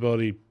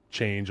responsibility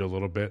change a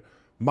little bit,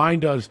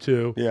 mine does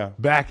too. Yeah.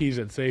 Backies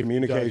at safety.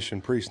 Communication,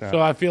 does. pre-snap. So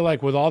I feel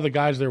like with all the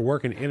guys that are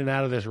working in and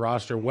out of this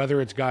roster,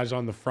 whether it's guys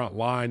on the front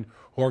line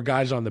or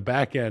guys on the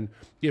back end,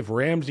 if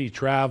Ramsey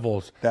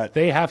travels,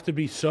 they have to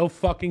be so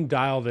fucking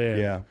dialed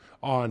in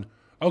on,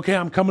 okay,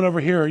 I'm coming over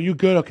here. Are you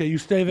good? Okay, you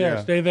stay there.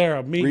 Yeah. Stay there.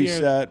 I'll meet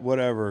Reset, you.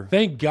 whatever.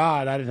 Thank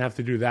God I didn't have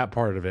to do that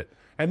part of it.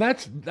 And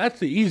that's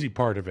the easy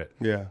part of it.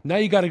 Yeah. Now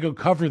you got to go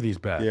cover these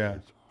bastards.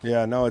 Yeah.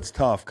 Yeah, no, it's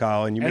tough,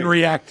 Kyle. And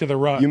react to the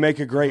run. You make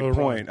a great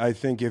point. I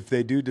think if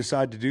they do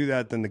decide to do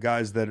that, then the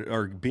guys that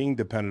are being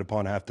depended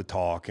upon have to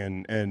talk.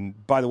 And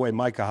by the way,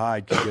 Micah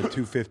Hyde could get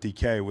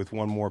 $250K with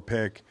one more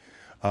pick.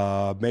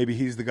 Maybe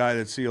he's the guy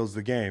that seals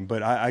the game.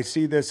 But I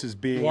see this as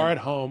being – You are at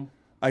home.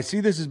 I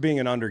see this as being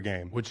an under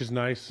game. Which is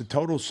nice. The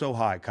total's so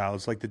high, Kyle.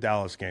 It's like the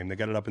Dallas game. They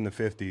got it up in the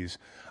 50s.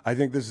 I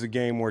think this is a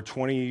game where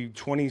 25,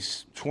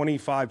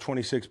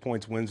 26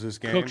 points wins this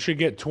game. Cook should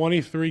get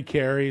 23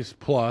 carries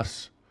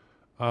plus.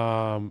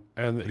 And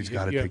but he's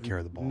got to take care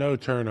of the ball. No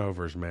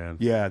turnovers, man.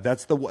 Yeah,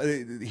 that's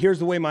here's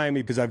the way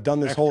Miami, because I've done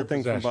this Extra whole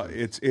thing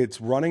possessions.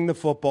 it's running the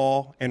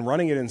football and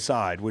running it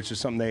inside, which is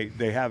something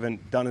they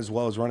haven't done as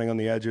well as running on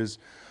the edges.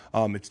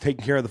 It's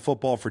taking care of the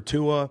football for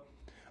Tua.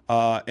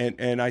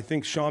 And I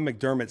think Sean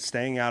McDermott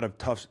staying out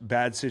of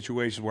bad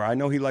situations where I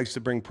know he likes to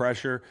bring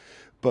pressure,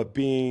 but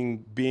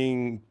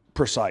being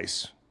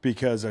precise,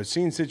 because I've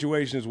seen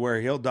situations where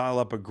he'll dial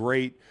up a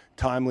great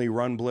timely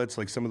run blitz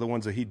like some of the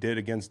ones that he did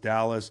against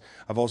Dallas.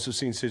 I've also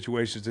seen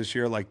situations this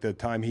year like the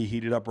time he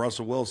heated up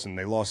Russell Wilson.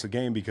 They lost the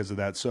game because of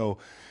that. So,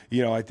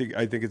 I think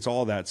it's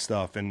all that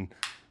stuff. And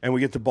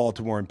we get to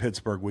Baltimore and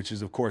Pittsburgh, which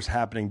is, of course,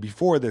 happening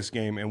before this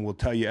game, and we'll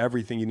tell you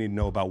everything you need to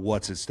know about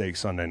what's at stake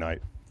Sunday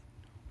night.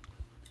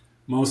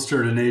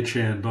 Mostert and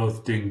Achane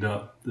both dinged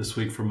up this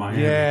week for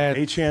Miami. Yeah,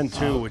 Achane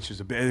too, which is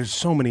there's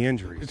so many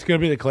injuries. It's going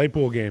to be the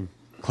Claypool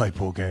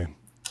game.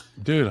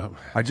 Dude,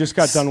 I just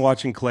got done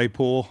watching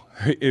Claypool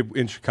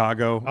in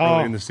Chicago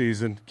early in the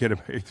season. Get him.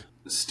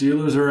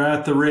 Steelers are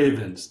at the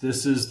Ravens.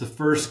 This is the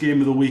first game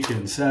of the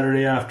weekend,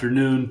 Saturday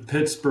afternoon.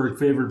 Pittsburgh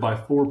favored by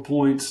 4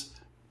 points.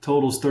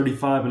 Totals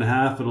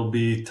 35.5. It'll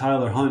be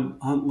Tyler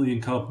Huntley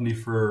and company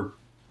for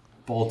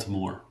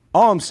Baltimore.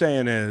 All I'm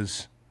saying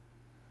is,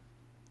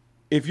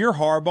 if you're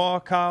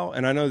Harbaugh, Kyle,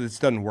 and I know this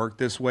doesn't work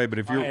this way, but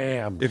if you're,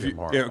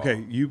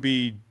 okay, you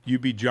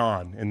be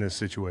John in this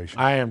situation.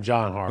 I am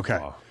John Harbaugh.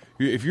 Okay,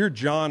 if you're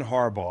John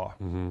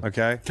Harbaugh,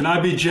 okay, can I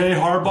be Jay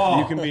Harbaugh?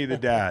 You can be the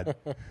dad.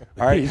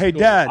 All right, hey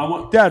Dad,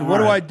 Dad, what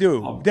do I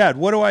do? Dad,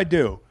 what do I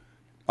do?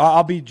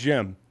 I'll be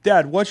Jim.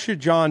 Dad, what should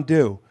John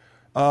do?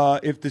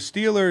 If the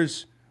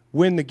Steelers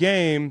win the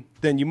game,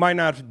 then you might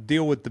not have to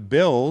deal with the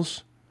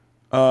Bills.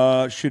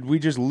 Should we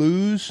just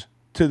lose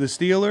to the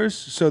Steelers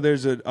so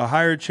there's a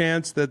higher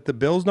chance that the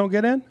Bills don't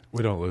get in?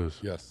 We don't lose.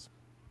 Yes.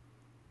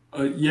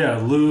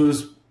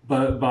 Lose,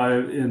 but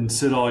and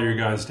sit all your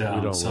guys down.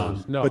 We don't son.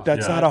 lose. No, but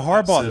that's not a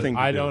Harbaugh thing to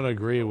I do. don't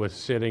agree with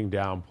sitting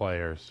down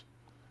players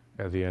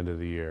at the end of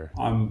the year.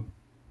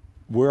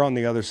 We're on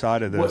the other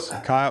side of this.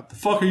 What Kyle, the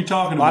fuck are you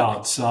talking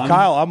about, son?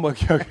 Kyle, I'm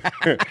okay.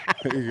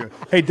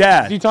 Hey,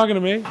 Dad. Is he talking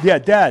to me? Yeah,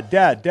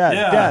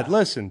 Dad,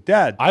 listen,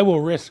 Dad. I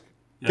will risk.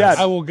 Dad.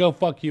 I will go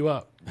fuck you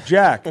up.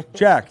 Jack,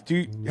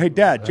 hey,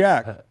 Dad,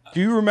 Jack,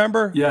 do you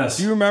remember? Yes.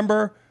 Do you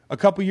remember a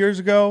couple years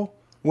ago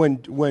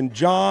when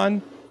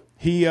John,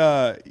 you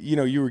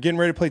were getting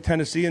ready to play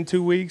Tennessee in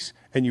 2 weeks,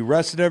 and you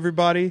rested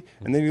everybody,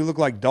 and then you looked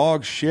like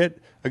dog shit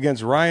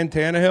against Ryan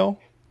Tannehill,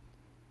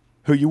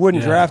 who you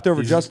wouldn't draft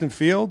over Justin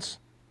Fields?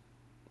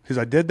 Because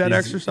I did that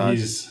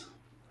exercise.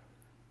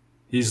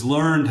 He's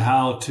learned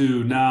how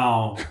to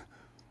now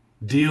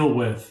deal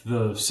with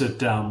the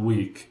sit-down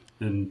week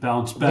and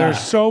bounce back. There's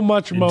so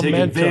much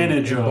momentum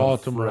in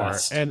Baltimore.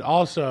 Rest. And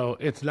also,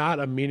 it's not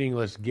a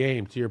meaningless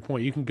game. To your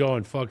point, you can go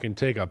and fucking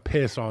take a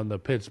piss on the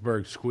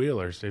Pittsburgh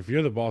Squealers. If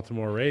you're the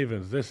Baltimore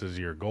Ravens, this is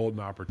your golden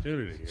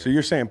opportunity here. So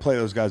you're saying play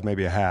those guys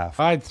maybe a half?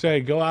 I'd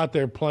say go out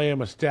there, play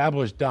them,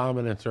 establish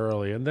dominance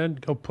early, and then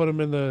go put them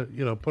in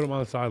put them on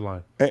the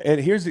sideline. And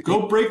here's the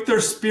go break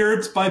their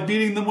spirits by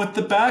beating them with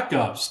the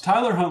backups.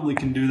 Tyler Huntley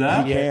can do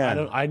that.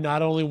 Yeah, I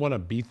not only want to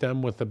beat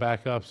them with the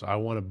backups, I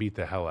want to beat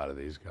the hell out of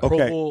these guys.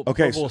 Okay.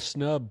 Pro Bowl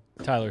snub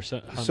Tyler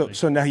Huntley.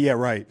 So now,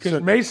 right.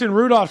 Because Mason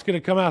Rudolph's going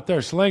to come out there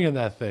slinging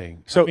that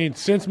thing. So, I mean,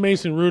 since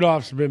Mason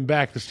Rudolph's been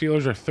back, the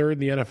Steelers are third in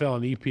the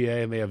NFL in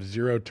EPA, and they have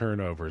 0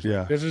 turnovers.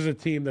 Yeah. This is a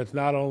team that's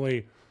not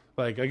only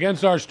like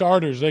against our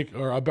starters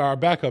or our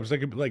backups. They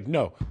could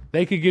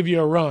they could give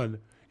you a run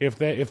if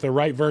the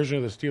right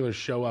version of the Steelers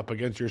show up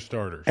against your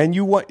starters. And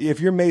if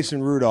you're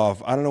Mason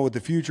Rudolph, I don't know what the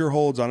future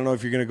holds. I don't know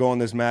if you're going to go on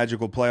this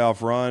magical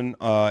playoff run.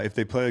 If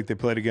they play like they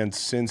played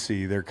against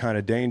Cincy, they're kind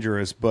of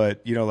dangerous.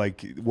 But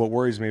what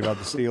worries me about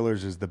the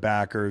Steelers is the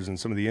backers and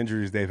some of the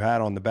injuries they've had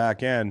on the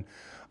back end.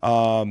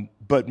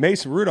 But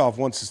Mason Rudolph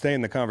wants to stay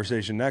in the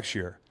conversation next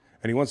year.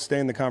 and he wants to stay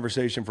in the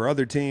conversation for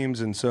other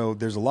teams, and so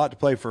there's a lot to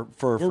play for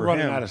We're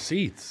running him. out of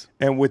seats.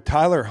 And with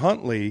Tyler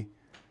Huntley,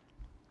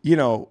 you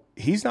know,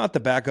 he's not the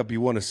backup you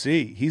want to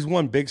see. He's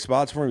won big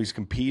spots for him. He's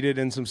competed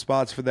in some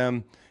spots for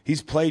them.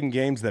 He's played in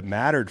games that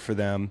mattered for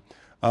them.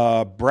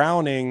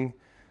 Browning,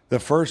 the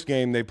first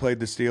game they played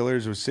the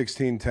Steelers was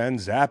 16-10.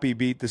 Zappy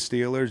beat the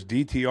Steelers.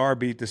 DTR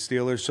beat the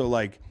Steelers. So,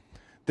 like,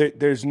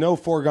 there's no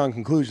foregone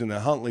conclusion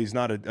that Huntley's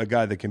not a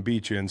guy that can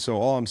beat you. And so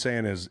all I'm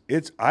saying is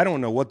I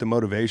don't know what the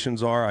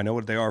motivations are. I know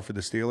what they are for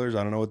the Steelers.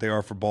 I don't know what they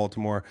are for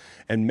Baltimore.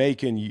 And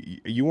Macon,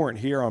 you weren't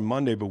here on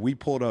Monday, but we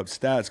pulled up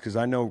stats because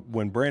I know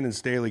when Brandon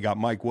Staley got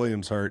Mike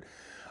Williams hurt,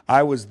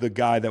 I was the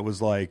guy that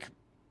was like,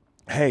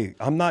 hey,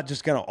 I'm not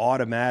just going to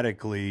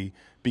automatically,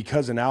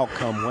 because an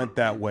outcome went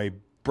that way,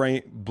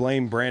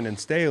 blame Brandon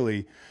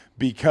Staley,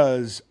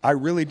 because I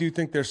really do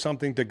think there's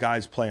something to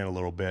guys playing a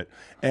little bit.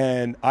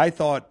 And I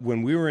thought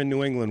when we were in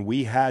New England,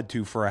 we had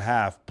to, for a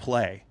half,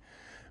 play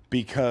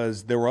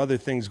because there were other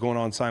things going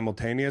on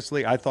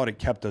simultaneously. I thought it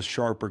kept us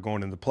sharper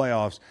going into the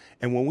playoffs.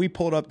 And when we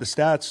pulled up the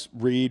stats,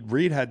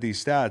 Reed had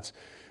these stats.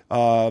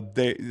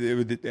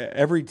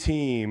 Every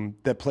team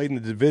that played in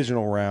the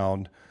divisional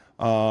round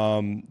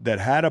that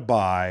had a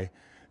bye,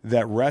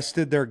 that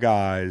rested their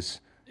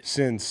guys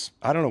since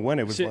I don't know when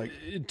it was, like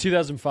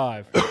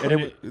 2005, and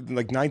it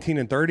like 19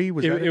 and 30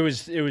 was it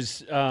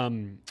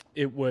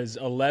was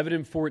 11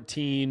 and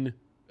 14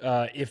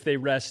 if they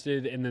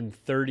rested, and then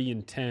 30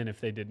 and 10 if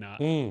they did not.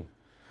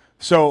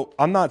 So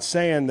I'm not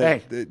saying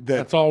that,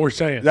 that's all we're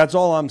saying. That's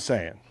all I'm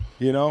saying.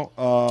 You know,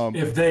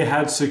 if they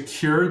had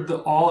secured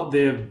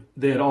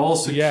they had all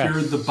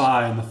secured the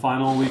bye in the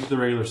final week of the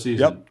regular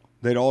season. Yep,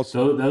 they'd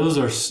also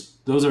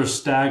Those are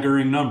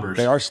staggering numbers.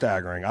 They are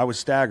staggering. I was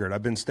staggered.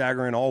 I've been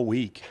staggering all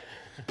week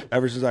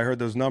ever since I heard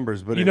those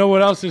numbers. But you know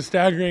what else is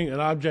staggering?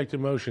 An object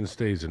in motion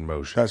stays in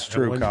motion. That's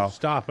true, and when Kyle. You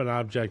stop an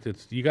object,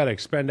 you got to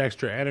expend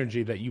extra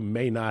energy that you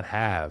may not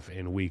have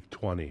in week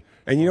 20.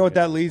 And you know what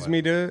that leads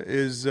me to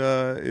is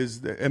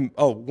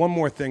one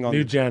more thing on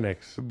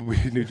Eugenics.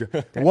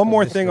 One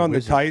more thing on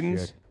the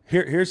Titans.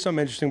 Here's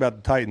something interesting about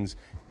the Titans.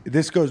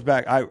 This goes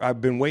back.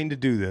 I've been waiting to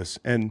do this,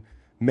 and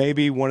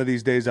maybe one of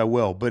these days I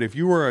will. But if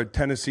you were a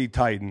Tennessee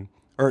Titan,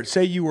 or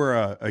say you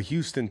were a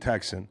Houston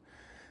Texan,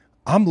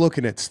 I'm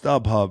looking at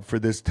StubHub for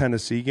this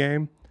Tennessee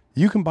game.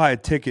 You can buy a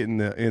ticket in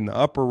the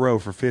upper row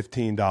for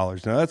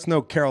 $15. Now, that's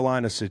no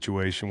Carolina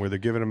situation where they're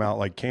giving them out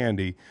like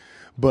candy.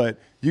 But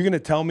you're going to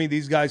tell me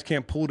these guys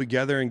can't pull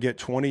together and get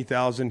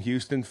 20,000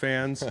 Houston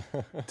fans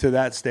to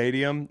that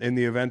stadium in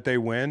the event they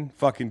win?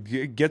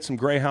 Fucking get some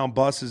Greyhound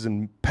buses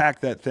and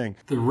pack that thing.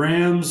 The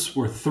Rams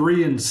were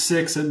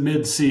 3-6 at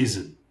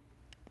midseason.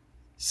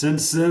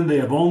 Since then, they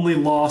have only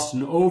lost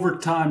an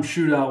overtime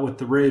shootout with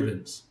the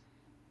Ravens.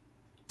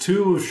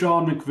 Two of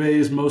Sean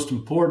McVay's most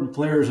important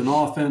players in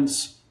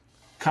offense,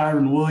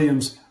 Kyron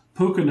Williams,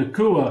 Puka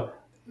Nacua.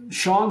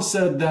 Sean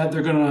said that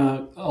they're going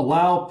to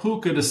allow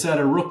Puka to set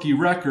a rookie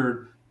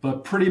record,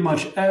 but pretty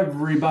much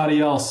everybody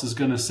else is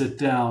going to sit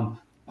down.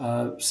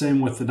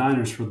 Same with the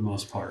Niners for the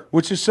most part.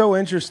 Which is so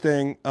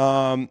interesting.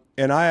 And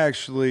I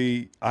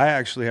actually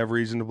have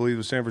reason to believe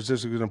that San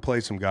Francisco is going to play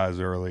some guys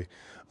early.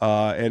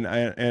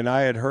 And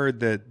I had heard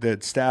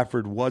that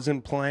Stafford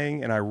wasn't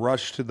playing, and I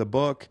rushed to the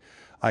book.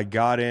 I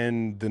got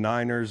in the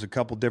Niners a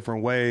couple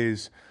different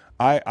ways.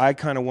 I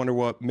kind of wonder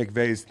what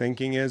McVay's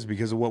thinking is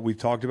because of what we've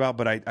talked about,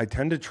 but I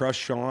tend to trust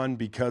Sean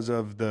because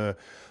of the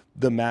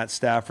Matt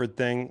Stafford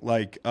thing.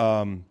 Like,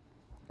 and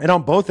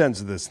on both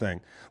ends of this thing,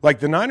 like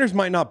the Niners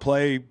might not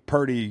play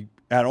Purdy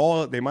at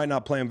all. They might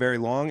not play him very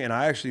long, and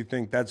I actually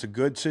think that's a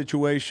good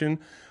situation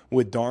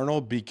with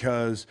Darnold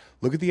because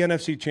look at the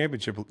NFC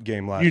Championship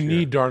game last year. You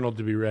need Darnold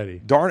to be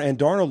ready.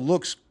 Darnold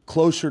looks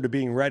closer to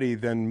being ready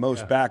than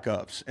most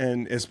backups,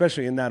 and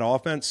especially in that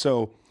offense.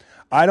 So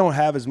I don't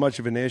have as much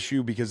of an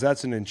issue because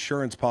that's an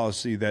insurance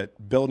policy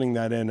that building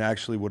that in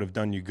actually would have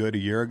done you good a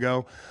year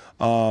ago.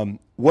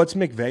 What's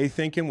McVay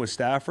thinking with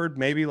Stafford?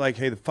 Maybe like,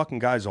 hey, the fucking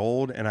guy's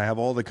old, and I have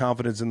all the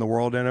confidence in the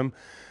world in him.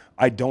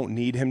 I don't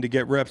need him to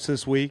get reps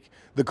this week.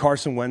 The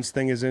Carson Wentz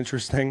thing is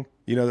interesting.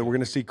 You know, that we're going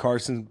to see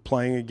Carson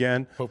playing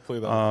again. Hopefully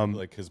that'll be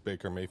like his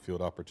Baker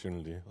Mayfield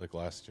opportunity like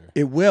last year.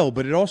 It will,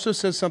 but it also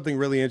says something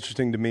really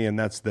interesting to me, and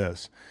that's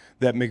this,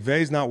 that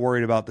McVay's not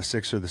worried about the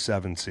 6 or the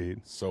 7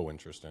 seed. So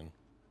interesting.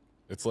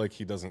 It's like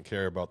he doesn't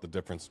care about the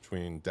difference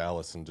between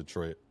Dallas and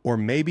Detroit. Or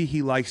maybe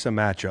he likes a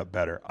matchup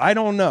better. I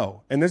don't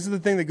know. And this is the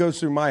thing that goes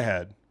through my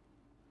head.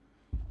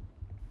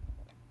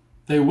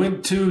 They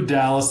went to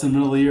Dallas in the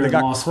middle of the year They and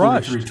got lost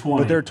crushed, 43-20.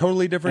 but they're a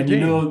totally different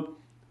and team. You know,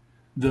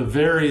 the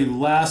very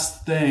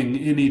last thing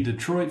any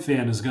Detroit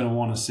fan is going to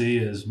want to see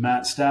is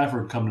Matt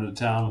Stafford coming to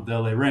town with the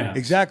LA Rams.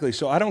 Exactly.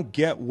 So I don't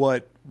get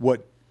what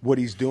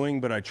he's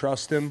doing, but I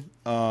trust him.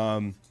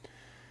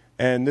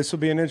 And this will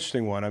be an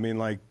interesting one. I mean,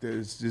 like,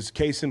 there's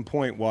case in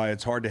point why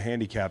it's hard to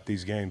handicap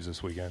these games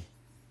this weekend.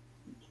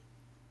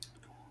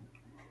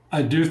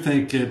 I do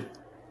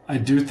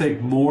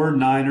think more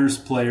Niners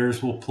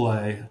players will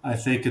play. I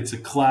think it's a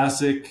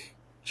classic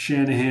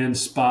Shanahan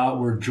spot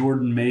where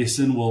Jordan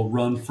Mason will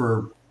run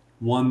for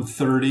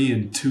 130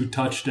 and 2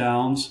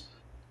 touchdowns.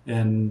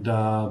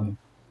 and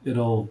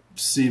it'll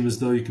seem as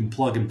though you can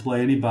plug and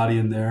play anybody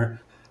in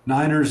there.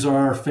 Niners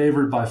are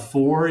favored by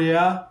 4,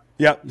 yeah?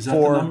 Yep, Is that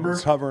 4. the number?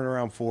 It's hovering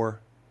around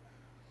 4.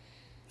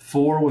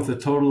 4 with a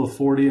total of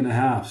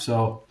 40.5.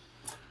 So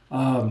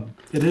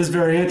it is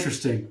very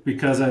interesting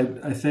because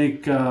I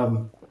think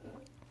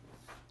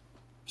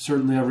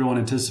certainly everyone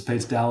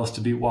anticipates Dallas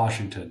to beat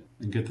Washington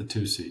and get the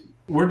 2 seed.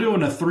 We're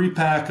doing a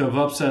 3-pack of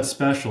upset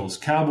specials.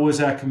 Cowboys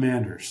at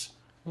Commanders.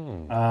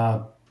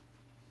 CeeDee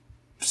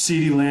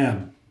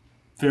Lamb,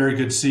 very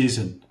good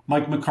season.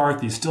 Mike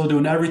McCarthy still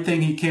doing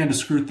everything he can to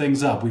screw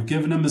things up. We've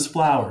given him his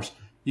flowers.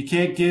 You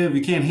can't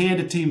hand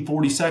a team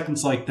 40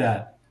 seconds like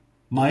that,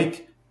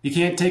 Mike. You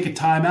can't take a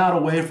timeout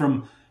away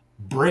from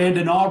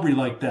Brandon Aubrey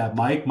like that,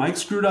 Mike. Mike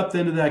screwed up the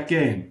end of that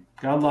game.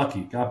 Got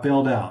lucky. Got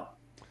bailed out.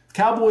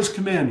 Cowboys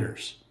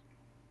Commanders.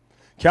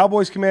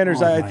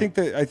 I think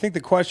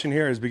the question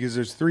here is because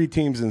there's 3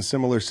 teams in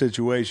similar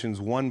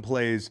situations. One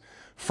plays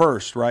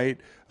first, right?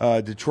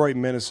 Detroit,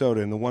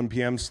 Minnesota in the 1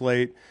 p.m.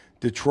 slate.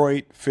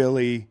 Detroit,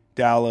 Philly,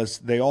 Dallas,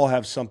 they all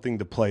have something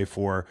to play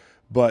for,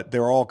 but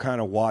they're all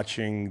kind of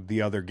watching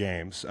the other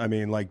games. I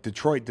mean, like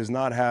Detroit does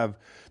not have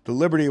the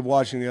liberty of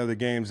watching the other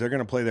games. They're going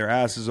to play their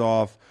asses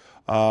off.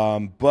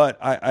 But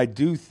I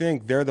do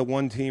think they're the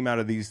one team out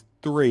of these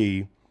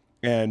 3,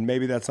 and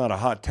maybe that's not a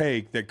hot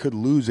take, that could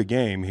lose a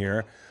game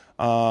here.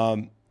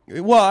 Well,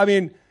 I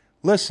mean,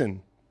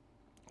 listen,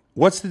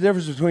 what's the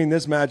difference between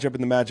this matchup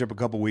and the matchup a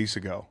couple weeks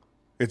ago?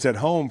 It's at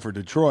home for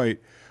Detroit,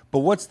 but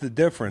what's the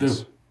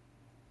difference?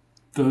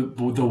 The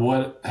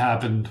what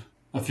happened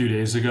a few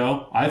days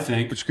ago, I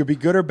think. Which could be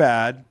good or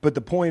bad, but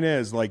the point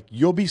is, like,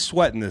 you'll be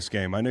sweating this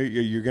game. I know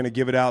you're going to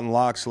give it out in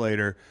locks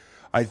later.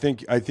 I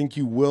think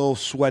you will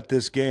sweat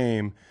this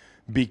game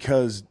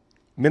because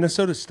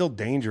Minnesota's still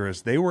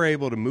dangerous. They were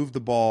able to move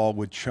the ball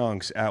with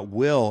chunks at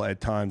will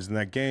at times in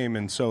that game.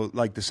 And so,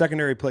 like, the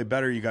secondary played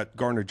better. You got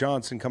Gardner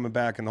Johnson coming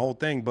back and the whole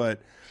thing.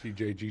 But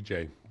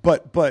CJGJ.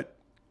 But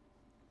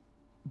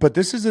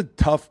this is a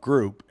tough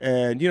group.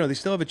 And, they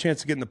still have a chance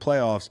to get in the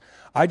playoffs.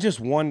 I just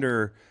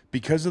wonder,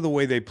 because of the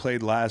way they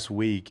played last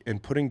week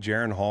and putting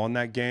Jaron Hall in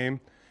that game,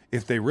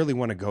 if they really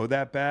want to go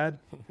that bad.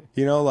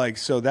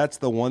 So that's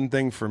the one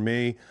thing for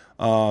me.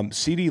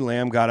 CeeDee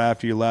Lamb got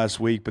after you last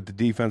week, but the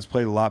defense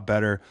played a lot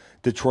better.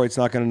 Detroit's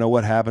not going to know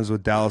what happens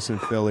with Dallas and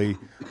Philly.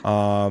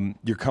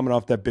 You're coming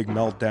off that big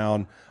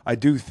meltdown. I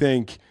do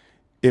think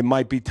it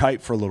might be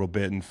tight for a little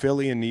bit. And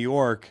Philly and New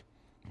York,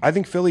 I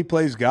think Philly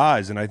plays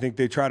guys, and I think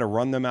they try to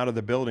run them out of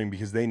the building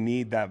because they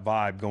need that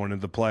vibe going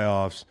into the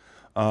playoffs.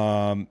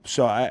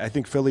 So I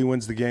think Philly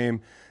wins the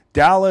game.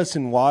 Dallas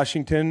and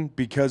Washington,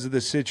 because of the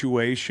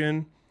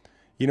situation,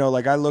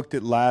 I looked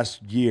at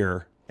last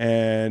year,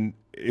 and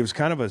it was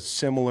kind of a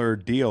similar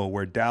deal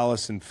where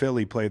Dallas and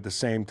Philly played at the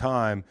same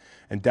time,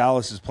 and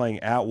Dallas is playing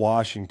at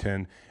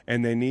Washington,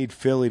 and they need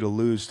Philly to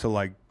lose to,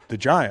 like, the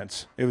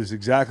Giants. It was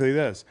exactly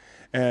this.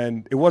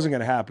 And it wasn't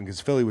going to happen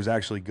because Philly was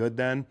actually good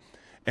then.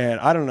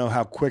 And I don't know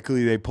how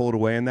quickly they pulled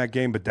away in that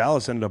game, but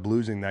Dallas ended up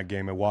losing that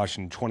game at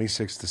Washington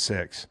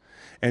 26-6.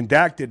 And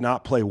Dak did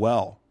not play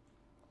well.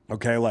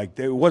 Okay, like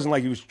it wasn't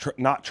like he was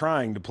not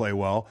trying to play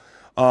well.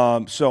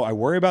 So I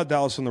worry about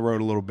Dallas on the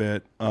road a little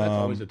bit. That's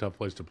always a tough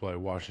place to play,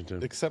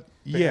 Washington. Except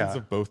fans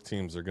of both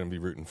teams are going to be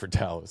rooting for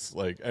Dallas.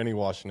 Like any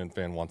Washington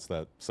fan wants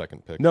that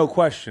second pick. No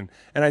question.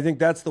 And I think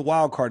that's the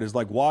wild card is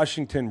like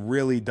Washington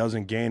really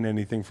doesn't gain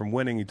anything from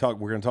winning. We're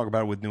going to talk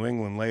about it with New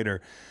England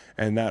later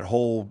and that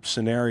whole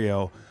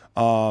scenario.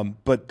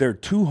 But there are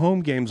 2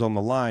 home games on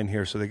the line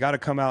here, so they got to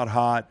come out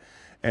hot.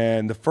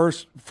 And the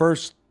first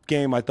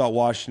game, I thought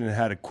Washington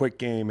had a quick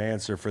game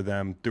answer for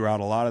them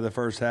throughout a lot of the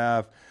first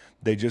half.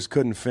 They just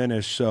couldn't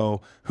finish.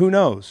 So who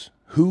knows?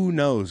 Who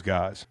knows,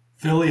 guys?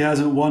 Philly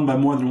hasn't won by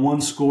more than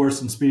 1 score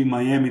since beating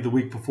Miami the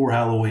week before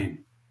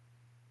Halloween.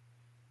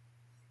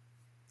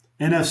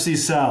 NFC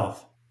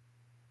South.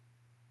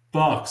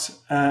 Bucks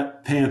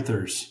at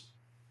Panthers.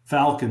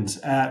 Falcons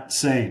at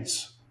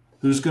Saints.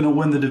 Who's going to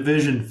win the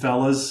division,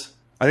 fellas?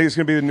 I think it's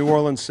going to be the New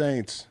Orleans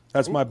Saints.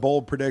 That's my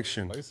bold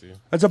prediction. Spicy.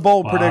 That's a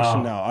bold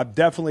prediction now. I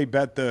definitely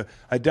bet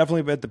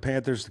the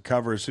Panthers to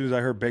cover. As soon as I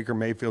heard Baker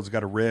Mayfield's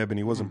got a rib and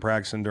he wasn't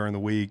practicing during the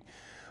week,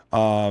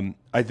 I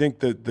think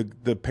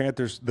the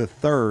Panthers, the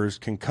Thurs,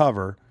 can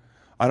cover.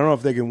 I don't know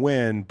if they can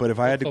win, but if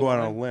I had to go out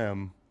on a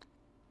limb.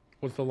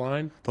 What's the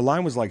line? The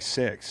line was like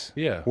 6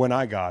 when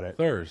I got it.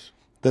 Thurs.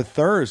 The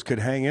Thurs could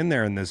hang in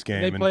there in this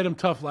game. They played them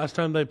tough last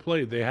time they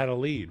played. They had a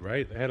lead,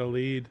 right? They had a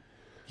lead.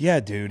 Yeah,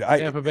 dude.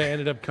 Tampa Bay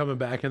ended up coming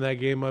back in that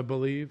game, I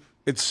believe.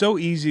 It's so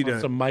easy to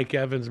some Mike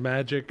Evans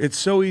magic. It's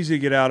so easy to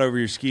get out over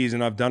your skis,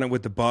 and I've done it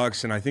with the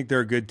Bucks, and I think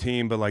they're a good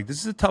team. But like, this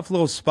is a tough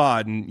little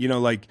spot, and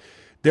like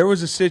there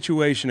was a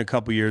situation a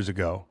couple years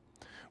ago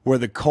where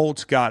the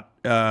Colts got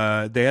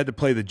they had to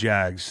play the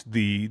Jags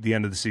the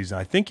end of the season.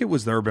 I think it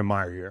was the Urban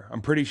Meyer year.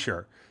 I'm pretty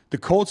sure the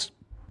Colts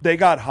they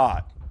got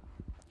hot.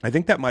 I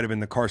think that might have been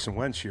the Carson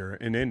Wentz year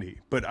in Indy,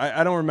 but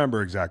I don't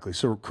remember exactly.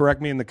 So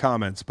correct me in the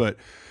comments, but.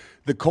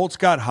 The Colts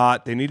got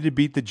hot. They needed to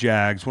beat the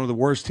Jags, one of the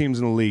worst teams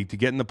in the league, to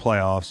get in the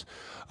playoffs,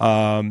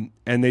 and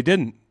they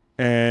didn't.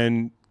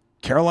 And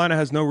Carolina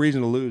has no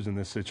reason to lose in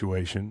this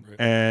situation. Right.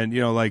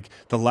 And, like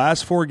the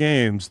last 4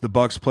 games the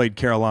Bucs played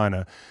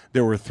Carolina,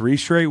 there were 3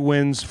 straight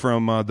wins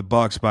from the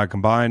Bucs by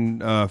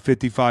combined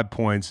 55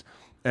 points.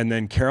 And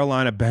then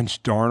Carolina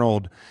benched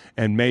Darnold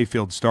and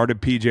Mayfield, started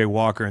P.J.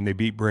 Walker, and they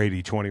beat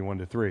Brady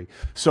 21-3.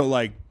 So,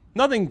 like,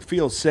 nothing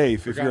feels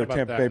safe if you're a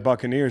Tampa Bay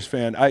Buccaneers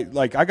fan. I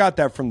got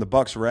that from the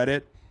Bucs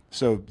Reddit.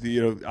 So,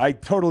 I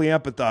totally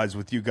empathize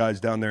with you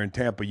guys down there in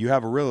Tampa. You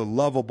have a really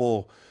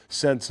lovable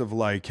sense of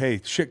like, hey,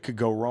 shit could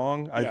go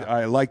wrong. Yeah.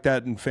 I like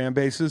that in fan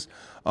bases.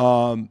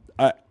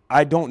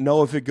 I don't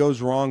know if it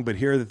goes wrong, but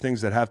here are the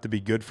things that have to be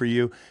good for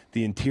you.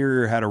 The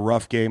interior had a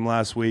rough game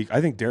last week.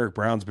 I think Derek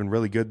Brown's been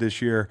really good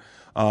this year.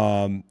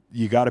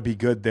 You got to be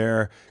good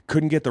there.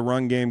 Couldn't get the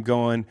run game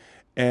going.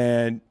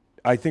 And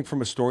I think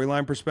from a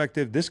storyline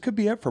perspective, this could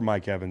be it for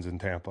Mike Evans in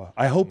Tampa.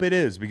 I hope it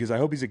is, because I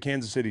hope he's a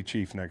Kansas City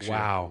Chief next year.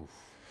 Wow.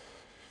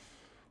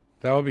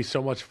 That would be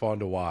so much fun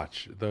to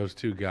watch, those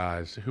two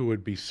guys who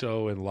would be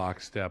so in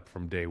lockstep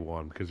from day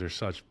one because they're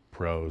such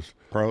pros.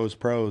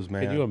 Pros,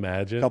 man. Can you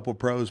imagine? A couple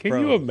pros. Can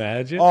you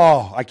imagine?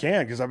 Oh, I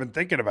can, because I've been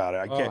thinking about it.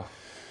 I can't.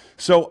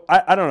 So,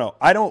 I don't know.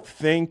 I don't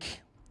think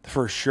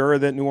for sure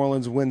that New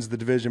Orleans wins the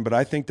division, but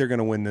I think they're going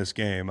to win this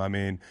game. I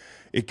mean,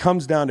 it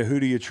comes down to who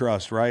do you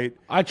trust, right?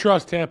 I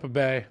trust Tampa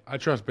Bay. I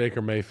trust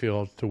Baker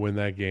Mayfield to win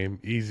that game.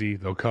 Easy.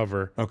 They'll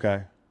cover.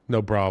 Okay.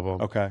 No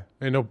problem. Okay.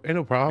 Ain't no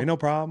problem. Ain't no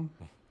problem.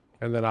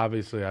 And then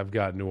obviously I've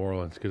got New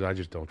Orleans because I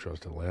just don't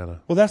trust Atlanta.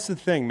 Well, that's the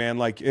thing, man.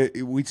 Like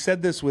we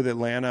said this with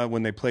Atlanta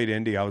when they played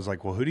Indy. I was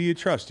like, well, who do you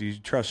trust? Do you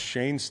trust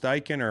Shane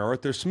Steichen or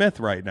Arthur Smith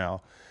right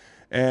now?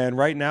 And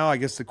right now, I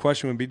guess the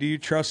question would be, do you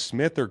trust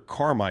Smith or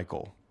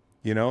Carmichael?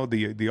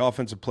 The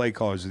offensive play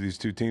callers of these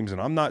two teams.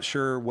 And I'm not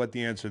sure what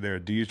the answer there.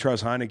 Do you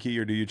trust Heineke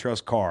or do you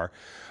trust Carr?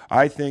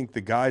 I think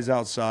the guys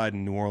outside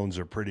in New Orleans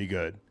are pretty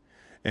good.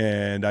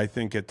 And I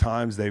think at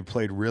times they've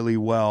played really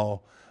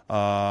well.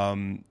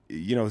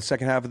 The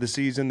second half of the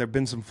season, there have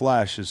been some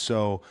flashes.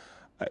 So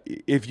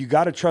if you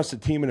got to trust a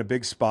team in a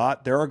big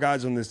spot, there are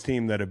guys on this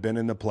team that have been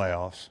in the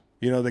playoffs.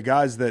 There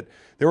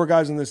were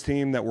guys on this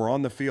team that were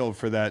on the field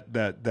for that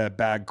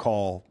bad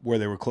call where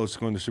they were close to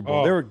going to the Super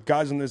Bowl. There were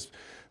guys on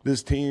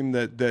this team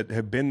that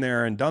have been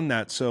there and done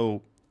that.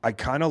 So I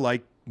kind of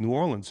like New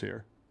Orleans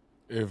here.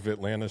 If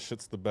Atlanta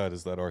shits the bed,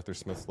 is that Arthur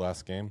Smith's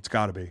last game? It's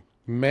got to be.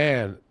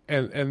 Man,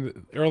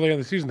 and early in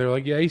the season, they were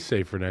like, yeah, he's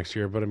safe for next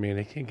year. But, I mean,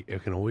 it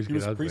can always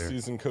get out there. He was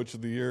preseason coach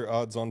of the year,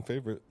 odds-on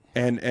favorite.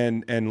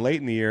 And late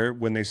in the year,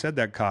 when they said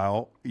that,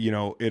 Kyle,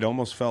 it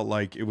almost felt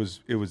like it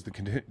was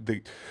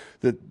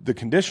the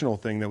conditional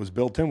thing that was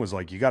built in was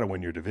like, you got to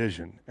win your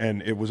division.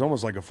 And it was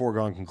almost like a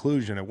foregone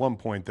conclusion at one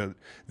point that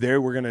they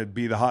were going to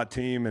be the hot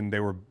team, and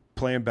they were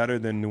playing better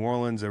than New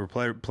Orleans. They were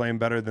playing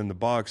better than the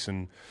Bucs,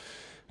 and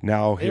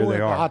now here they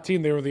are. The hot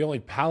team. They were the only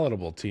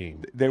palatable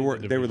team. They were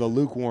the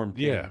lukewarm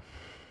team. Yeah.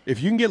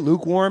 If you can get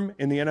lukewarm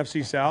in the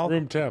NFC South,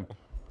 room temp.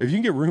 If you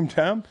can get room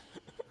temp,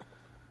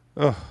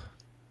 ugh.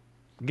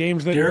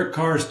 Games that Derek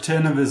Carr's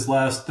 10 of his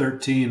last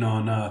 13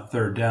 on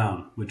third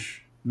down,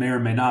 which may or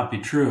may not be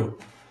true,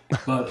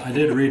 but I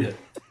did read it.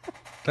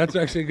 That's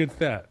actually a good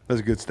stat. That's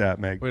a good stat,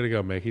 Meg. Way to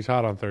go, Meg. He's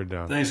hot on third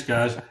down. Thanks,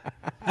 guys.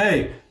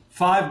 Hey,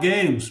 5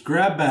 games,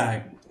 grab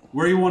bag.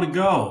 Where you want to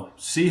go?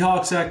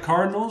 Seahawks at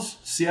Cardinals.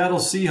 Seattle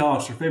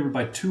Seahawks are favored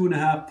by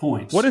 2.5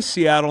 points. What does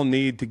Seattle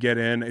need to get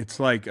in? It's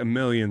like a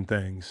million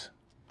things.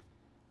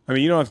 I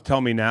mean, you don't have to tell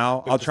me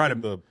now. I'll try to.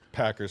 The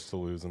Packers to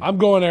lose. I'm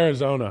going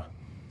Arizona.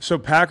 So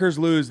Packers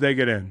lose, they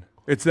get in.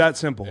 It's that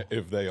simple.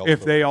 If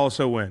they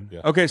also win.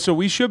 Yeah. Okay, so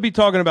we should be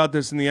talking about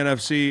this in the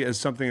NFC as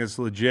something that's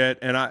legit.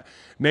 And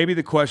maybe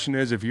the question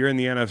is, if you're in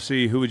the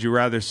NFC, who would you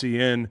rather see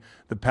in,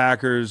 the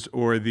Packers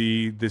or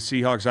the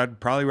Seahawks? I'd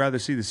probably rather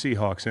see the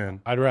Seahawks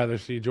in. I'd rather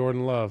see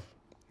Jordan Love.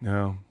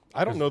 No.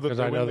 I don't know that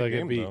I know they get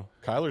get beat. though.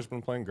 Kyler's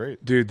been playing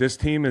great. Dude, this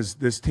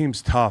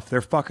team's tough.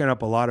 They're fucking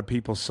up a lot of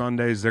people's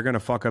Sundays. They're going to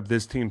fuck up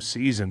this team's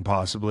season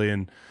possibly.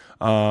 And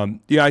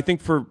I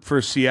think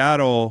for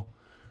Seattle,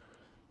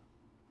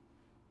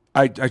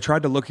 I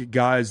tried to look at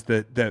guys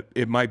that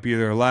it might be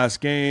their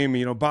last game.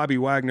 Bobby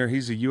Wagner,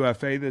 he's a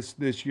UFA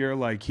this year.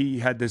 Like, he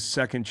had this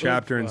second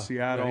chapter in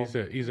Seattle.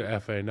 No, he's a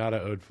FA, not a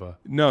UDFA.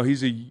 No,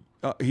 he's a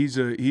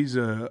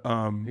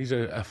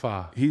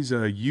FA. He's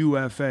a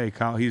UFA,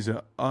 Kyle. He's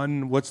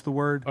what's the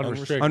word?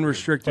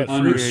 Unrestricted free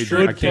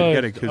unrestricted. agent. I can't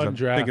get it because I'm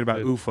Undrafted. thinking about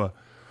UFA.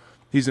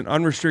 He's an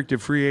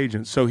unrestricted free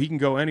agent, so he can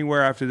go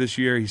anywhere after this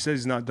year. He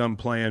says he's not done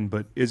playing,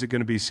 but is it going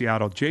to be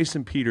Seattle?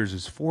 Jason Peters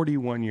is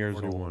 41 years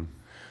old.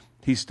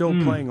 He's still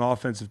playing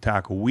offensive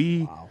tackle.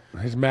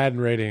 His Madden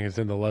rating is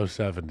in the low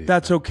 70s.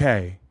 That's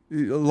okay. A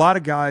lot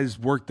of guys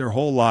work their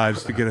whole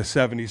lives to get a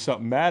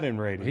 70-something Madden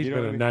rating. He's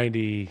been a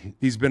 90.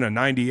 He's been a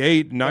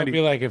 98, 90. It'd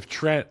be like if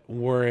Trent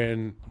were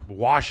in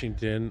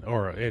Washington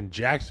or in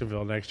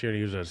Jacksonville next year and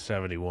he was at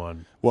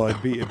 71. Well,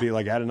 it'd be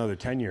like add another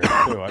 10 years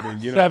too. I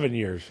mean, 7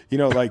 years.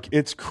 Like,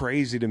 it's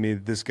crazy to me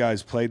that this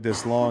guy's played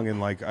this long,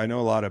 and like I know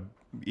a lot of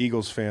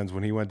Eagles fans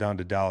when he went down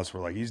to Dallas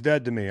were like, he's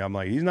dead to me. I'm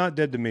like, he's not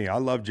dead to me. I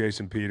love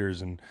Jason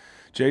Peters, and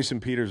Jason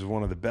Peters is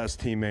one of the best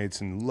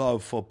teammates and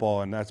love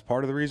football, and that's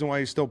part of the reason why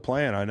he's still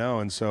playing. I know,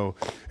 and so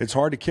it's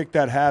hard to kick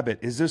that habit.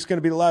 Is this going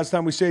to be the last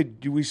time we see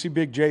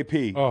Big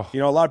JP? Oh.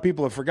 You know, a lot of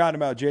people have forgotten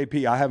about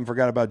JP. I haven't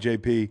forgotten about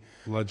JP.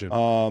 Legend.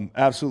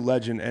 Absolute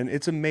legend, and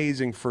it's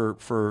amazing for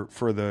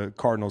the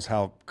Cardinals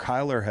how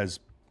Kyler has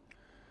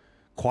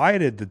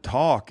quieted the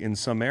talk in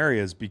some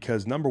areas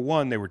because number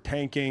one, they were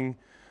tanking.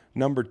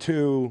 Number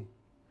two,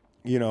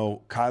 you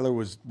know, Kyler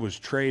was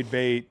trade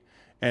bait.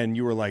 And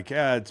you were like,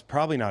 yeah, it's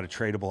probably not a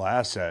tradable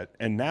asset.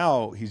 And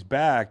now he's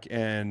back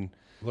and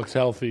looks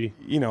healthy.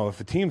 You know,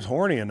 if a team's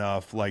horny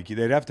enough, like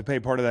they'd have to pay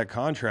part of that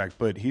contract.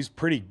 But he's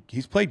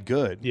played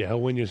good. Yeah, he'll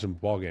win you some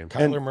ball games.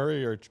 Kyler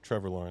Murray or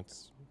Trevor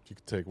Lawrence? If you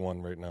could take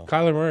one right now.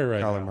 Kyler Murray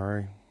now. Kyler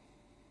Murray.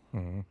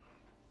 Mm-hmm.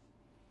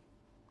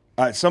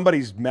 All right,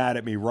 somebody's mad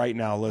at me right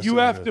now. Listen, you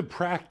have to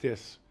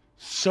practice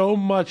so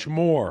much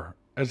more.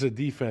 As a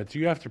defense,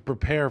 you have to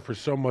prepare for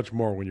so much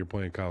more when you're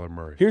playing Kyler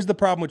Murray. Here's the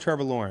problem with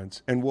Trevor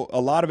Lawrence, and a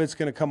lot of it's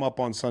going to come up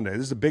on Sunday.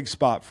 This is a big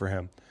spot for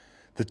him.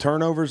 The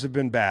turnovers have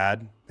been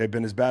bad. They've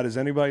been as bad as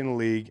anybody in the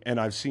league, and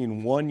I've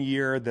seen 1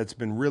 year that's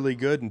been really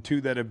good and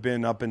 2 that have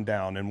been up and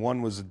down, and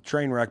 1 was a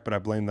train wreck, but I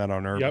blame that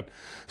on Urban. Yep.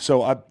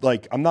 So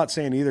I'm not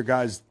saying either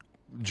guy's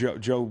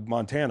Joe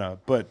Montana,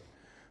 but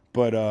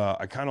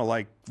I kind of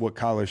like what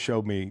Kyler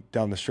showed me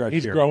down the stretch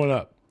He's here. growing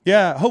up.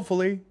 Yeah,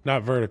 hopefully.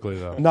 Not vertically,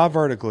 though. Not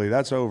vertically.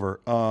 That's over.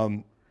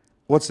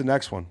 What's the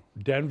next one?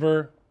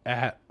 Denver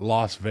at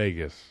Las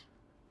Vegas.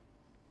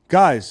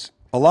 Guys,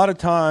 a lot of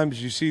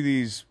times you see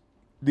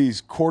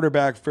these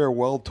quarterback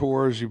farewell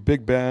tours. You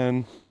Big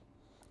Ben,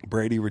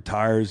 Brady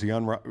retires, he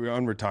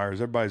unretires.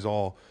 Everybody's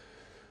all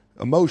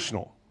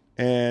emotional.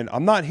 And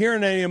I'm not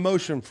hearing any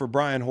emotion for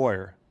Brian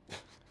Hoyer.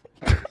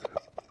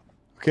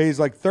 Okay, he's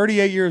like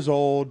 38 years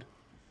old.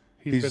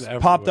 He's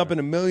popped up in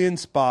a million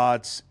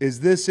spots. Is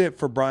this it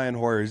for Brian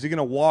Hoyer? Is he going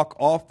to walk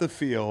off the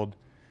field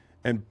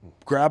and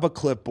grab a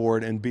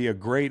clipboard and be a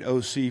great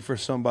OC for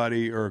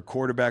somebody or a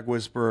quarterback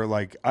whisperer?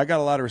 Like, I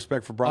got a lot of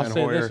respect for Brian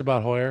Hoyer. I'll say this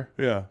about Hoyer.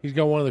 Yeah. He's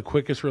got one of the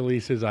quickest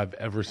releases I've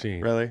ever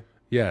seen. Really?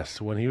 Yes.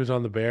 When he was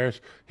on the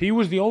Bears, he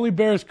was the only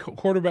Bears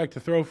quarterback to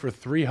throw for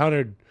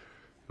 300.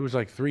 It was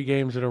like 3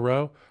 games in a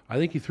row. I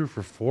think he threw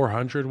for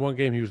 400 one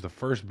game. He was the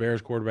first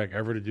Bears quarterback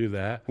ever to do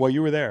that. Well,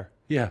 you were there.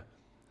 Yeah.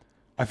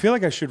 I feel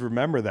like I should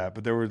remember that,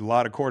 but there were a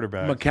lot of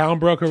quarterbacks. McCown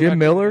broke a record. Jim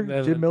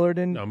Miller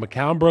didn't? No,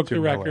 McCown broke the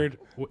record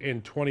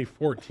in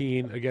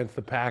 2014 against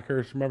the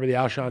Packers. Remember the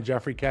Alshon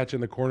Jeffrey catch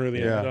in the corner of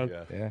the end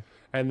zone? Yeah.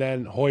 And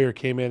then Hoyer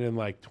came in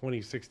like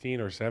 2016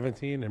 or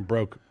 17 and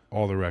broke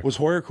all the records. Was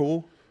Hoyer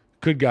cool?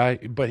 Good guy,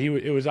 but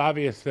it was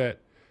obvious that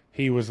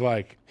he was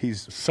like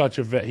he's such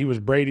a vet. He was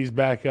Brady's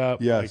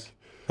backup. Yes.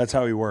 That's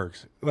how he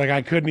works. Like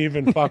I couldn't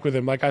even fuck with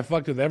him. Like I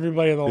fucked with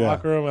everybody in the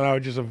locker room, and I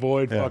would just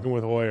avoid fucking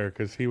with Hoyer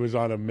because he was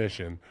on a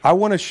mission. I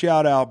want to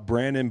shout out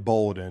Brandon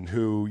Bolden,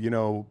 who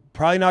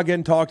probably not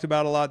getting talked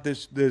about a lot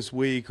this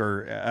week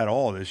or at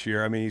all this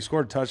year. I mean, he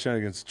scored a touchdown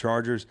against the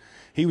Chargers.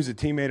 He was a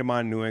teammate of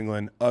mine in New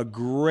England, a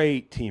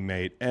great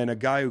teammate, and a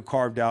guy who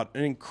carved out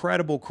an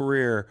incredible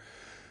career.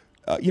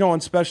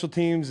 On special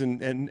teams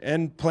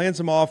and playing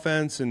some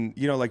offense, and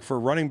like for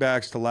running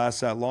backs to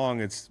last that long,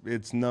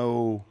 it's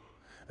no.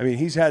 I mean,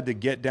 he's had to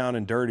get down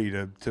and dirty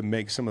to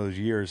make some of those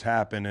years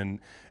happen,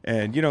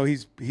 and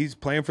he's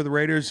playing for the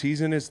Raiders.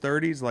 He's in his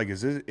 30s. Like,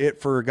 is it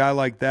for a guy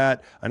like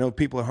that? I know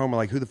people at home are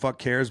like, who the fuck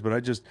cares?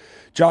 But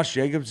Josh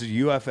Jacobs is a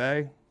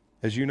UFA,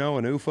 as you know,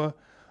 an UFA.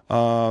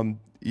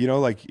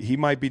 Like he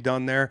might be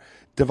done there.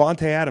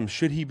 Devontae Adams,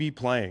 should he be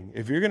playing?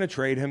 If you're going to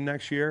trade him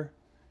next year,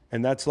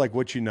 and that's like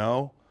what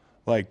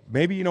like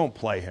maybe you don't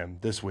play him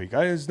this week.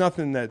 There's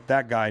nothing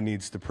that guy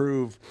needs to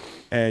prove,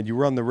 and you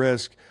run the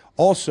risk.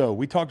 Also,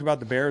 we talked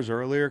about the Bears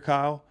earlier,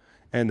 Kyle,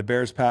 and the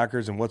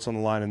Bears-Packers and what's on the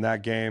line in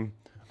that game.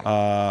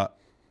 Why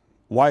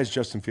is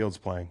Justin Fields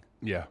playing?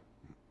 Yeah.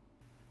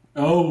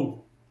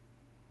 Oh.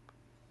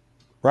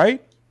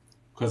 Right?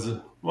 Because,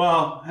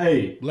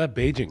 hey. Let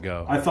Bajent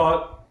go. I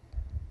thought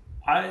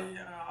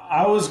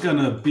I was going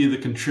to be the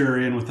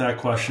contrarian with that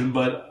question,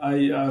 but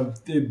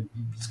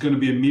it's going to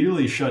be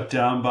immediately shut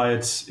down by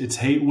its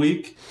hate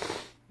week.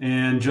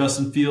 And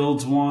Justin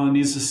Fields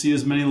needs to see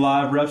as many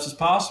live reps as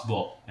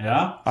possible.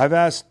 Yeah? I've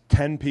asked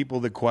 10 people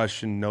the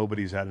question.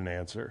 Nobody's had an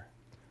answer.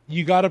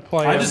 You got to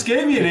play him. I just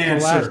gave you an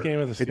answer. The last game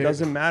of the season. It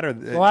doesn't matter.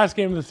 The last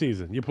game of the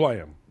season. You play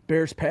him.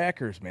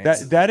 Bears-Packers, man.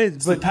 That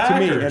is, but to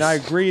me, Packers. and I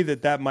agree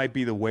that might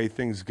be the way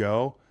things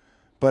go,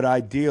 but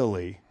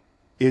ideally,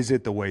 is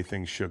it the way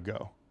things should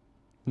go?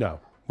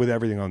 No. With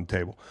everything on the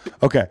table.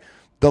 Okay.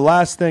 The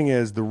last thing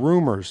is the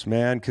rumors,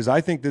 man, because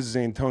I think this is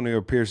Antonio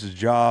Pierce's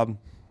job.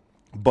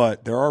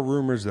 But there are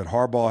rumors that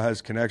Harbaugh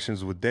has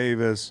connections with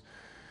Davis.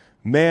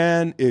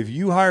 Man, if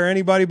you hire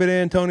anybody but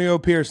Antonio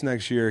Pierce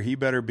next year, he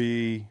better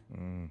be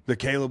the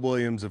Caleb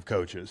Williams of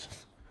coaches.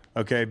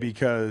 Okay,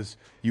 because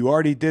you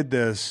already did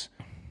this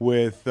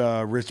with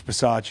Rich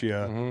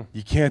Bisaccia. Mm-hmm.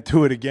 You can't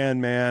do it again,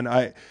 man.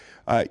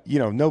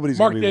 Nobody's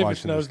Mark going to be Davis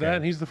watching knows this game. that,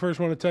 and he's the first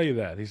one to tell you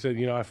that. He said,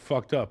 I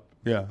fucked up.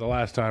 Yeah. The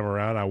last time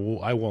around,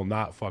 I will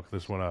not fuck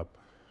this one up.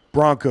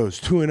 Broncos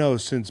 2-0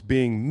 since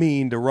being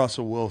mean to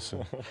Russell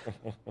Wilson.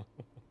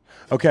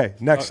 Okay,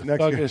 next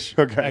Thuggish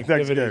game. Okay, next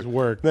activities game.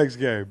 work. Next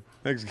game.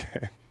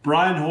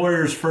 Brian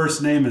Hoyer's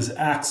first name is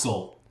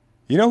Axel.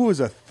 You know who was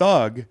a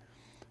thug?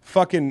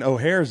 Fucking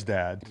O'Hare's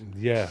dad.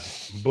 Yeah,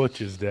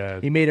 Butch's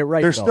dad. He made it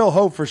right. There's though. still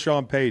hope for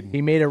Sean Payton.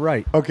 He made it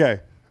right.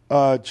 Okay,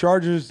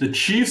 Chargers. The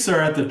Chiefs are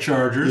at the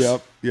Chargers.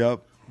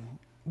 Yep.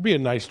 Be a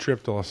nice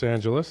trip to Los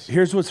Angeles.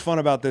 Here's what's fun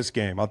about this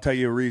game. I'll tell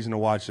you a reason to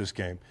watch this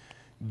game.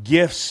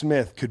 Giff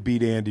Smith could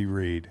beat Andy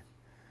Reid.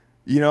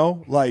 You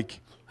know, like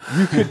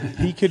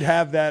he could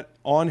have that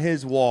on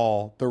his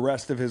wall the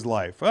rest of his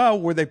life. Oh,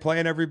 were they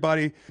playing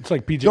everybody? It's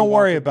like PJ. Don't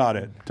worry Walker about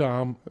it.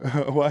 Tom.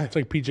 What? It's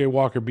like PJ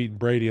Walker beating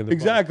Brady in the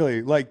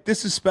Exactly. Like,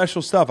 this is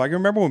special stuff. I can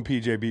remember when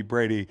PJ beat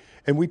Brady,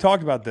 and we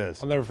talked about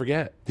this. I'll never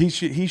forget. He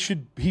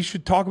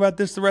should talk about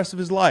this the rest of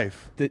his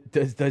life.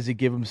 Does he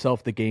give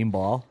himself the game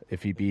ball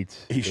if he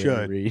beats? He Andy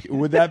should. Reid?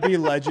 Would that be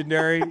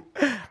legendary?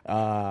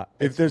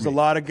 If there's a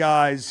lot of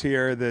guys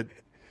here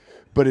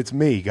but it's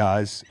me,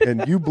 guys,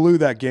 and you blew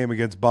that game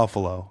against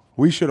Buffalo.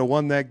 We should have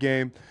won that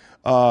game.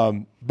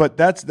 But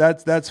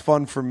that's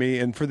fun for me.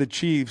 And for the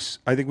Chiefs,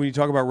 I think when you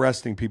talk about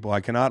resting people,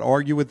 I cannot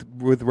argue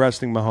with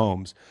resting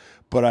Mahomes,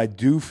 but I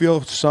do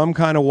feel some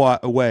kind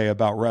of way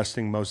about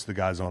resting most of the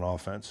guys on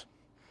offense.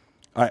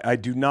 I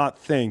do not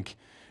think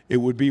it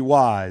would be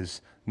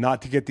wise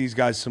not to get these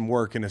guys some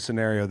work in a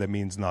scenario that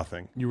means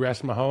nothing. You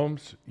rest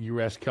Mahomes, you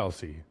rest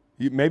Kelsey.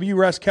 Maybe you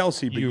rest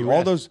Kelsey, but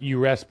you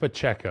rest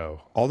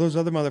Pacheco. All those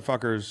other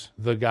motherfuckers.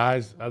 The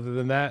guys, other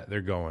than that,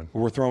 they're going.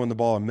 We're throwing the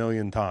ball a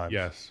million times.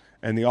 Yes.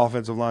 And the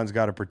offensive line's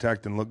got to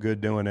protect and look good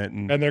doing it.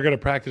 And they're going to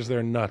practice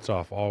their nuts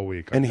off all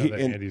week. And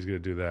Andy's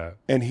going to do that.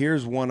 And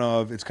here's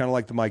it's kind of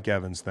like the Mike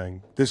Evans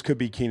thing. This could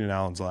be Keenan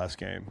Allen's last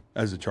game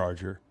as a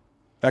Charger.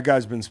 That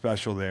guy's been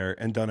special there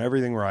and done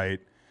everything right.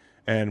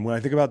 And when I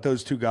think about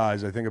those two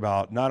guys, I think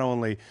about not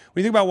only when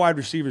you think about wide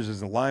receivers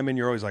as a lineman,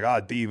 you're always like,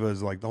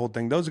 divas, like the whole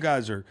thing. Those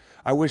guys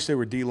I wish they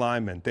were D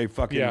linemen. They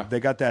they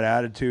got that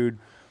attitude.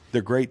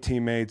 They're great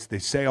teammates. They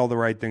say all the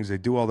right things. They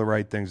do all the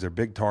right things. They're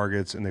big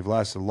targets, and they've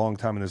lasted a long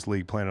time in this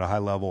league playing at a high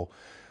level.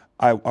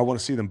 I want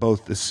to see them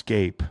both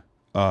escape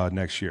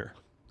next year.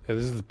 Yeah,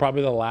 this is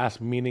probably the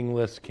last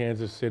meaningless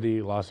Kansas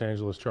City, Los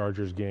Angeles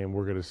Chargers game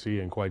we're going to see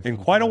in quite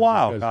a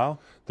while, Kyle.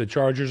 The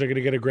Chargers are going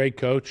to get a great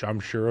coach. I'm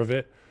sure of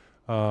it.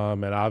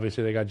 And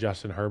obviously they got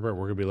Justin Herbert.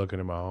 We're going to be looking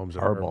at Mahomes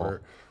and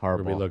Herbert. We're going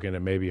to be looking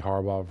at maybe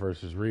Harbaugh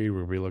versus Reed. We're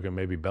going to be looking at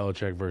maybe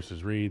Belichick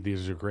versus Reed.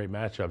 These are great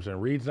matchups.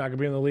 And Reed's not going to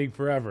be in the league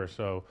forever,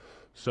 so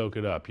soak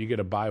it up. You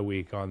get a bye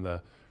week on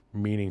the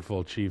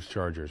meaningful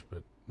Chiefs-Chargers,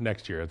 but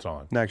next year it's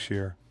on. Next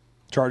year.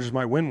 Chargers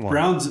might win one.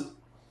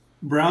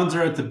 Browns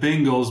are at the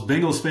Bengals.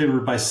 Bengals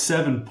favored by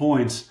 7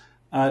 points.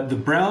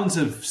 The Browns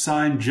have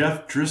signed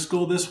Jeff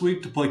Driscoll this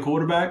week to play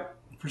quarterback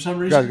for some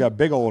reason. You guys got a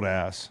big old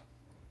ass.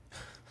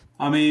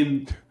 I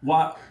mean,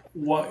 what?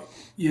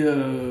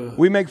 Yeah.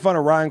 We make fun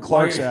of Ryan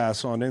Clark's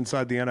ass on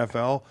Inside the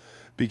NFL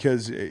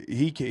because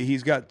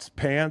he's got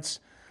pants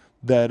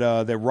that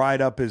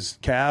ride up his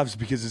calves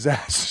because his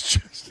ass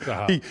is just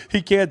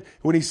he can't.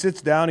 When he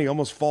sits down, he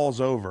almost falls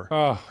over.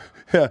 Oh.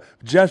 Yeah,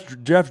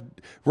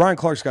 Ryan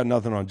Clark's got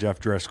nothing on Jeff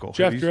Driscoll.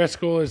 Jeff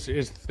Driscoll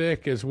is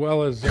thick as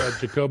well as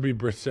Jacoby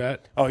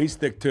Brissett. Oh, he's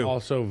thick too.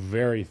 Also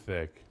very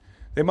thick.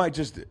 They might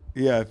just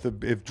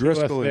if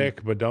Driscoll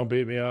thick, but don't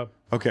beat me up.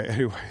 Okay,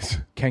 anyways.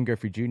 Ken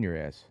Griffey Jr.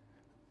 is.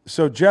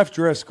 So Jeff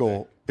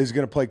Driscoll is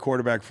going to play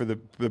quarterback for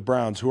the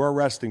Browns, who are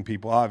resting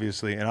people,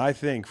 obviously. And I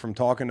think from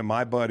talking to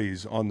my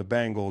buddies on the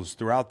Bengals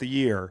throughout the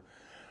year,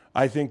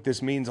 I think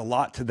this means a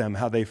lot to them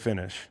how they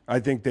finish. I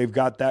think they've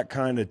got that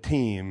kind of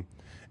team.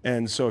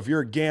 And so if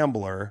you're a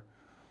gambler,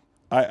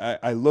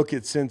 I look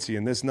at Cincy,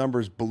 and this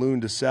number's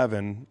ballooned to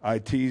 7. I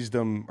teased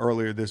them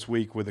earlier this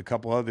week with a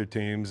couple other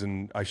teams,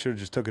 and I should have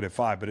just took it at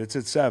 5, but it's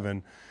at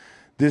 7.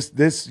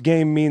 This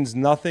game means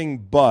nothing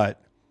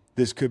but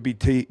this could be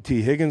T.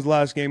 Higgins'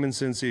 last game in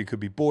Cincy. It could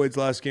be Boyd's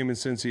last game in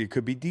Cincy. It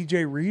could be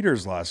DJ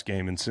Reader's last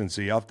game in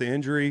Cincy. Off the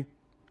injury,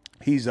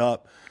 he's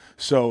up.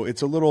 So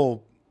it's a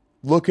little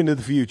look into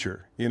the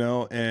future, you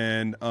know.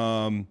 And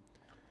can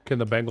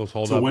the Bengals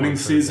hold it's up? A winning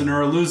season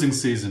or a losing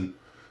season?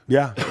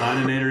 Yeah,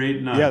 9-8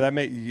 or 8-9. Yeah, that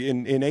may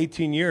in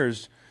 18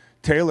 years,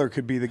 Taylor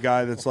could be the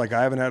guy that's like,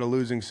 I haven't had a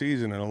losing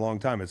season in a long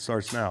time. It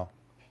starts now.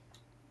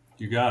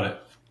 You got it.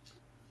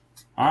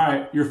 All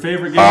right, your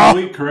favorite game of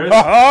the week, Chris?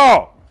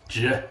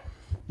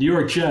 New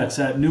York Jets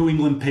at New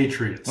England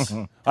Patriots.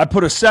 I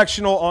put a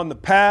sectional on the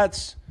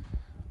Pats.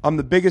 I'm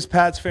the biggest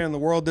Pats fan in the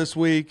world this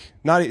week.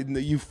 Not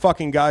you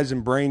fucking guys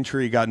in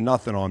Braintree got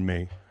nothing on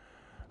me.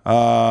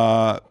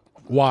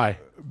 Why?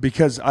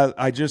 Because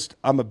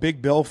I'm a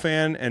big Bill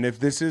fan, and if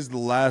this is the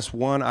last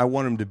one, I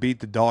want him to beat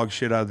the dog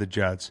shit out of the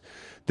Jets.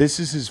 This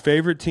is his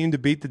favorite team to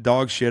beat the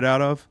dog shit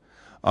out of.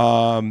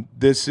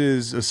 This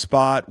is a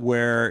spot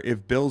where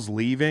if Bill's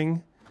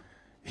leaving,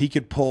 he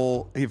could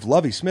pull. If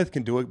Lovie Smith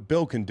can do it,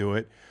 Bill can do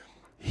it.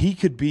 He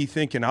could be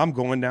thinking, I'm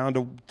going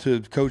down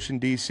to coach in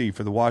D.C.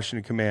 for the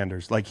Washington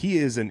Commanders. Like, he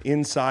is an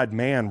inside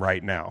man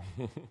right now.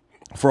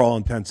 for all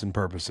intents and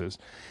purposes.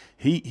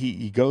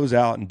 He goes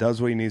out and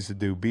does what he needs to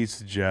do, beats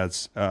the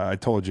Jets. I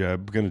told you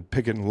I'm going to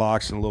pick it in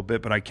locks in a little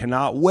bit, but I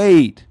cannot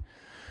wait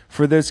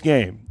for this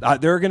game.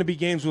 There are going to be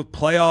games with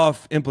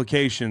playoff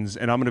implications,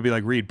 and I'm going to be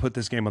like, Reed, put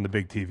this game on the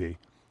big TV.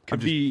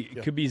 Could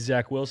be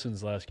Zach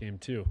Wilson's last game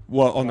too.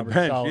 Well, on Robert the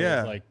bench, Saleh yeah.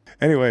 was like-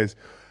 Anyways,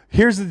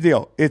 here's the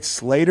deal. It's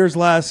Slater's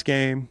last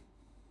game.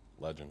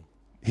 Legend.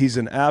 He's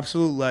an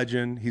absolute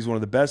legend. He's one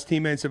of the best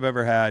teammates I've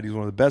ever had. He's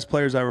one of the best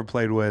players I ever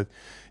played with.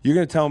 You're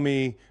going to tell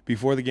me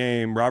before the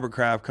game, Robert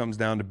Kraft comes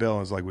down to Bill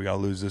and is like, we got to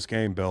lose this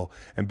game, Bill.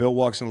 And Bill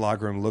walks in the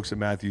locker room and looks at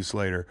Matthew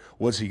Slater.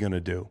 What's he going to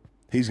do?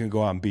 He's going to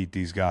go out and beat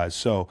these guys.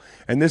 So,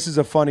 and this is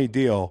a funny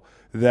deal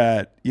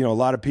that, a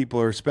lot of people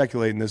are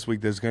speculating this week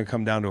that it's going to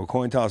come down to a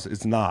coin toss.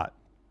 It's not.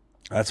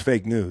 That's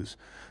fake news.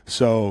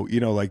 So,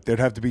 there'd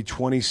have to be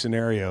 20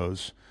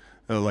 scenarios,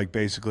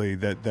 basically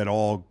that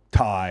all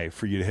tie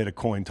for you to hit a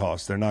coin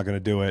toss. They're not going to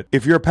do it.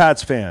 If you're a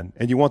Pats fan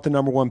and you want the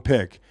number one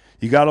pick,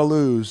 you got to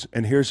lose,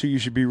 and here's who you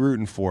should be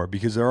rooting for,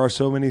 because there are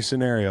so many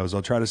scenarios.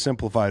 I'll try to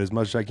simplify it as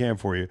much as I can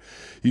for you.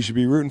 You should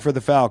be rooting for the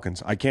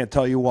Falcons. I can't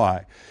tell you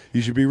why.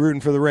 You should be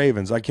rooting for the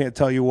Ravens. I can't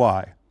tell you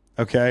why.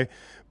 Okay?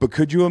 But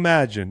could you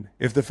imagine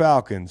if the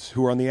Falcons,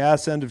 who are on the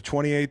ass end of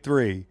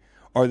 28-3,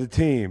 are the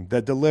team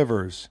that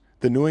delivers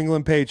the New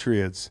England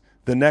Patriots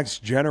the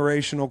next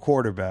generational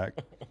quarterback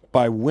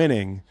by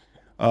winning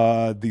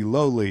the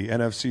lowly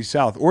NFC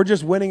South, or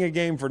just winning a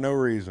game for no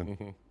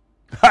reason?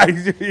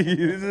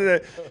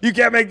 You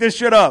can't make this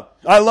shit up.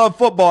 I love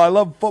football. I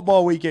love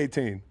football week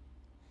 18.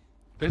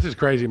 This is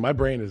crazy. My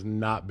brain is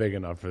not big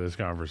enough for this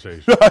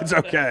conversation. It's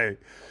okay.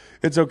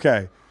 It's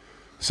okay.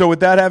 So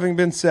with that having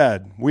been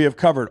said, we have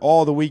covered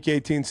all the week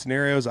 18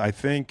 scenarios. I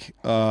think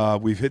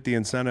we've hit the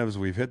incentives.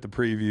 We've hit the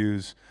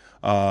previews.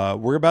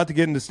 We're about to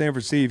get into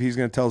Stanford Steve. He's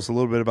going to tell us a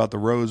little bit about the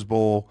Rose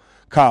Bowl.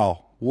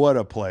 Kyle, what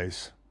a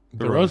place.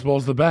 The Rose Bowl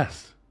is the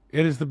best.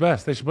 It is the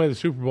best. They should play the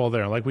Super Bowl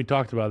there. Like we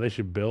talked about, they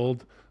should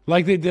build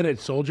like they did at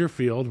Soldier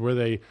Field, where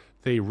they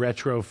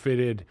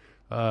retrofitted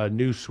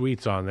new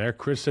suites on there.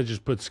 Chris said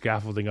just put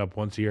scaffolding up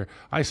once a year.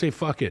 I say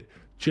fuck it.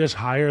 Just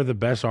hire the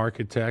best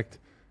architect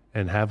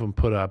and have him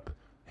put up,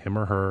 him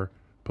or her,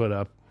 put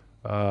up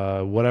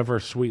whatever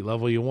suite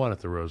level you want at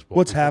the Rose Bowl.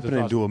 What's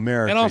happening to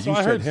America? And also, you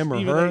I said heard him or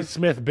Stephen her? A.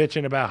 Smith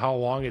bitching about how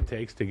long it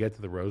takes to get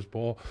to the Rose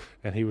Bowl,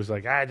 and he was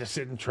like, "I just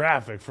sit in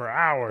traffic for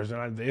hours,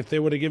 and if they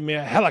would have given me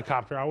a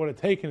helicopter, I would have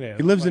taken it."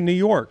 He lives in New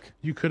York.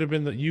 You could have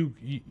been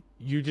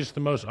you're just the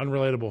most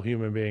unrelatable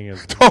human being.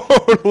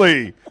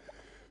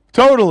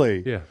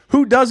 Totally. Yeah.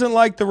 Who doesn't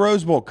like the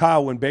Rose Bowl?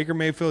 Kyle, when Baker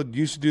Mayfield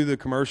used to do the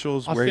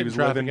commercials I'll where sit he in was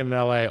traffic living in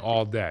L.A.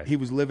 all day. he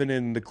was living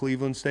in the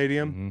Cleveland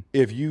Stadium.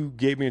 If you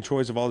gave me a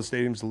choice of all the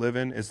stadiums to live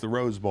in, it's the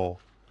Rose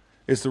Bowl.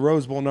 It's the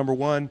Rose Bowl number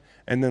one,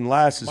 and then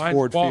last is Mine's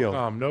Ford Qualcomm.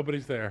 Field.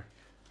 Nobody's there.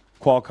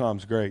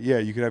 Qualcomm's great. Yeah,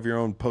 you could have your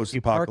own You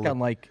park post-apocalypse.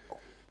 on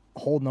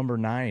hole number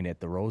 9 at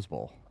the Rose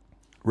Bowl.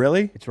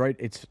 Really? It's right.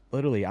 It's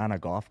literally on a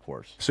golf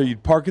course. So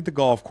you'd park at the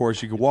golf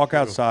course. You could walk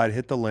outside,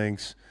 hit the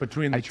links.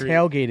 Between the I trees.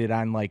 tailgated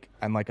on a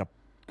It's a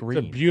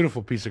green.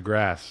 beautiful piece of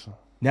grass.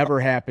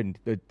 Never happened.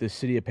 The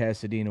city of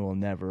Pasadena will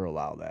never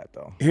allow that,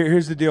 though.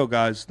 Here's the deal,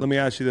 guys. Let me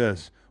ask you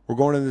this. We're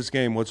going into this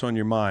game. What's on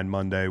your mind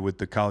Monday with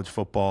the college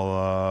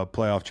football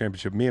playoff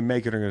championship? Me and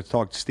Macon are going to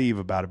talk to Steve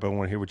about it, but I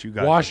want to hear what you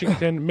guys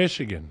Washington,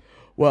 Michigan.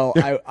 Well,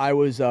 I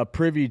was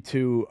privy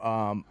to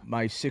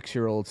my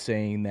 6-year-old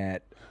saying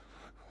that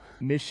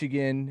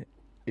Michigan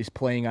is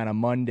playing on a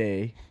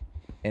Monday,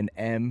 and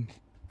M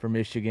for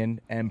Michigan,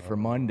 M for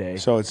Monday.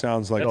 So it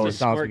sounds like So That's it a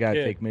sounds smart like I got to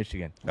kid. take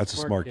Michigan. that's a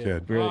smart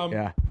kid. Really,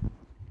 yeah.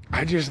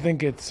 I just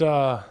think it's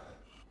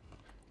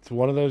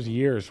one of those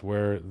years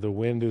where the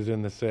wind is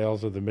in the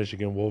sails of the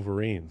Michigan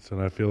Wolverines,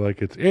 and I feel like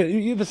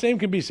the same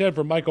can be said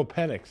for Michael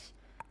Penix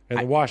and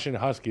the Washington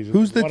Huskies.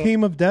 Who's the One of-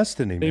 team of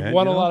destiny, They've man?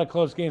 won you a know? lot of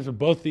close games, but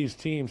both these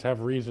teams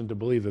have reason to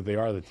believe that they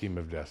are the team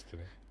of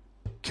destiny.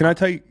 Can I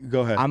tell you?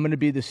 Go ahead. I'm going to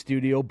be the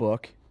studio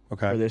book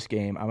Okay. for this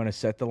game. I'm going to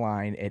set the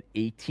line at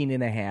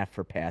 18.5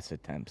 for pass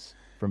attempts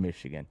for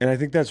Michigan. And I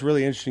think that's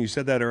really interesting. You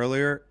said that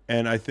earlier,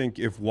 and I think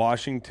if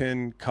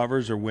Washington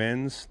covers or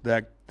wins,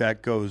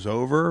 that goes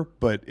over.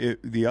 But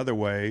the other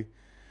way,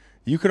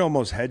 you could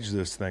almost hedge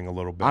this thing a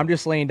little bit. I'm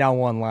just laying down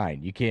one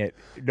line. You can't.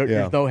 Yeah.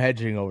 There's no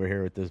hedging over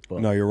here with this book.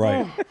 No, you're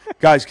right,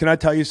 guys. Can I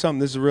tell you something?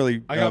 This is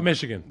really. I got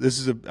Michigan. This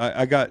is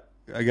I got.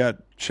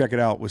 Check it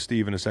out with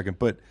Steve in a second,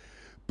 but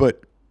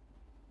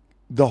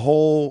the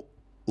whole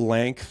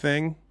Lank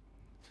thing,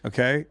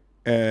 okay,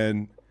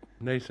 and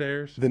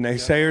Naysayers? the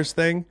naysayers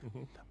thing.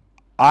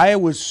 I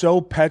was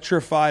so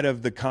petrified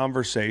of the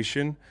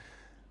conversation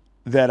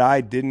that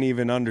I didn't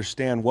even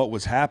understand what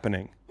was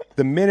happening.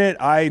 The minute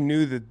I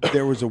knew that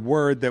there was a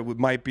word that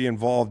might be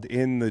involved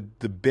in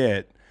the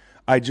bit,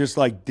 I just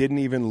didn't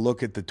even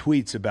look at the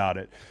tweets about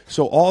it.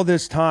 So all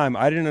this time,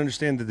 I didn't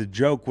understand that the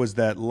joke was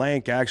that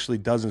Lank actually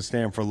doesn't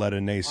stand for let a I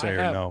naysayer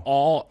have know.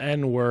 all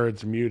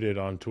N-words muted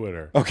on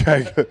Twitter.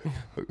 Okay, good.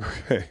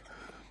 Okay,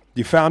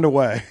 you found a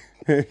way.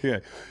 Yeah.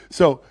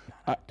 So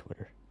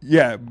Twitter.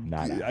 Yeah,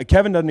 Nada.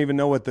 Kevin doesn't even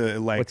know what the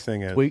What's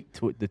thing is.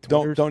 the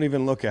Twitters? Don't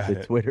even look at The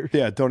it. Twitters?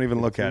 Yeah, don't even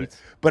The look at it. tweets?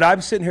 But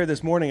I'm sitting here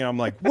this morning and I'm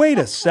like, wait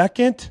a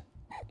second.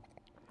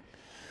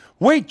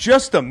 Wait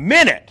just a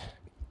minute.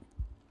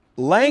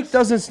 Length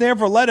doesn't stand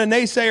for let a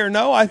naysayer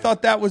know. I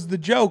thought that was the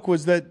joke.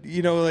 Was that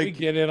We like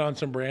get in on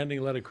some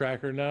branding, let a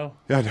cracker know.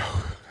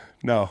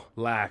 no,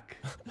 Lack.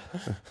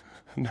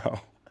 no.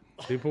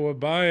 People would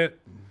buy it.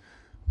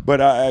 But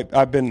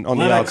I've been on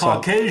the Let a outside.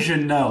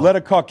 Caucasian know. Let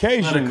a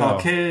Caucasian Let a know.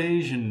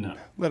 Caucasian know. Let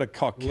a Let a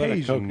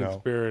Caucasian know.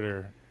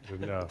 co-conspirator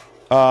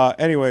know.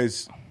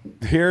 Anyways,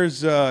 here's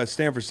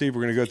Stanford Steve.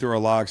 We're gonna go through our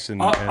locks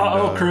and.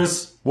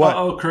 Chris.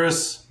 What?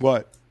 Chris.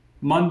 What?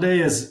 Monday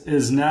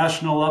is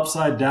National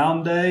Upside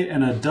Down Day,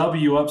 and a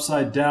W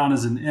upside down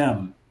is an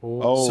M.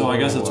 Oh, So I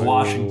guess it's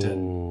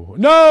Washington.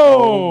 No!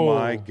 Oh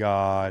my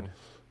God.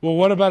 Well,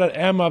 what about an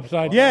M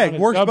upside Yeah, down?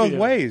 it works and both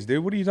W? ways,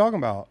 dude. What are you talking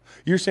about?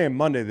 You're saying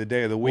Monday, the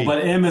day of the week.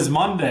 But M is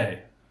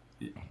Monday.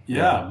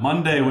 Yeah,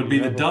 Monday would be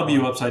the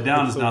W upside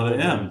down is now the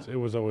M. It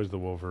was always the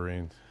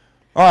Wolverines.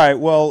 All right,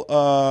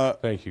 well,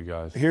 Thank you,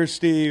 guys. here's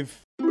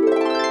Steve.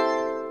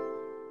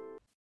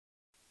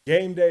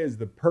 Game day is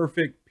the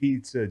perfect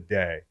pizza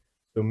day.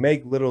 So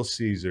make Little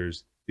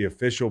Caesars the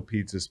official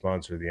pizza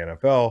sponsor of the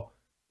NFL,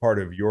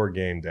 part of your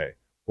game day.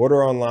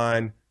 Order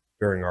online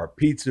during our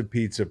Pizza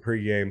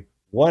pregame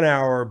 1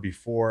 hour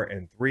before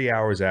and 3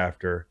 hours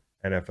after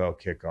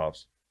NFL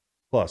kickoffs,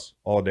 plus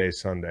all day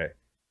Sunday.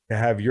 To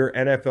have your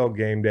NFL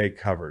game day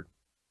covered,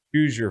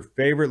 choose your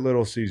favorite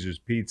Little Caesars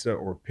pizza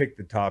or pick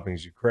the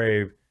toppings you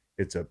crave.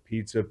 It's a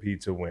pizza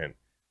win.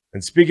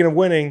 And speaking of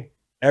winning,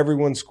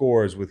 everyone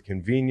scores with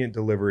convenient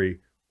delivery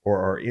or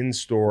our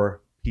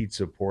in-store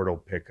pizza portal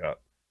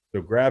pickup.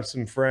 So grab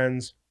some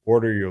friends,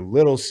 order your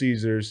Little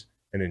Caesars,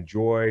 and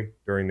enjoy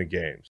during the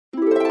games.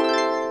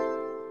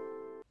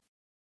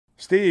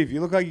 Steve, you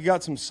look like you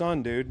got some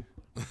sun, dude.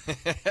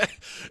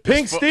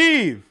 Pink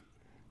Steve!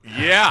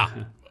 Yeah,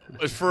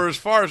 as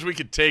far as we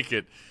could take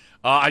it.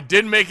 I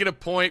did make it a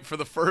point for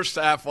the first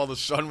half while the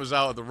sun was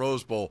out at the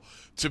Rose Bowl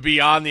to be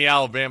on the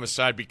Alabama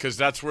side because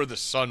that's where the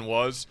sun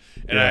was.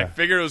 And I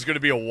figured it was going to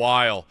be a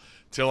while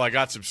till I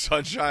got some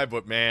sunshine,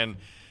 but, man,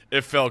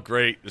 it felt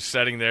great. The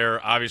setting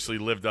there obviously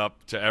lived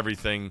up to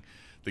everything,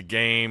 the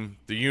game,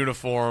 the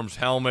uniforms,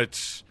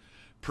 helmets,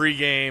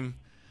 pregame.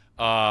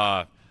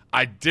 I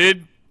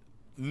did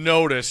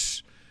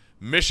notice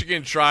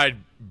Michigan tried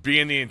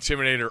being the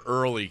intimidator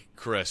early,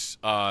 Chris.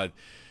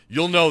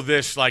 You'll know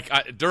this,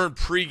 during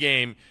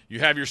pregame, you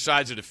have your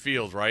sides of the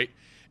field, right?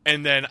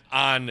 And then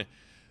on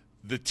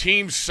the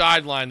team's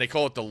sideline, they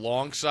call it the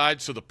long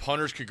side, so the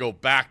punters could go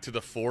back to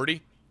the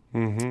 40.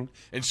 Mm-hmm.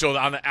 And so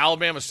on the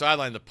Alabama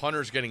sideline, the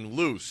punter's getting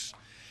loose,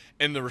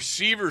 and the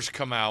receivers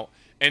come out,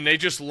 and they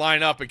just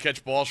line up and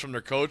catch balls from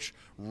their coach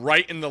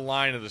right in the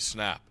line of the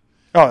snap.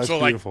 Oh, that's so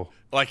beautiful.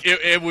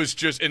 It was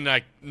just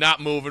not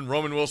moving.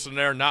 Roman Wilson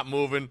there, not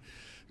moving.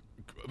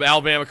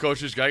 Alabama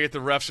coaches got to get the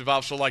refs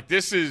involved. So,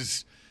 this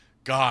is –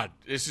 God,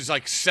 this is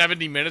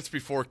 70 minutes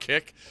before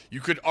kick.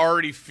 You could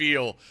already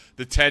feel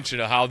the tension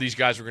of how these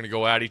guys were going to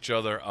go at each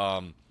other.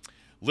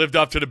 Lived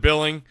up to the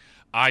billing.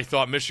 I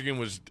thought Michigan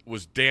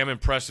was damn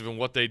impressive in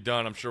what they'd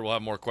done. I'm sure we'll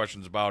have more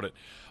questions about it.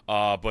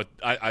 But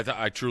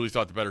I truly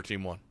thought the better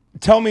team won.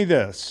 Tell me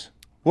this.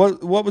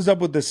 What was up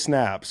with the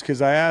snaps?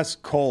 Because I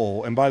asked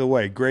Cole, and by the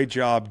way, great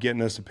job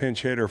getting us a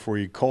pinch hitter for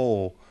you.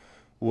 Cole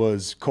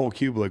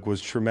Kublik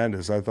was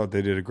tremendous. I thought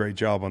they did a great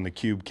job on the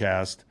Cube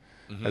cast.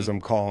 Mm-hmm. As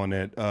I'm calling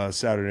it,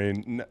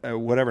 Saturday,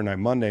 whatever night,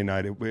 Monday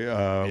night with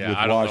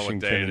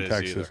Washington and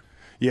Texas. Either.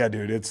 Yeah,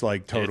 dude, it's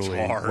totally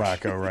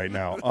wacko right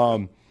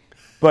now.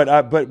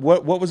 But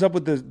what was up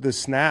with the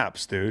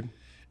snaps, dude?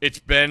 It's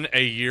been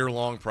a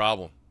year-long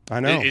problem. I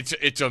know.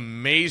 It's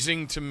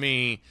amazing to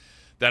me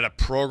that a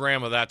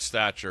program of that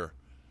stature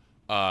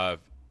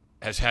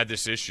has had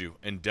this issue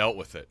and dealt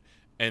with it.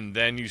 And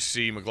then you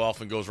see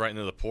McLaughlin goes right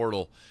into the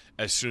portal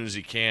as soon as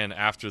he can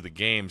after the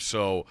game.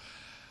 So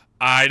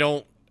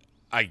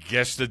I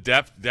guess the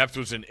depth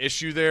was an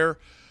issue there,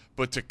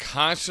 but to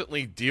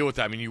constantly deal with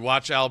that. I mean, you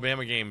watch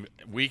Alabama game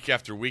week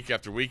after week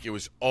after week, it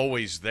was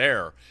always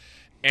there.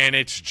 And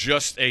it's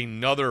just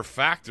another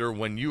factor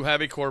when you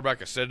have a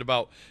quarterback. I said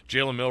about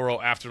Jalen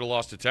Milroe after the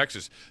loss to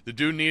Texas. The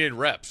dude needed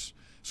reps.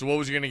 So what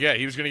was he going to get?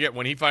 He was going to get,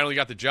 when he finally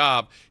got the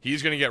job,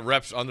 he's going to get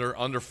reps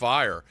under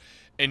fire.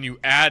 And you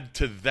add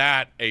to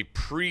that a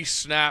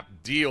pre-snap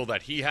deal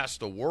that he has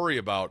to worry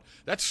about.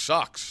 That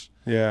sucks.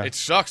 Yeah. It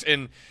sucks,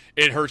 and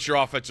it hurts your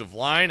offensive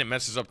line. It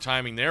messes up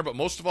timing there, but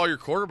most of all, your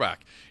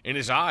quarterback in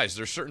his eyes.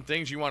 There's certain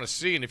things you want to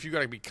see, and if you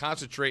got to be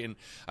concentrating.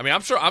 I mean,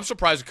 I'm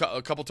surprised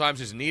a couple times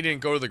his knee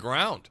didn't go to the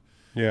ground.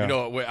 Yeah. You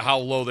know how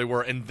low they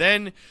were, and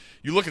then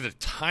you look at the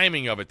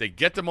timing of it. They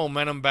get the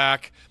momentum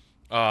back.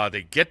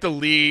 They get the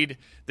lead.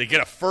 They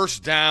get a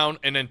first down,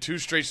 and then 2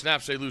 straight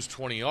snaps, they lose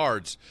 20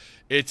 yards.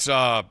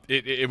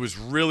 It was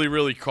really,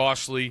 really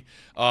costly.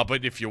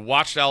 But if you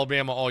watched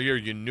Alabama all year,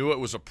 you knew it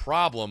was a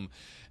problem.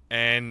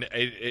 And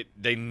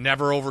they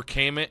never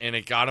overcame it, and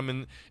it got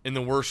them in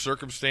the worst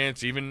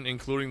circumstance, even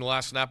including the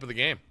last snap of the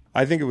game.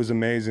 I think it was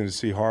amazing to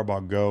see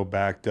Harbaugh go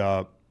backed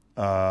up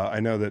I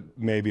know that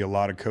maybe a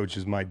lot of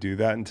coaches might do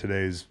that in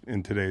today's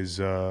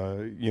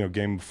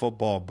game of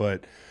football,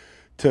 but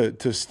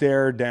to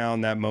stare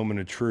down that moment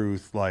of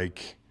truth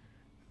like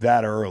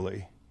that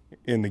early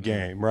in the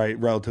game, right?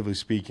 Relatively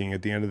speaking,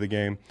 at the end of the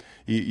game,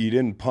 you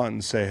didn't punt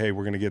and say, "Hey,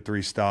 we're going to get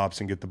 3 stops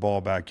and get the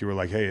ball back." You were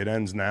like, "Hey, it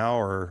ends now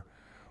or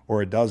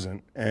it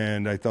doesn't."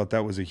 And I thought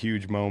that was a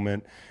huge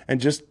moment.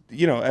 And just,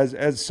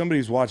 as somebody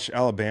who's watched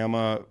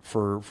Alabama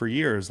for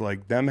years,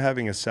 like them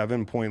having a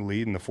 7-point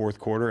lead in the fourth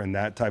quarter in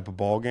that type of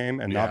ball game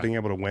and not being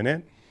able to win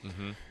it,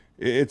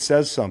 it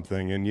says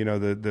something. And,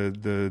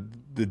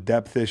 the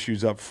depth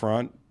issues up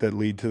front that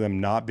lead to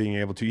them not being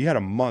able to. You had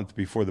a month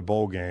before the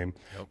bowl game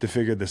to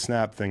figure the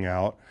snap thing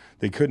out.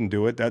 They couldn't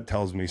do it. That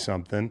tells me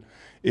something.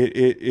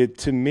 It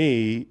to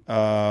me,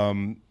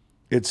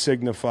 it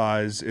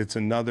signifies, it's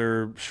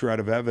another shred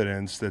of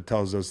evidence that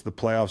tells us the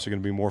playoffs are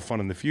going to be more fun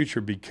in the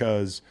future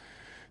because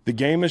the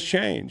game has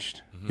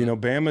changed.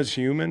 Bama's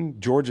human.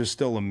 Georgia's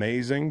still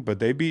amazing, but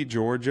they beat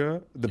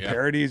Georgia. The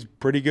parity's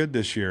pretty good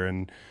this year.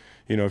 And,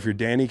 if you're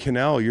Danny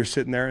Cannell, you're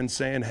sitting there and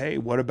saying, hey,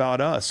 what about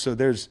us? So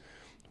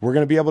we're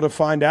going to be able to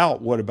find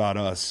out what about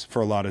us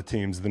for a lot of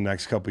teams the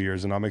next couple of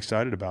years, and I'm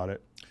excited about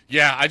it.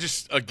 Yeah, I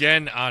just,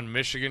 again, on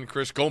Michigan,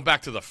 Chris, going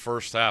back to the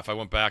first half, I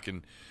went back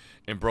and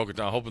broke it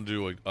down, hoping to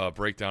do a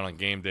breakdown on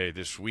game day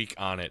this week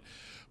on it.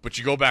 But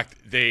you go back,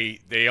 they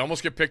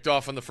almost get picked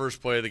off on the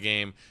first play of the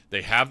game.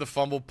 They have the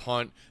fumbled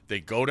punt. They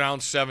go down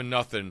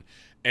 7-0.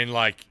 And,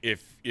 like,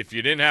 if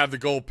you didn't have the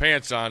gold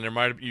pants on,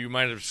 you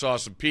might have saw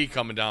some pee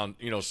coming down,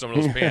 some of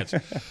those pants.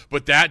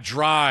 But that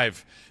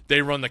drive,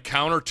 they run the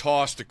counter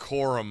toss to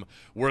Corum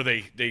where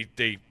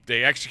they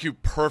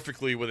execute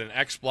perfectly with an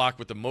X block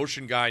with the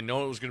motion guy,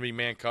 knowing it was going to be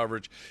man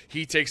coverage.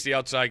 He takes the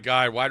outside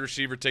guy. Wide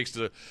receiver takes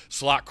the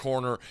slot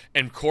corner,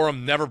 and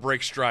Corum never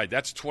breaks stride.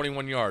 That's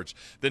 21 yards.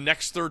 The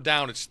next third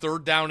down, it's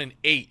 3rd down and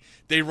 8.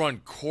 They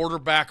run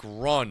quarterback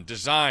run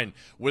design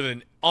with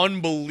an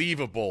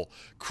unbelievable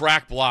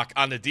crack block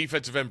on the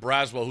defensive end,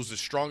 Braswell, who's the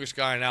strongest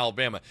guy in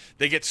Alabama.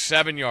 They get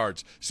 7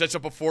 yards, sets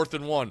up a 4th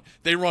and 1.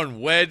 They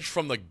run wedge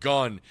from the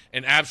gun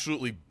and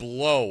absolutely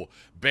blow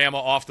Bama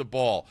off the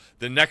ball.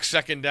 The next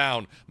 2nd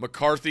down,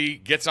 McCarthy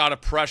gets out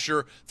of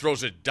pressure,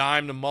 throws a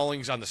dime to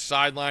Mullings on the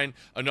sideline,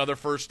 another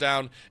 1st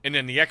down, and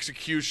then the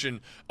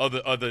execution of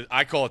the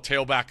I call it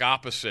tailback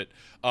opposite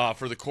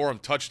for the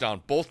Corum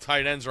touchdown. Both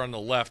tight ends are on the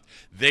left.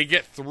 They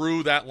get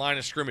through that line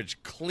of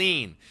scrimmage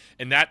clean,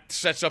 and that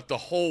sets up the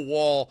whole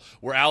wall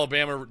where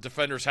Alabama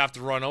defenders have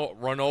to run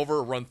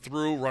over, run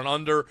through, run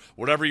under,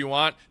 whatever you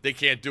want. They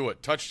can't do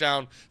it.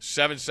 Touchdown,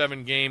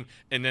 7-7 game,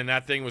 and then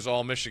that thing was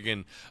all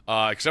Michigan,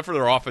 except for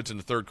their offense in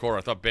the third quarter.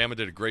 I thought Bama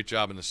did a great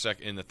job in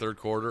the third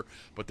quarter,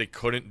 but they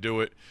couldn't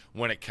do it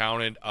when it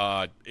counted.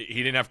 He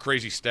didn't have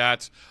crazy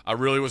stats. I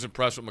really was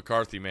impressed with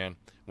McCarthy, man.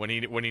 When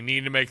he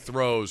needed to make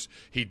throws,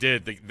 he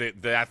did.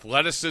 The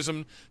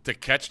athleticism to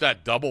catch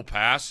that double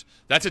pass,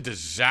 that's a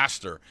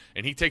disaster.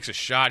 And he takes a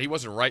shot. He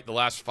wasn't right the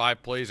last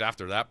 5 plays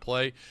after that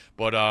play,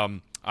 but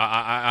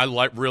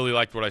I really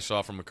liked what I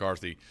saw from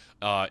McCarthy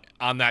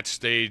on that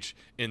stage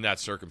in that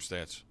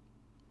circumstance.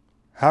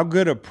 How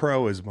good a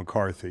pro is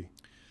McCarthy?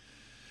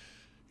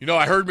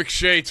 I heard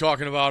McShay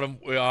talking about him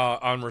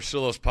on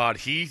Marcillo's pod.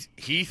 He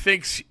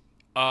thinks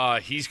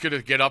he's going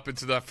to get up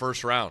into that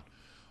first round,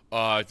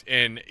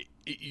 and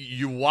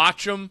you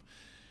watch him,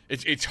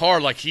 it's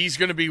hard. Like, he's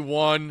going to be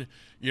one.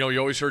 You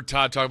always heard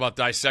Todd talk about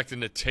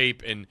dissecting the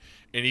tape and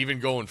even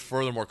going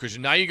furthermore, because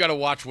now you got to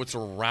watch what's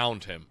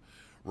around him,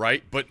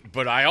 right?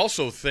 But I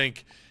also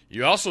think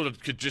you also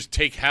could just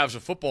take halves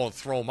of football and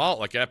throw them out,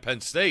 like at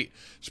Penn State.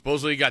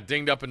 Supposedly he got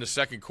dinged up in the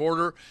second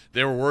quarter.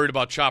 They were worried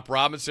about Chop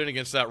Robinson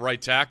against that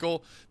right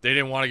tackle. They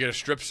didn't want to get a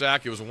strip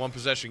sack. It was a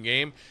one-possession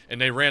game,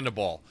 and they ran the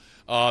ball.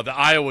 The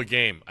Iowa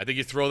game, I think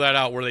you throw that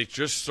out where they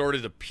just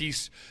started to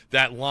piece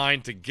that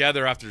line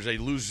together after they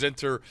lose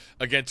Zinter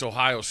against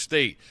Ohio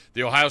State.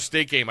 The Ohio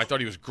State game, I thought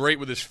he was great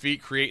with his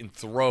feet creating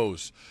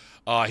throws.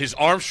 His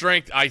arm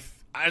strength, I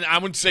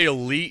wouldn't say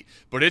elite,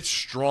 but it's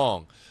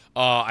strong.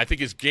 I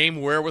think his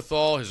game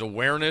wherewithal, his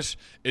awareness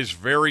is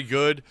very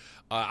good.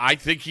 I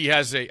think he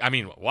has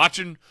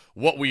watching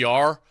what we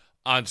are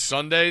on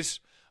Sundays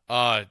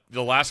the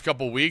last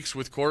couple weeks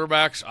with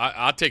quarterbacks,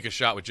 I'll take a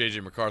shot with J.J.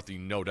 McCarthy,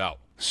 no doubt.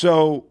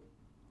 So,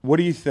 what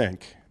do you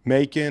think?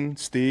 Macon,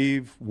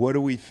 Steve, what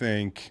do we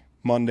think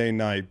Monday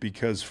night?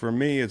 Because for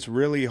me, it's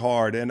really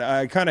hard. And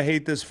I kind of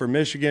hate this for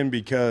Michigan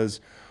because,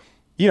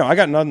 I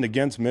got nothing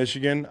against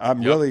Michigan.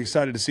 I'm really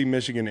excited to see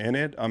Michigan in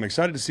it. I'm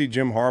excited to see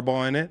Jim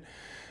Harbaugh in it.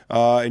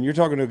 And you're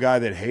talking to a guy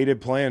that hated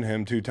playing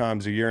him 2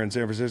 times a year in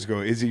San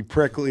Francisco. Is he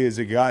prickly? Is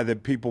he a guy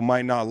that people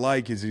might not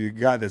like? Is he a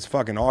guy that's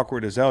fucking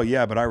awkward as hell?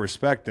 Yeah, but I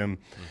respect him.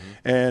 Mm-hmm.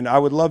 And I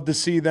would love to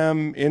see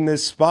them in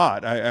this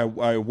spot.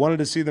 I wanted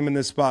to see them in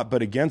this spot.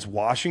 But against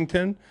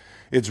Washington,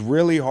 it's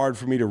really hard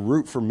for me to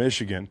root for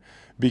Michigan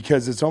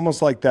because it's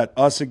almost like that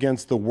us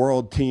against the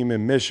world team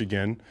in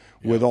Michigan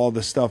with all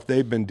the stuff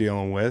they've been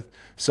dealing with,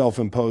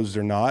 self-imposed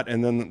or not.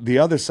 And then the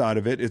other side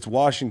of it, it's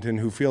Washington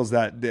who feels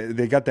that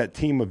they got that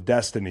team of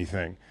destiny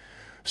thing.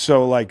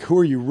 So, like, who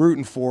are you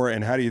rooting for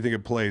and how do you think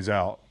it plays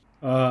out?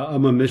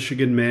 I'm a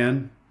Michigan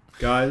man,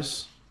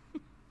 guys.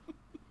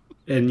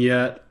 And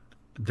yet,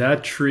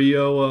 that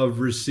trio of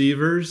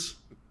receivers,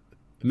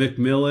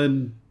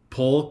 McMillan,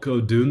 Polk,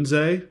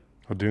 Odunze,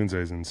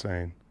 Odunze's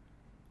insane.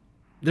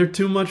 they're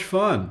too much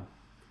fun.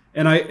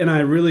 And I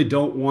really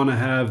don't want to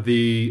have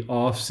the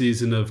off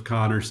season of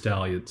Connor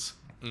Stallions.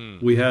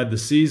 We had the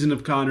season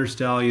of Connor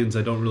Stallions.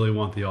 I don't really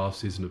want the off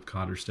season of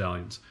Connor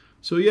Stallions.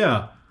 So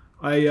yeah,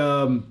 I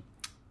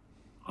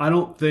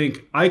don't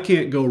think I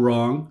can't go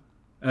wrong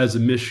as a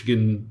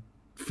Michigan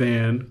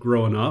fan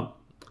growing up.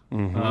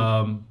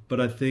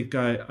 But I think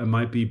I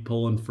might be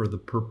pulling for the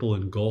purple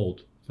and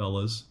gold,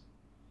 fellas.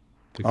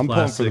 I'm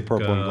pulling for the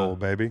purple and gold,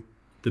 baby.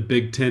 The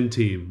Big Ten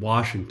team,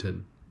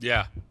 Washington.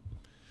 Yeah.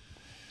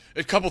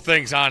 A couple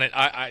things on it.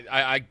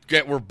 I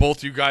get where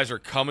both you guys are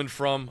coming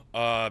from.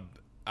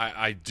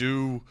 I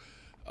do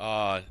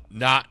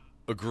not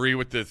agree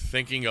with the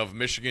thinking of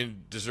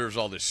Michigan deserves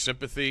all this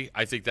sympathy.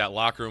 I think that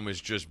locker room is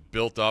just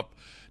built up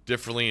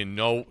differently and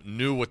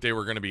knew what they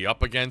were going to be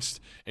up against,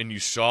 and you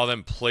saw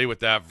them play with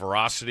that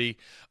veracity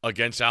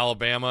against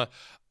Alabama.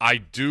 I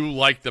do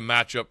like the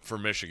matchup for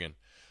Michigan.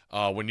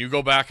 When you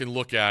go back and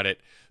look at it,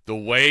 the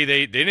way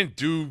they didn't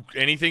do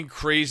anything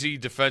crazy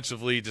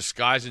defensively,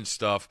 disguising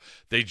stuff.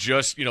 They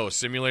just,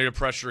 simulated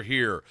pressure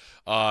here.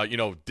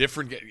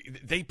 Different.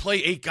 They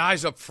play 8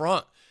 guys up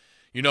front,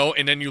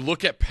 and then you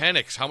look at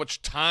Penix, how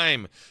much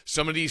time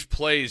some of these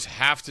plays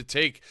have to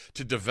take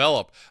to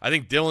develop. I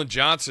think Dylan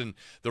Johnson,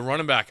 the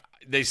running back,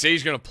 they say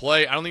he's going to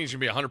play. I don't think he's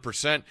going to be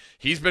 100%.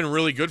 He's been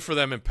really good for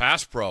them in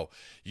pass pro.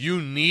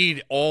 You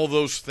need all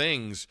those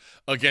things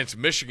against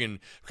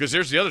Michigan because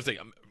there's the other thing.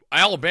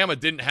 Alabama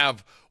didn't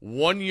have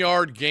 1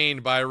 yard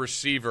gained by a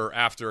receiver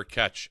after a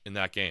catch in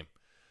that game.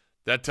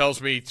 That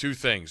tells me 2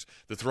 things.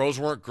 The throws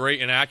weren't great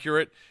and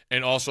accurate,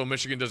 and also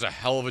Michigan does a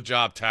hell of a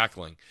job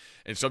tackling.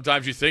 And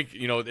sometimes you think,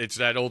 it's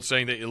that old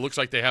saying that it looks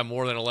like they have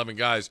more than 11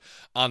 guys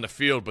on the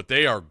field, but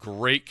they are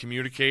great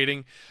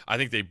communicating. I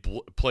think they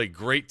play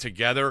great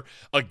together.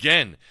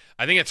 Again,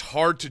 I think it's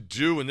hard to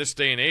do in this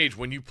day and age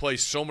when you play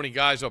so many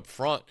guys up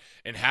front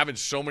and having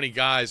so many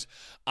guys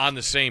on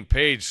the same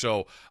page.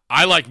 So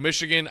I like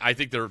Michigan. I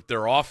think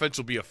their offense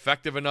will be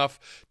effective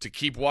enough to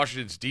keep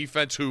Washington's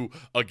defense, who,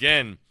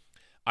 again,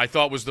 I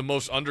thought was the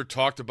most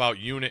under-talked about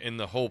unit in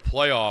the whole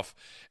playoff,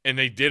 and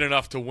they did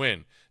enough to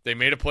win. They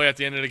made a play at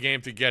the end of the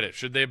game to get it.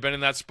 Should they have been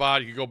in that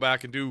spot? You could go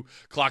back and do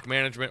clock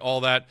management,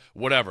 all that,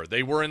 whatever.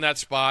 They were in that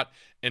spot,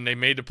 and they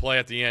made the play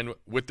at the end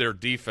with their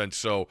defense.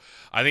 So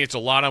I think it's a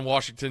lot on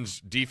Washington's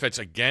defense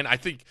again. I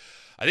think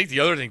the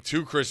other thing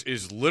too, Chris,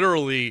 is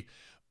literally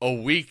a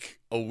week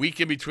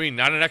in between.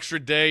 Not an extra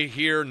day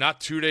here,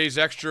 not 2 days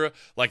extra.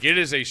 Like, it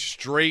is a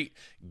straight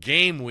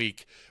game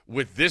week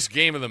with this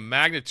game of the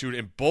magnitude,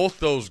 and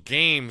both those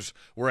games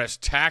were as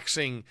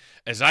taxing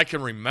as I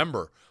can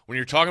remember. When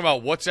you're talking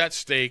about what's at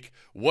stake,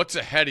 what's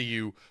ahead of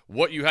you,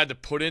 what you had to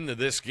put into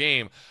this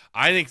game,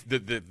 I think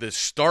the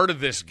start of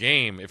this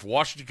game, if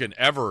Washington can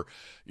ever,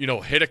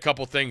 hit a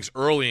couple things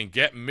early and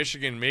get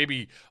Michigan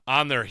maybe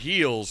on their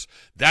heels,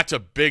 that's a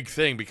big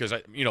thing because,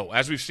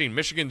 as we've seen,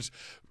 Michigan's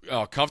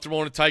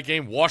comfortable in a tight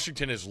game.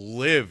 Washington has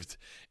lived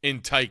in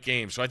tight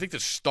games. So I think the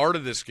start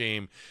of this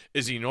game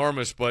is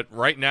enormous, but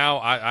right now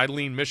I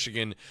lean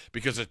Michigan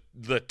because of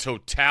the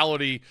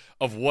totality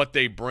of what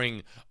they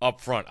bring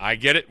up front. I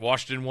get it.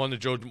 Washington won the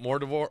Joe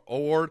Moore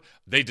Award.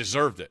 They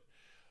deserved it.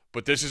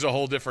 But this is a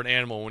whole different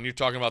animal when you're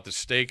talking about the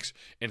stakes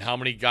and how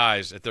many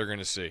guys that they're going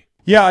to see.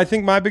 Yeah, I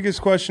think my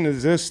biggest question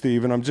is this,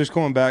 Steve, and I'm just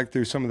going back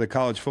through some of the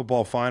college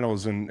football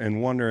finals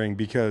and wondering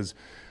because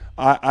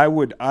I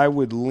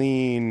would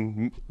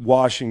lean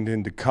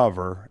Washington to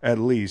cover at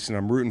least, and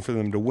I'm rooting for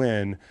them to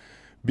win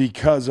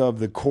because of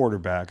the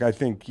quarterback. I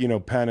think,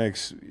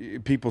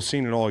 Penix, people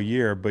seen it all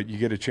year, but you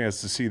get a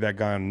chance to see that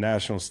guy on the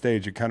national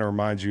stage. It kind of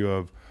reminds you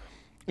of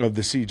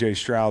the C.J.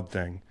 Stroud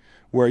thing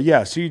where,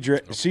 yeah,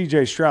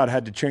 C.J. Stroud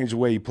had to change the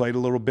way he played a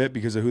little bit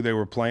because of who they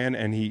were playing,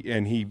 and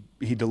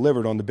he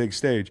delivered on the big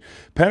stage.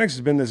 Penix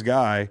has been this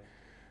guy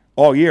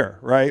all year,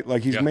 right?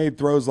 Like, he's made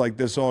throws like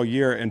this all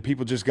year, and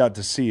people just got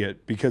to see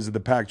it because of the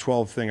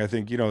Pac-12 thing. I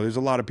think, there's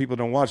a lot of people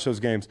don't watch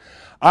those games.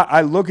 I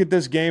look at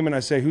this game and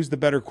I say, who's the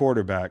better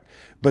quarterback?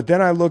 But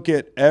then I look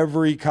at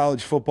every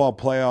college football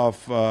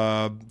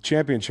playoff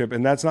championship,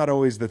 and that's not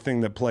always the thing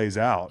that plays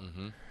out.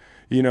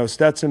 Mm-hmm.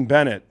 Stetson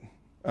Bennett,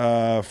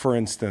 for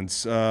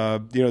instance,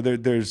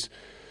 there's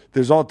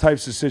all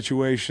types of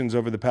situations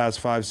over the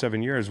past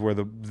 5-7 years where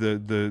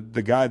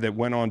the guy that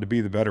went on to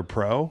be the better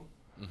pro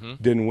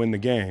didn't win the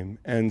game.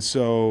 And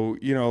so,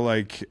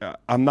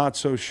 I'm not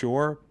so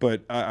sure,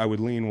 but I would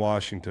lean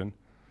Washington.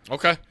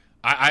 Okay.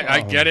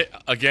 I get it.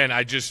 Again,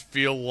 I just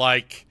feel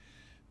like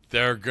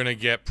they're going to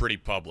get pretty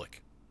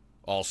public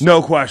also.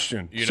 No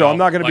question. So I'm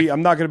not going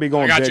to be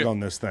going big on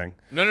this thing.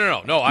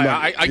 No.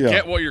 I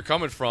get what you're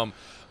coming from.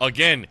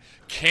 Again,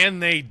 can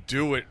they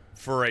do it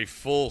for a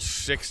full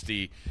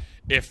 60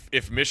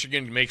 if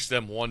Michigan makes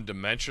them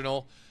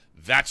one-dimensional?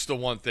 That's the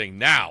one thing.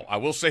 Now, I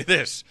will say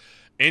this.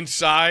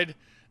 Inside,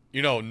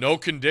 no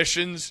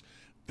conditions,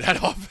 that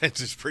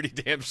offense is pretty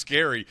damn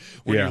scary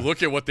when Yeah. you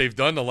look at what they've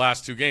done the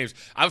last 2 games.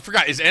 I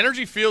forgot, is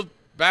Energy Field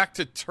back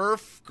to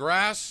turf,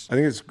 grass? I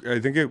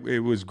think it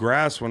was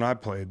grass when I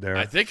played there.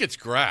 I think it's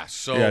grass.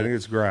 So yeah, I think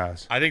it's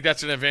grass. I think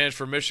that's an advantage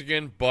for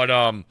Michigan. But,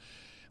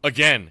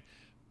 again,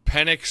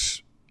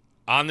 Penix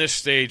on this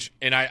stage,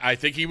 and I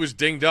think he was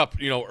dinged up,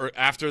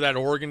 after that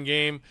Oregon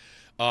game.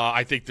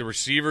 I think the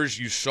receivers,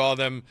 you saw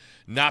them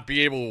not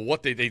be able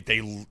 –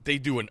 they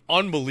do an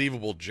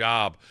unbelievable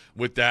job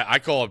with that. I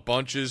call it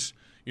bunches.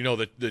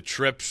 The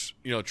trips,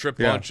 trip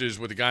bunches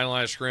with the guy in the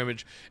line of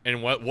scrimmage,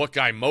 and what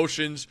guy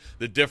motions,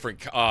 the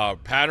different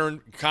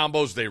pattern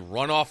combos they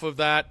run off of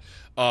that.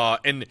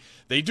 And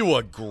they do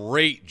a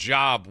great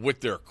job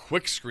with their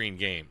quick screen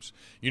games.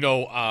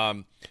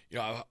 I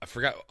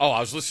forgot. Oh, I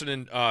was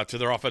listening to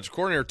their offensive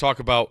coordinator talk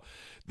about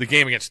the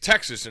game against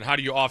Texas and how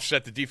do you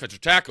offset the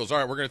defensive tackles. All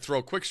right, we're going to throw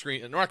a quick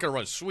screen, and we're not going to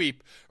run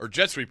sweep or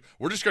jet sweep.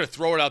 We're just going to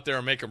throw it out there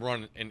and make them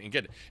run and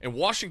get it. And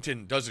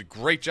Washington does a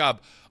great job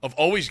of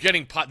always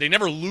getting – they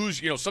never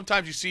lose.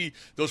 Sometimes you see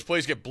those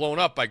plays get blown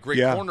up by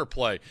great corner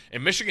play,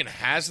 and Michigan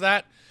has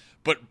that.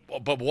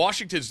 But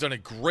Washington's done a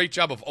great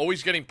job of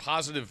always getting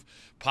positive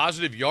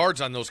yards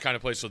on those kind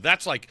of plays. So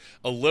that's like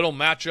a little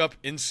matchup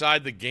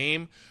inside the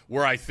game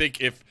where I think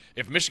if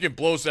Michigan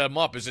blows them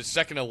up, is it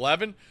 2nd and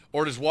 11,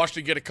 or does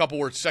Washington get a couple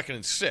where it's 2nd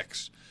and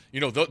 6?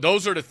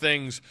 Those are the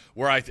things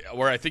where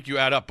I think you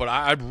add up. But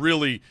I'm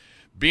really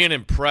being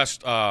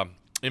impressed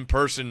in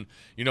person,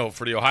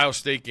 for the Ohio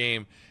State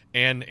game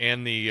and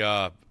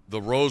the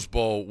Rose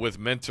Bowl with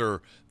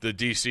Minter, the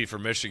DC for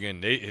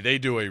Michigan. They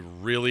do a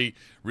really,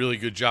 really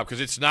good job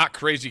because it's not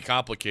crazy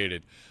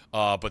complicated,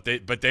 but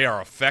they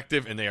are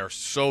effective and they are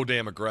so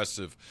damn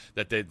aggressive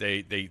that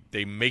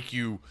they make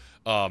you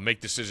make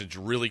decisions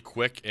really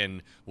quick,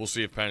 and we'll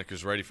see if Panic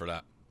is ready for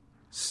that.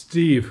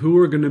 Steve, who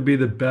are going to be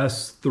the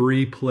best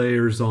 3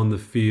 players on the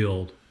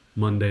field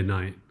Monday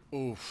night?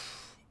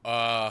 Oof.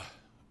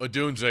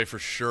 Odunze for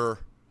sure.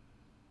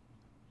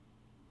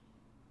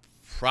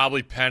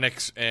 Probably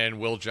Penix and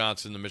Will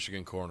Johnson, the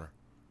Michigan corner.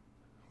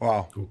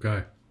 Wow.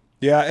 Okay.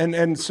 Yeah, and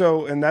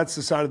that's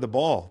the side of the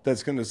ball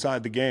that's going to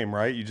decide the game,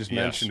 right? You just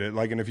mentioned it.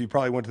 And if you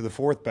probably went to the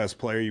 4th best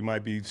player, you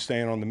might be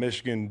staying on the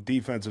Michigan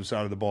defensive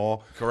side of the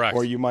ball. Correct.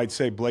 Or you might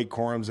say Blake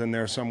Corum's in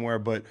there somewhere.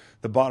 But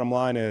the bottom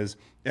line is,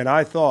 and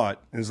I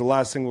thought, and it's the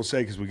last thing we'll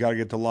say because we got to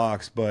get to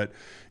locks, but,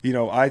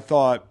 I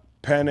thought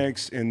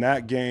Penix in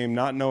that game,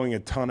 not knowing a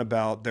ton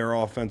about their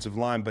offensive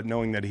line, but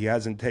knowing that he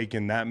hasn't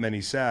taken that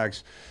many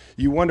sacks,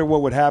 you wonder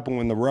what would happen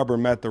when the rubber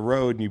met the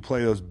road and you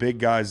play those big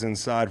guys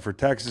inside for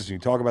Texas. And you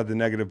talk about the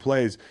negative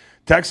plays.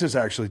 Texas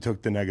actually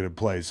took the negative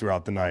plays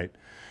throughout the night.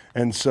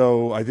 And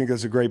so I think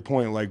that's a great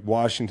point. Like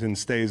Washington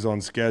stays on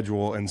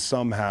schedule and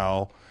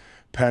somehow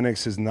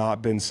Penix has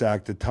not been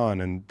sacked a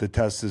ton, and the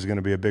test is going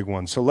to be a big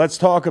one. So let's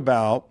talk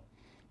about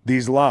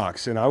these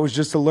locks. And I was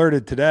just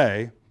alerted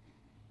today,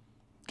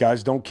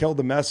 guys, don't kill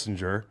the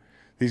messenger.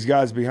 These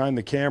guys behind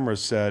the camera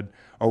said,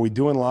 are we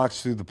doing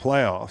locks through the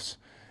playoffs?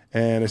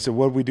 And I said,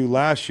 what did we do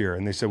last year?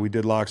 And they said, we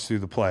did locks through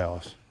the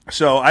playoffs.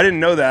 So I didn't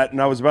know that,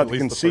 and I was about to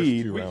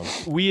concede.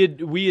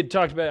 We had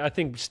talked about. I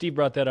think Steve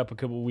brought that up a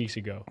couple of weeks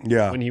ago.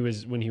 Yeah. when he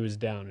was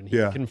down, and he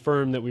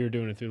confirmed that we were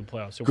doing it through the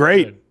playoffs. So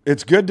great.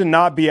 It's good to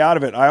not be out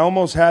of it. I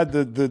almost had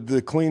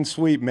the clean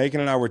sweep.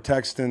 Macon and I were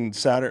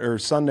texting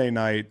Sunday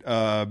night,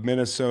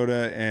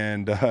 Minnesota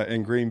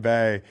and Green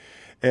Bay.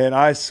 And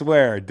I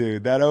swear,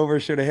 dude, that over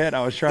should have hit.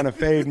 I was trying to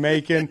fade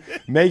Macon.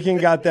 Macon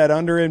got that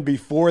under in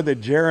before the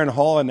Jaron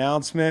Hall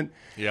announcement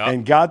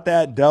and got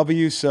that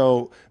W.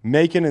 So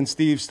Macon and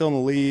Steve still in the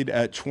lead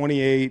at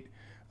 28.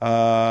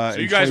 So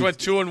you guys went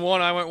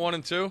 2-1. I went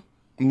 1-2.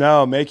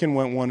 No, Macon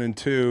went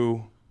 1-2.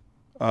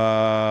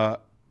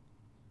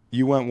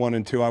 You went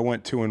 1-2. I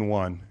went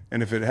 2-1.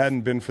 And if it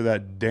hadn't been for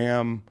that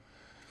damn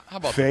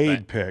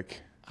fade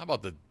pick. How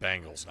about the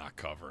Bengals not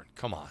covering?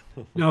 Come on.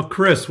 Now,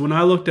 Chris, when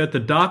I looked at the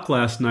doc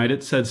last night,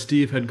 it said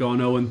Steve had gone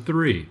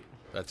 0-3.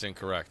 That's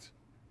incorrect.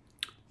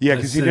 Yeah,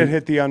 because he did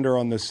hit the under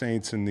on the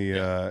Saints and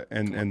the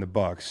and the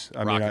Bucks.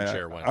 I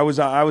was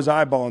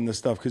eyeballing this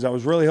stuff because I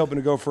was really hoping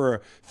to go for a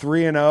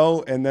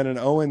 3-0 and then an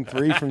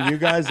 0-3 from you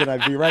guys, and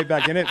I'd be right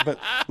back in it. But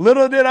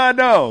little did I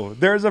know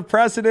there's a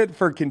precedent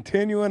for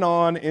continuing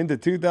on into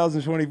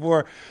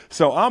 2024.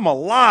 So I'm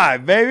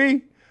alive,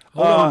 baby.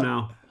 Hold on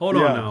now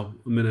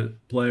a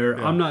minute, player.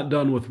 Yeah. I'm not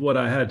done with what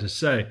I had to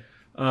say.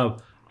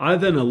 I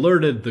then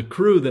alerted the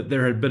crew that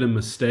there had been a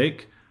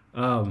mistake,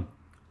 and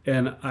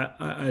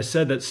I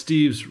said that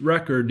Steve's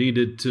record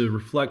needed to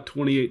reflect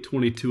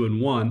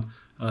 28-22-1,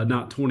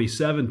 not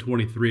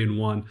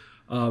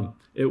 27-23-1.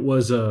 It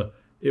was a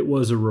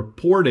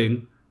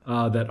reporting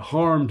that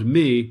harmed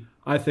me.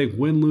 I think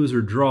win, lose,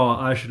 or draw,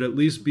 I should at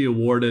least be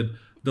awarded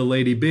the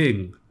Lady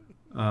Bing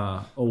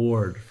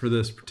award for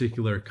this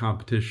particular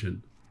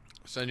competition.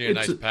 Send you a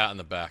nice pat on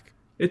the back.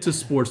 It's a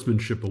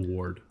sportsmanship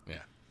award. Yeah.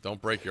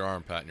 Don't break your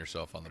arm patting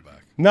yourself on the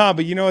back. No,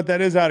 but you know what?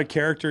 That is out of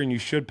character, and you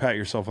should pat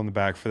yourself on the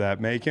back for that,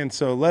 Macon.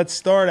 So let's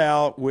start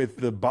out with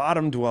the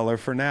bottom dweller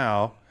for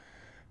now,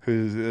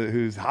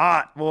 who's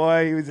hot,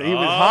 boy. He was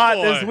hot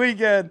boy. this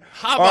weekend.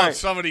 How All about right.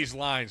 some of these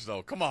lines,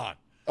 though? Come on.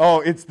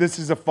 Oh, this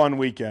is a fun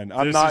weekend.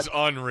 This is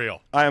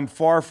unreal. I am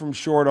far from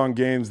short on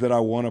games that I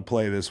want to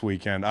play this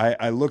weekend.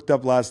 I looked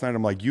up last night.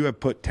 I'm like, you have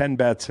put 10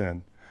 bets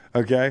in,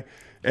 okay?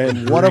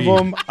 And one of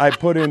them I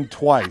put in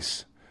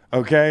twice,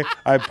 okay?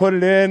 I put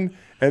it in,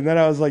 and then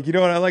I was like, you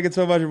know what? I like it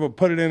so much, I'm going to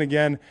put it in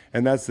again,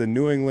 and that's the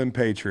New England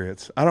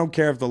Patriots. I don't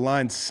care if the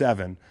line's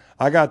 7.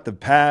 I got the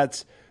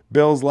Pats,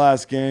 Bills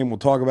last game. We'll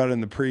talk about it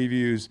in the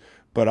previews,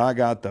 but I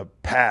got the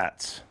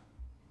Pats.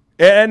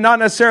 And not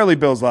necessarily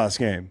Bills last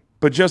game,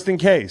 but just in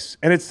case.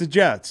 And it's the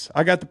Jets.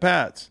 I got the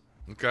Pats.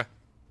 Okay.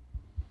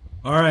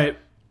 All right.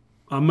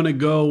 I'm going to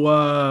go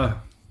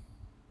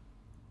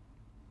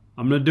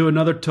I'm going to do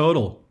another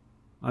total.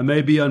 I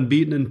may be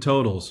unbeaten in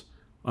totals.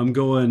 I'm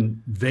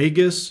going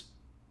Vegas,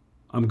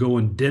 I'm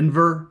going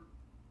Denver,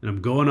 and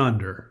I'm going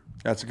under.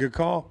 That's a good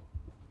call.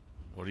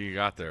 What do you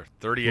got there?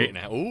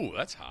 38.5. Ooh,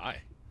 that's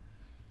high.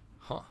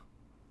 Huh.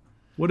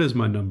 What is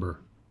my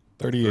number?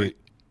 38.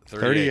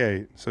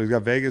 38. So he's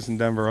got Vegas and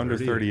Denver under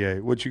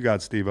 38. What you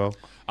got, Steve-O?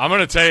 I'm going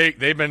to take –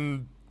 they've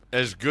been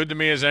as good to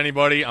me as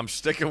anybody. I'm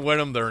sticking with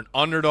them. They're an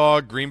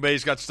underdog. Green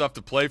Bay's got stuff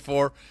to play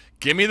for.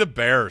 Give me the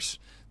Bears.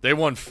 They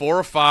won 4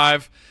 or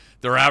 5.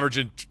 They're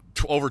averaging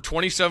over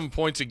 27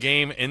 points a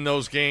game in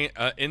those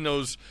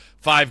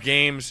 5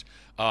 games.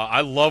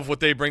 I love what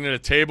they bring to the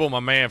table.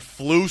 My man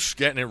Flus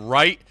getting it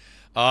right.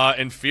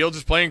 And Fields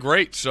is playing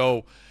great.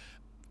 So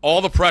all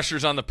the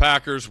pressure's on the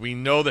Packers. We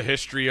know the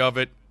history of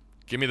it.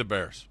 Give me the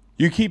Bears.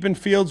 You keeping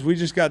Fields? We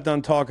just got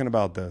done talking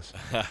about this.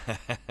 I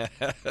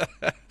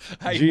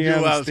GM knew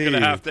I was going to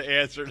Steve. have to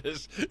answer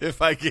this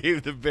if I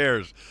gave the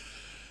Bears.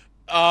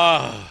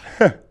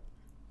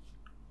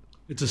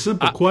 It's a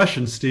simple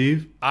question,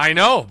 Steve. I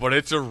know, but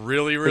it's a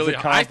really, really.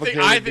 I think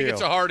complicated it's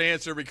deal. a hard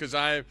answer because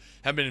I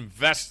have been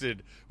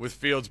invested with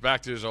Fields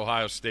back to his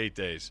Ohio State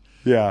days.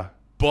 Yeah.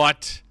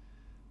 But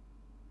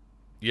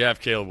you have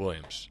Caleb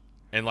Williams,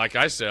 and like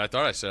I said, I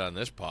thought I said on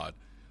this pod,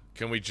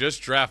 can we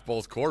just draft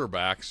both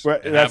quarterbacks? Well,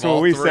 and that's have what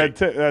all we three? said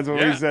too. That's what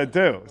we Yeah. said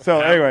too. So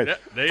Now, anyway,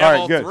 they all have right,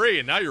 all good. 3,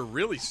 and now you're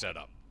really set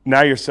up.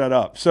 Now you're set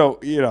up. So,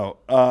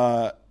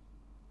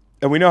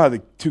 and we know how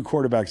the 2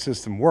 quarterback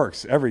system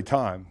works every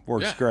time.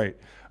 Works Yeah. great.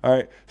 All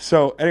right.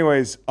 So,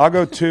 anyways, I'll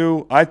go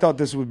 2. I thought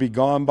this would be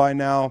gone by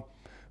now,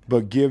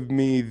 but give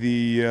me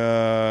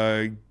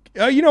the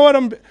you know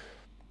what?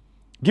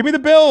 Give me the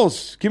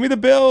Bills. Give me the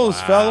Bills,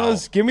 Wow.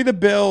 fellas. Give me the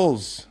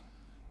Bills.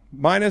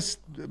 Minus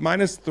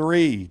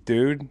 3,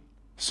 dude.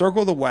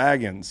 Circle the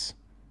wagons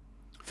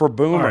for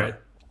Boomer.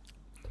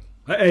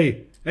 All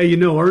right. Hey, you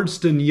know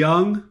Ernst &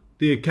 Young,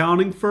 the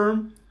accounting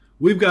firm?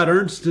 We've got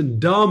Ernst &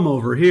 Dumb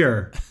over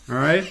here, all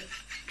right?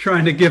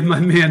 Trying to give my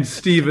man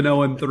Steve an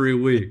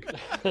 0-3 week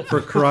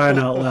for crying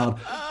out loud.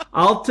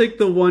 I'll take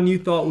the one you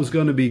thought was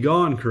going to be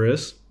gone,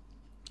 Chris.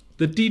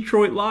 The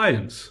Detroit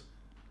Lions.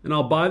 And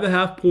I'll buy the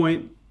half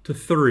point to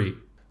 3.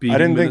 I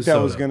didn't think that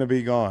was Minnesota. going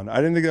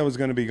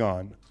to be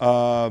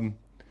gone.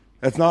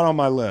 That's not on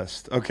my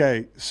list.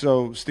 Okay,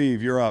 so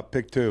Steve, you're up.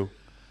 Pick 2.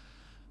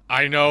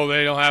 I know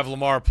they don't have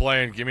Lamar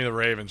playing. Give me the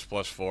Ravens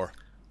 +4.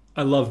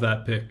 I love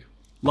that pick.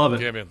 Love it.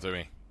 Give it to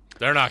me.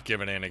 They're not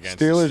giving in against Steelers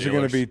the Steelers. are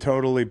going to be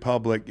totally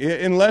public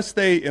unless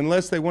they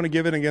want to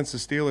give it against the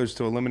Steelers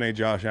to eliminate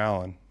Josh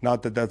Allen.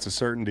 Not that that's a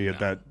certainty at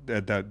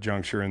that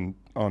juncture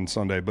on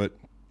Sunday, but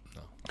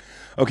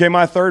okay,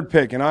 my third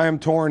pick, and I am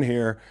torn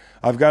here.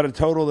 I've got a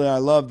total that I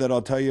love that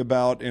I'll tell you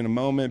about in a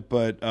moment,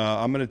 but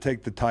I'm going to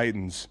take the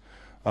Titans,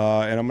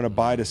 and I'm going to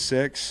buy to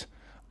 6.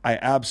 I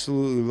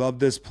absolutely love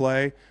this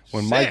play.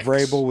 When Mike 6?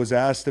 Vrabel was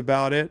asked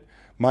about it,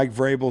 Mike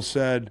Vrabel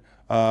said,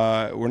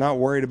 we're not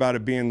worried about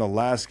it being the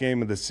last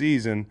game of the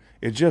season.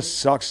 It just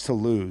sucks to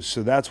lose.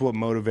 So that's what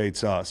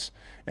motivates us.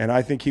 And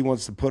I think he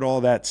wants to put all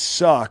that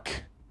suck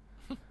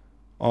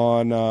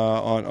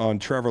on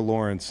Trevor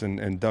Lawrence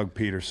and Doug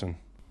Peterson.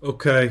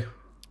 Okay.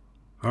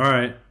 All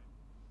right.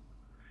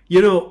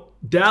 You know,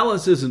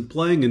 Dallas isn't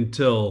playing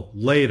until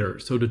later,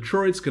 so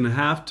Detroit's going to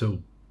have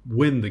to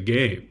win the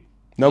game.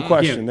 No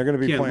question. Can't- They're going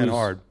to be can't playing lose.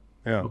 hard.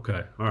 Yeah.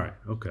 Okay. All right.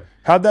 Okay.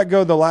 How'd that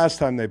go the last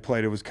time they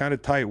played? It was kind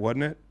of tight,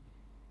 wasn't it?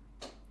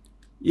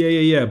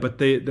 Yeah. But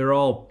they're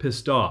all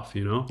pissed off,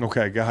 you know?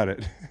 Okay, got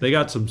it. They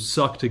got some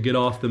suck to get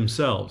off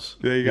themselves.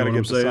 Yeah, you got to know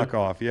what get I'm the saying? suck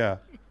off. Yeah.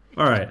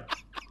 All right.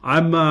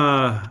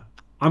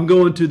 I'm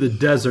going to the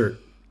desert.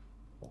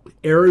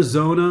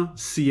 Arizona,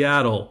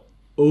 Seattle,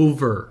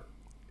 over.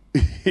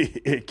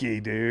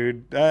 Icky,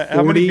 dude.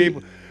 How many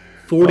people?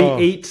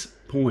 48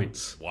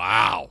 points.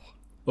 Wow.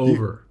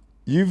 Over.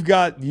 You've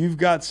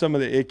got some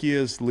of the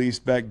ickiest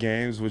least bet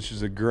games, which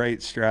is a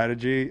great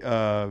strategy.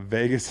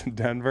 Vegas and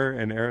Denver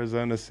and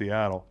Arizona,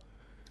 Seattle.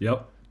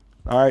 Yep.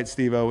 All right,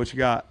 Steve-O, what you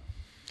got?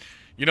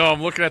 You know,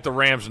 I'm looking at the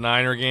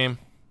Rams-Niner game,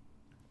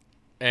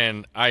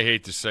 and I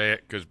hate to say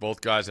it because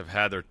both guys have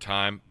had their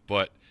time,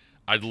 but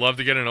I'd love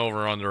to get an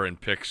over-under in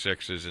pick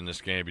sixes in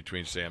this game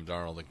between Sam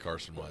Darnold and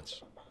Carson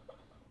Wentz.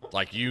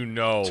 Like, you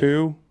know.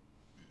 2?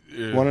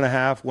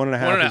 1.5?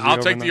 1.5? I'll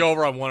take the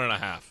over on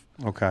 1.5.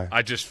 Okay.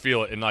 I just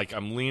feel it, and like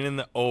I'm leaning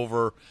the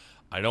over.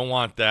 I don't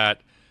want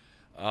that.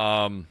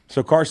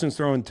 So Carson's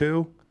throwing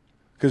 2?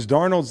 Because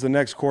Darnold's the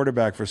next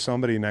quarterback for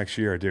somebody next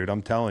year, dude.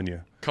 I'm telling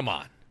you. Come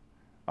on.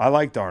 I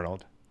like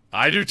Darnold.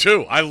 I do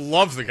too. I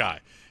love the guy.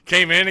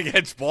 Came in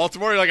against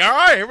Baltimore. You're like, all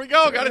right, here we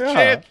go. Got a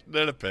chance.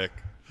 Then a pick.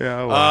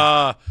 Yeah.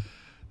 Well.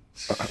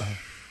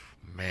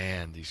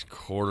 Man, these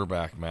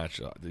quarterback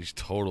matchups, these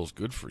totals,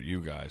 good for you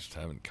guys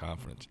having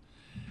confidence.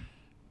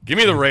 Give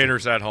me the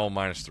Raiders at home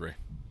 -3.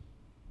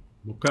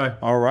 Okay.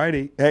 All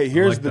righty. Hey,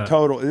 here's like the that.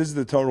 total. This is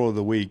the total of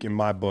the week in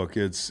my book.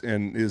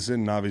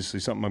 Isn't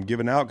obviously something I'm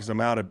giving out because I'm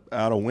out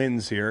of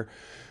wins here.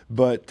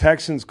 But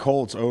Texans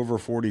Colts over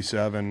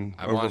 47,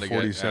 over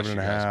 47 and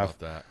a half.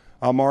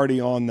 I'm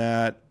already on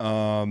that.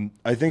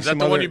 I think is that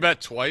the one you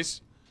bet twice?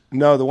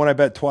 No, the one I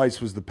bet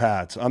twice was the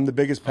Pats. I'm the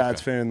biggest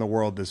Pats fan in the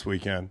world this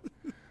weekend.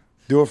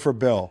 Do it for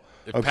Bill.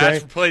 If okay?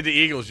 Pats played the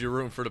Eagles, you're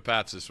rooting for the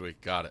Pats this week.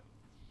 Got it.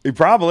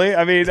 Probably.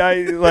 I mean,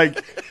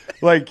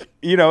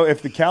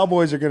 if the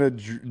Cowboys are going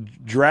to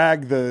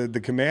drag the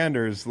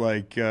Commanders,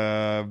 I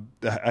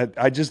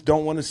just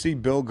don't want to see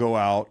Bill go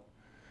out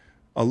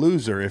a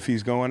loser if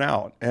he's going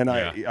out. And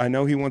I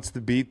know he wants to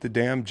beat the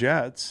damn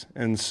Jets.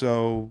 And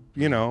so,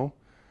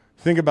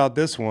 think about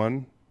this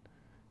one.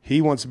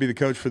 He wants to be the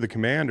coach for the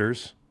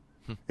Commanders.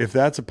 If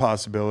that's a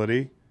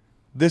possibility,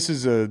 this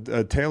is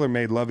a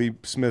tailor-made Lovie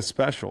Smith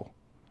special.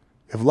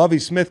 If Lovie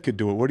Smith could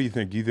do it, what do you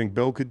think? Do you think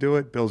Bill could do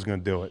it? Bill's going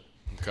to do it.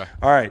 Okay.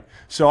 All right.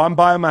 So I'm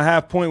buying my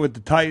half point with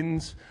the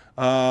Titans.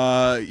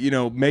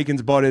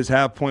 Macon's bought his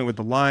half point with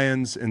the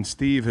Lions, and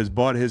Steve has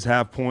bought his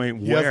half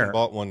point. He hasn't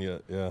bought one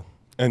yet, yeah.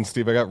 And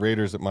Steve, I got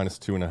Raiders at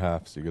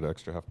 -2.5, so you get an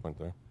extra half point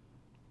there.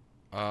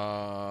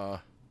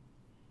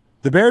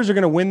 The Bears are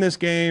going to win this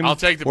game. I'll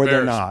take the or Bears.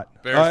 they're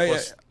not.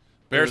 Bears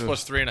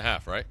plus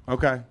 3.5, right?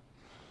 Okay.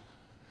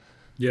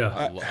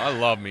 Yeah. I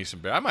love me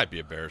some Bears. I might be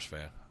a Bears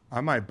fan. I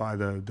might buy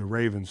the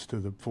Ravens to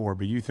the 4,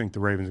 but you think the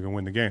Ravens are going to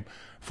win the game,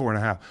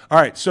 4.5. All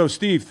right, so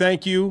Steve,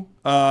 thank you.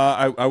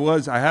 I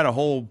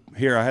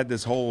had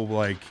this whole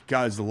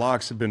guys, the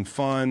locks have been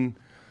fun.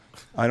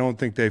 I don't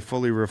think they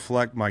fully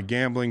reflect my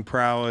gambling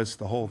prowess.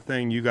 The whole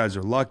thing, you guys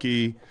are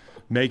lucky.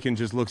 Macon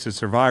just looks at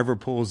survivor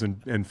pools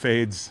and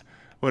fades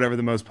whatever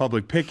the most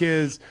public pick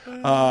is,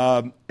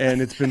 and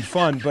it's been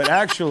fun. But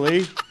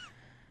actually,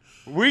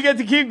 we get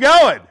to keep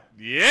going.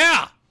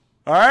 Yeah.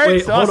 All right,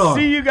 Wait, so hold I'll on.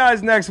 see you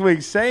guys next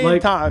week. Same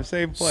time,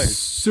 same place.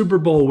 Super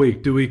Bowl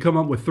week. Do we come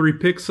up with 3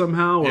 picks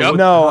somehow? Or Yep.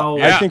 No,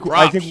 Yeah, I think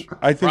props.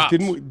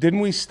 didn't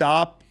we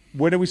stop?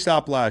 Where did we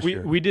stop last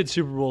year? We did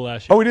Super Bowl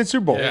last year. Oh, we did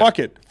Super Bowl. Yeah. Fuck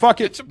it.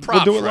 Get some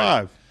props, We'll do it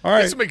right? live. All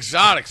right. Get some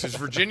exotics. Is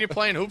Virginia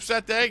playing hoops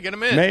that day? Get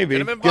them in. Maybe. Get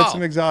them Get involved.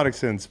 some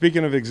exotics in.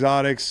 Speaking of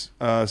exotics,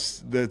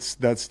 that's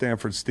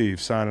Stanford Steve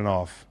signing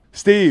off.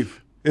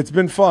 Steve, it's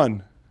been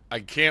fun. I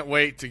can't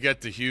wait to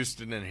get to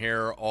Houston and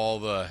hear all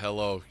the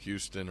hello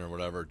Houston or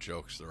whatever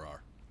jokes there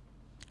are.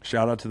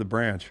 Shout out to the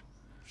branch.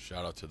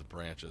 Shout out to the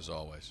branch as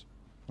always.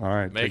 All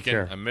right. Take Macon,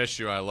 care. I miss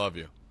you. I love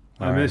you.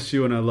 I miss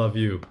you and I love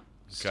you, Okay.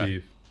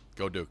 Steve.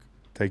 Go Duke.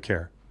 Take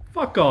care.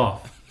 Fuck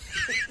off.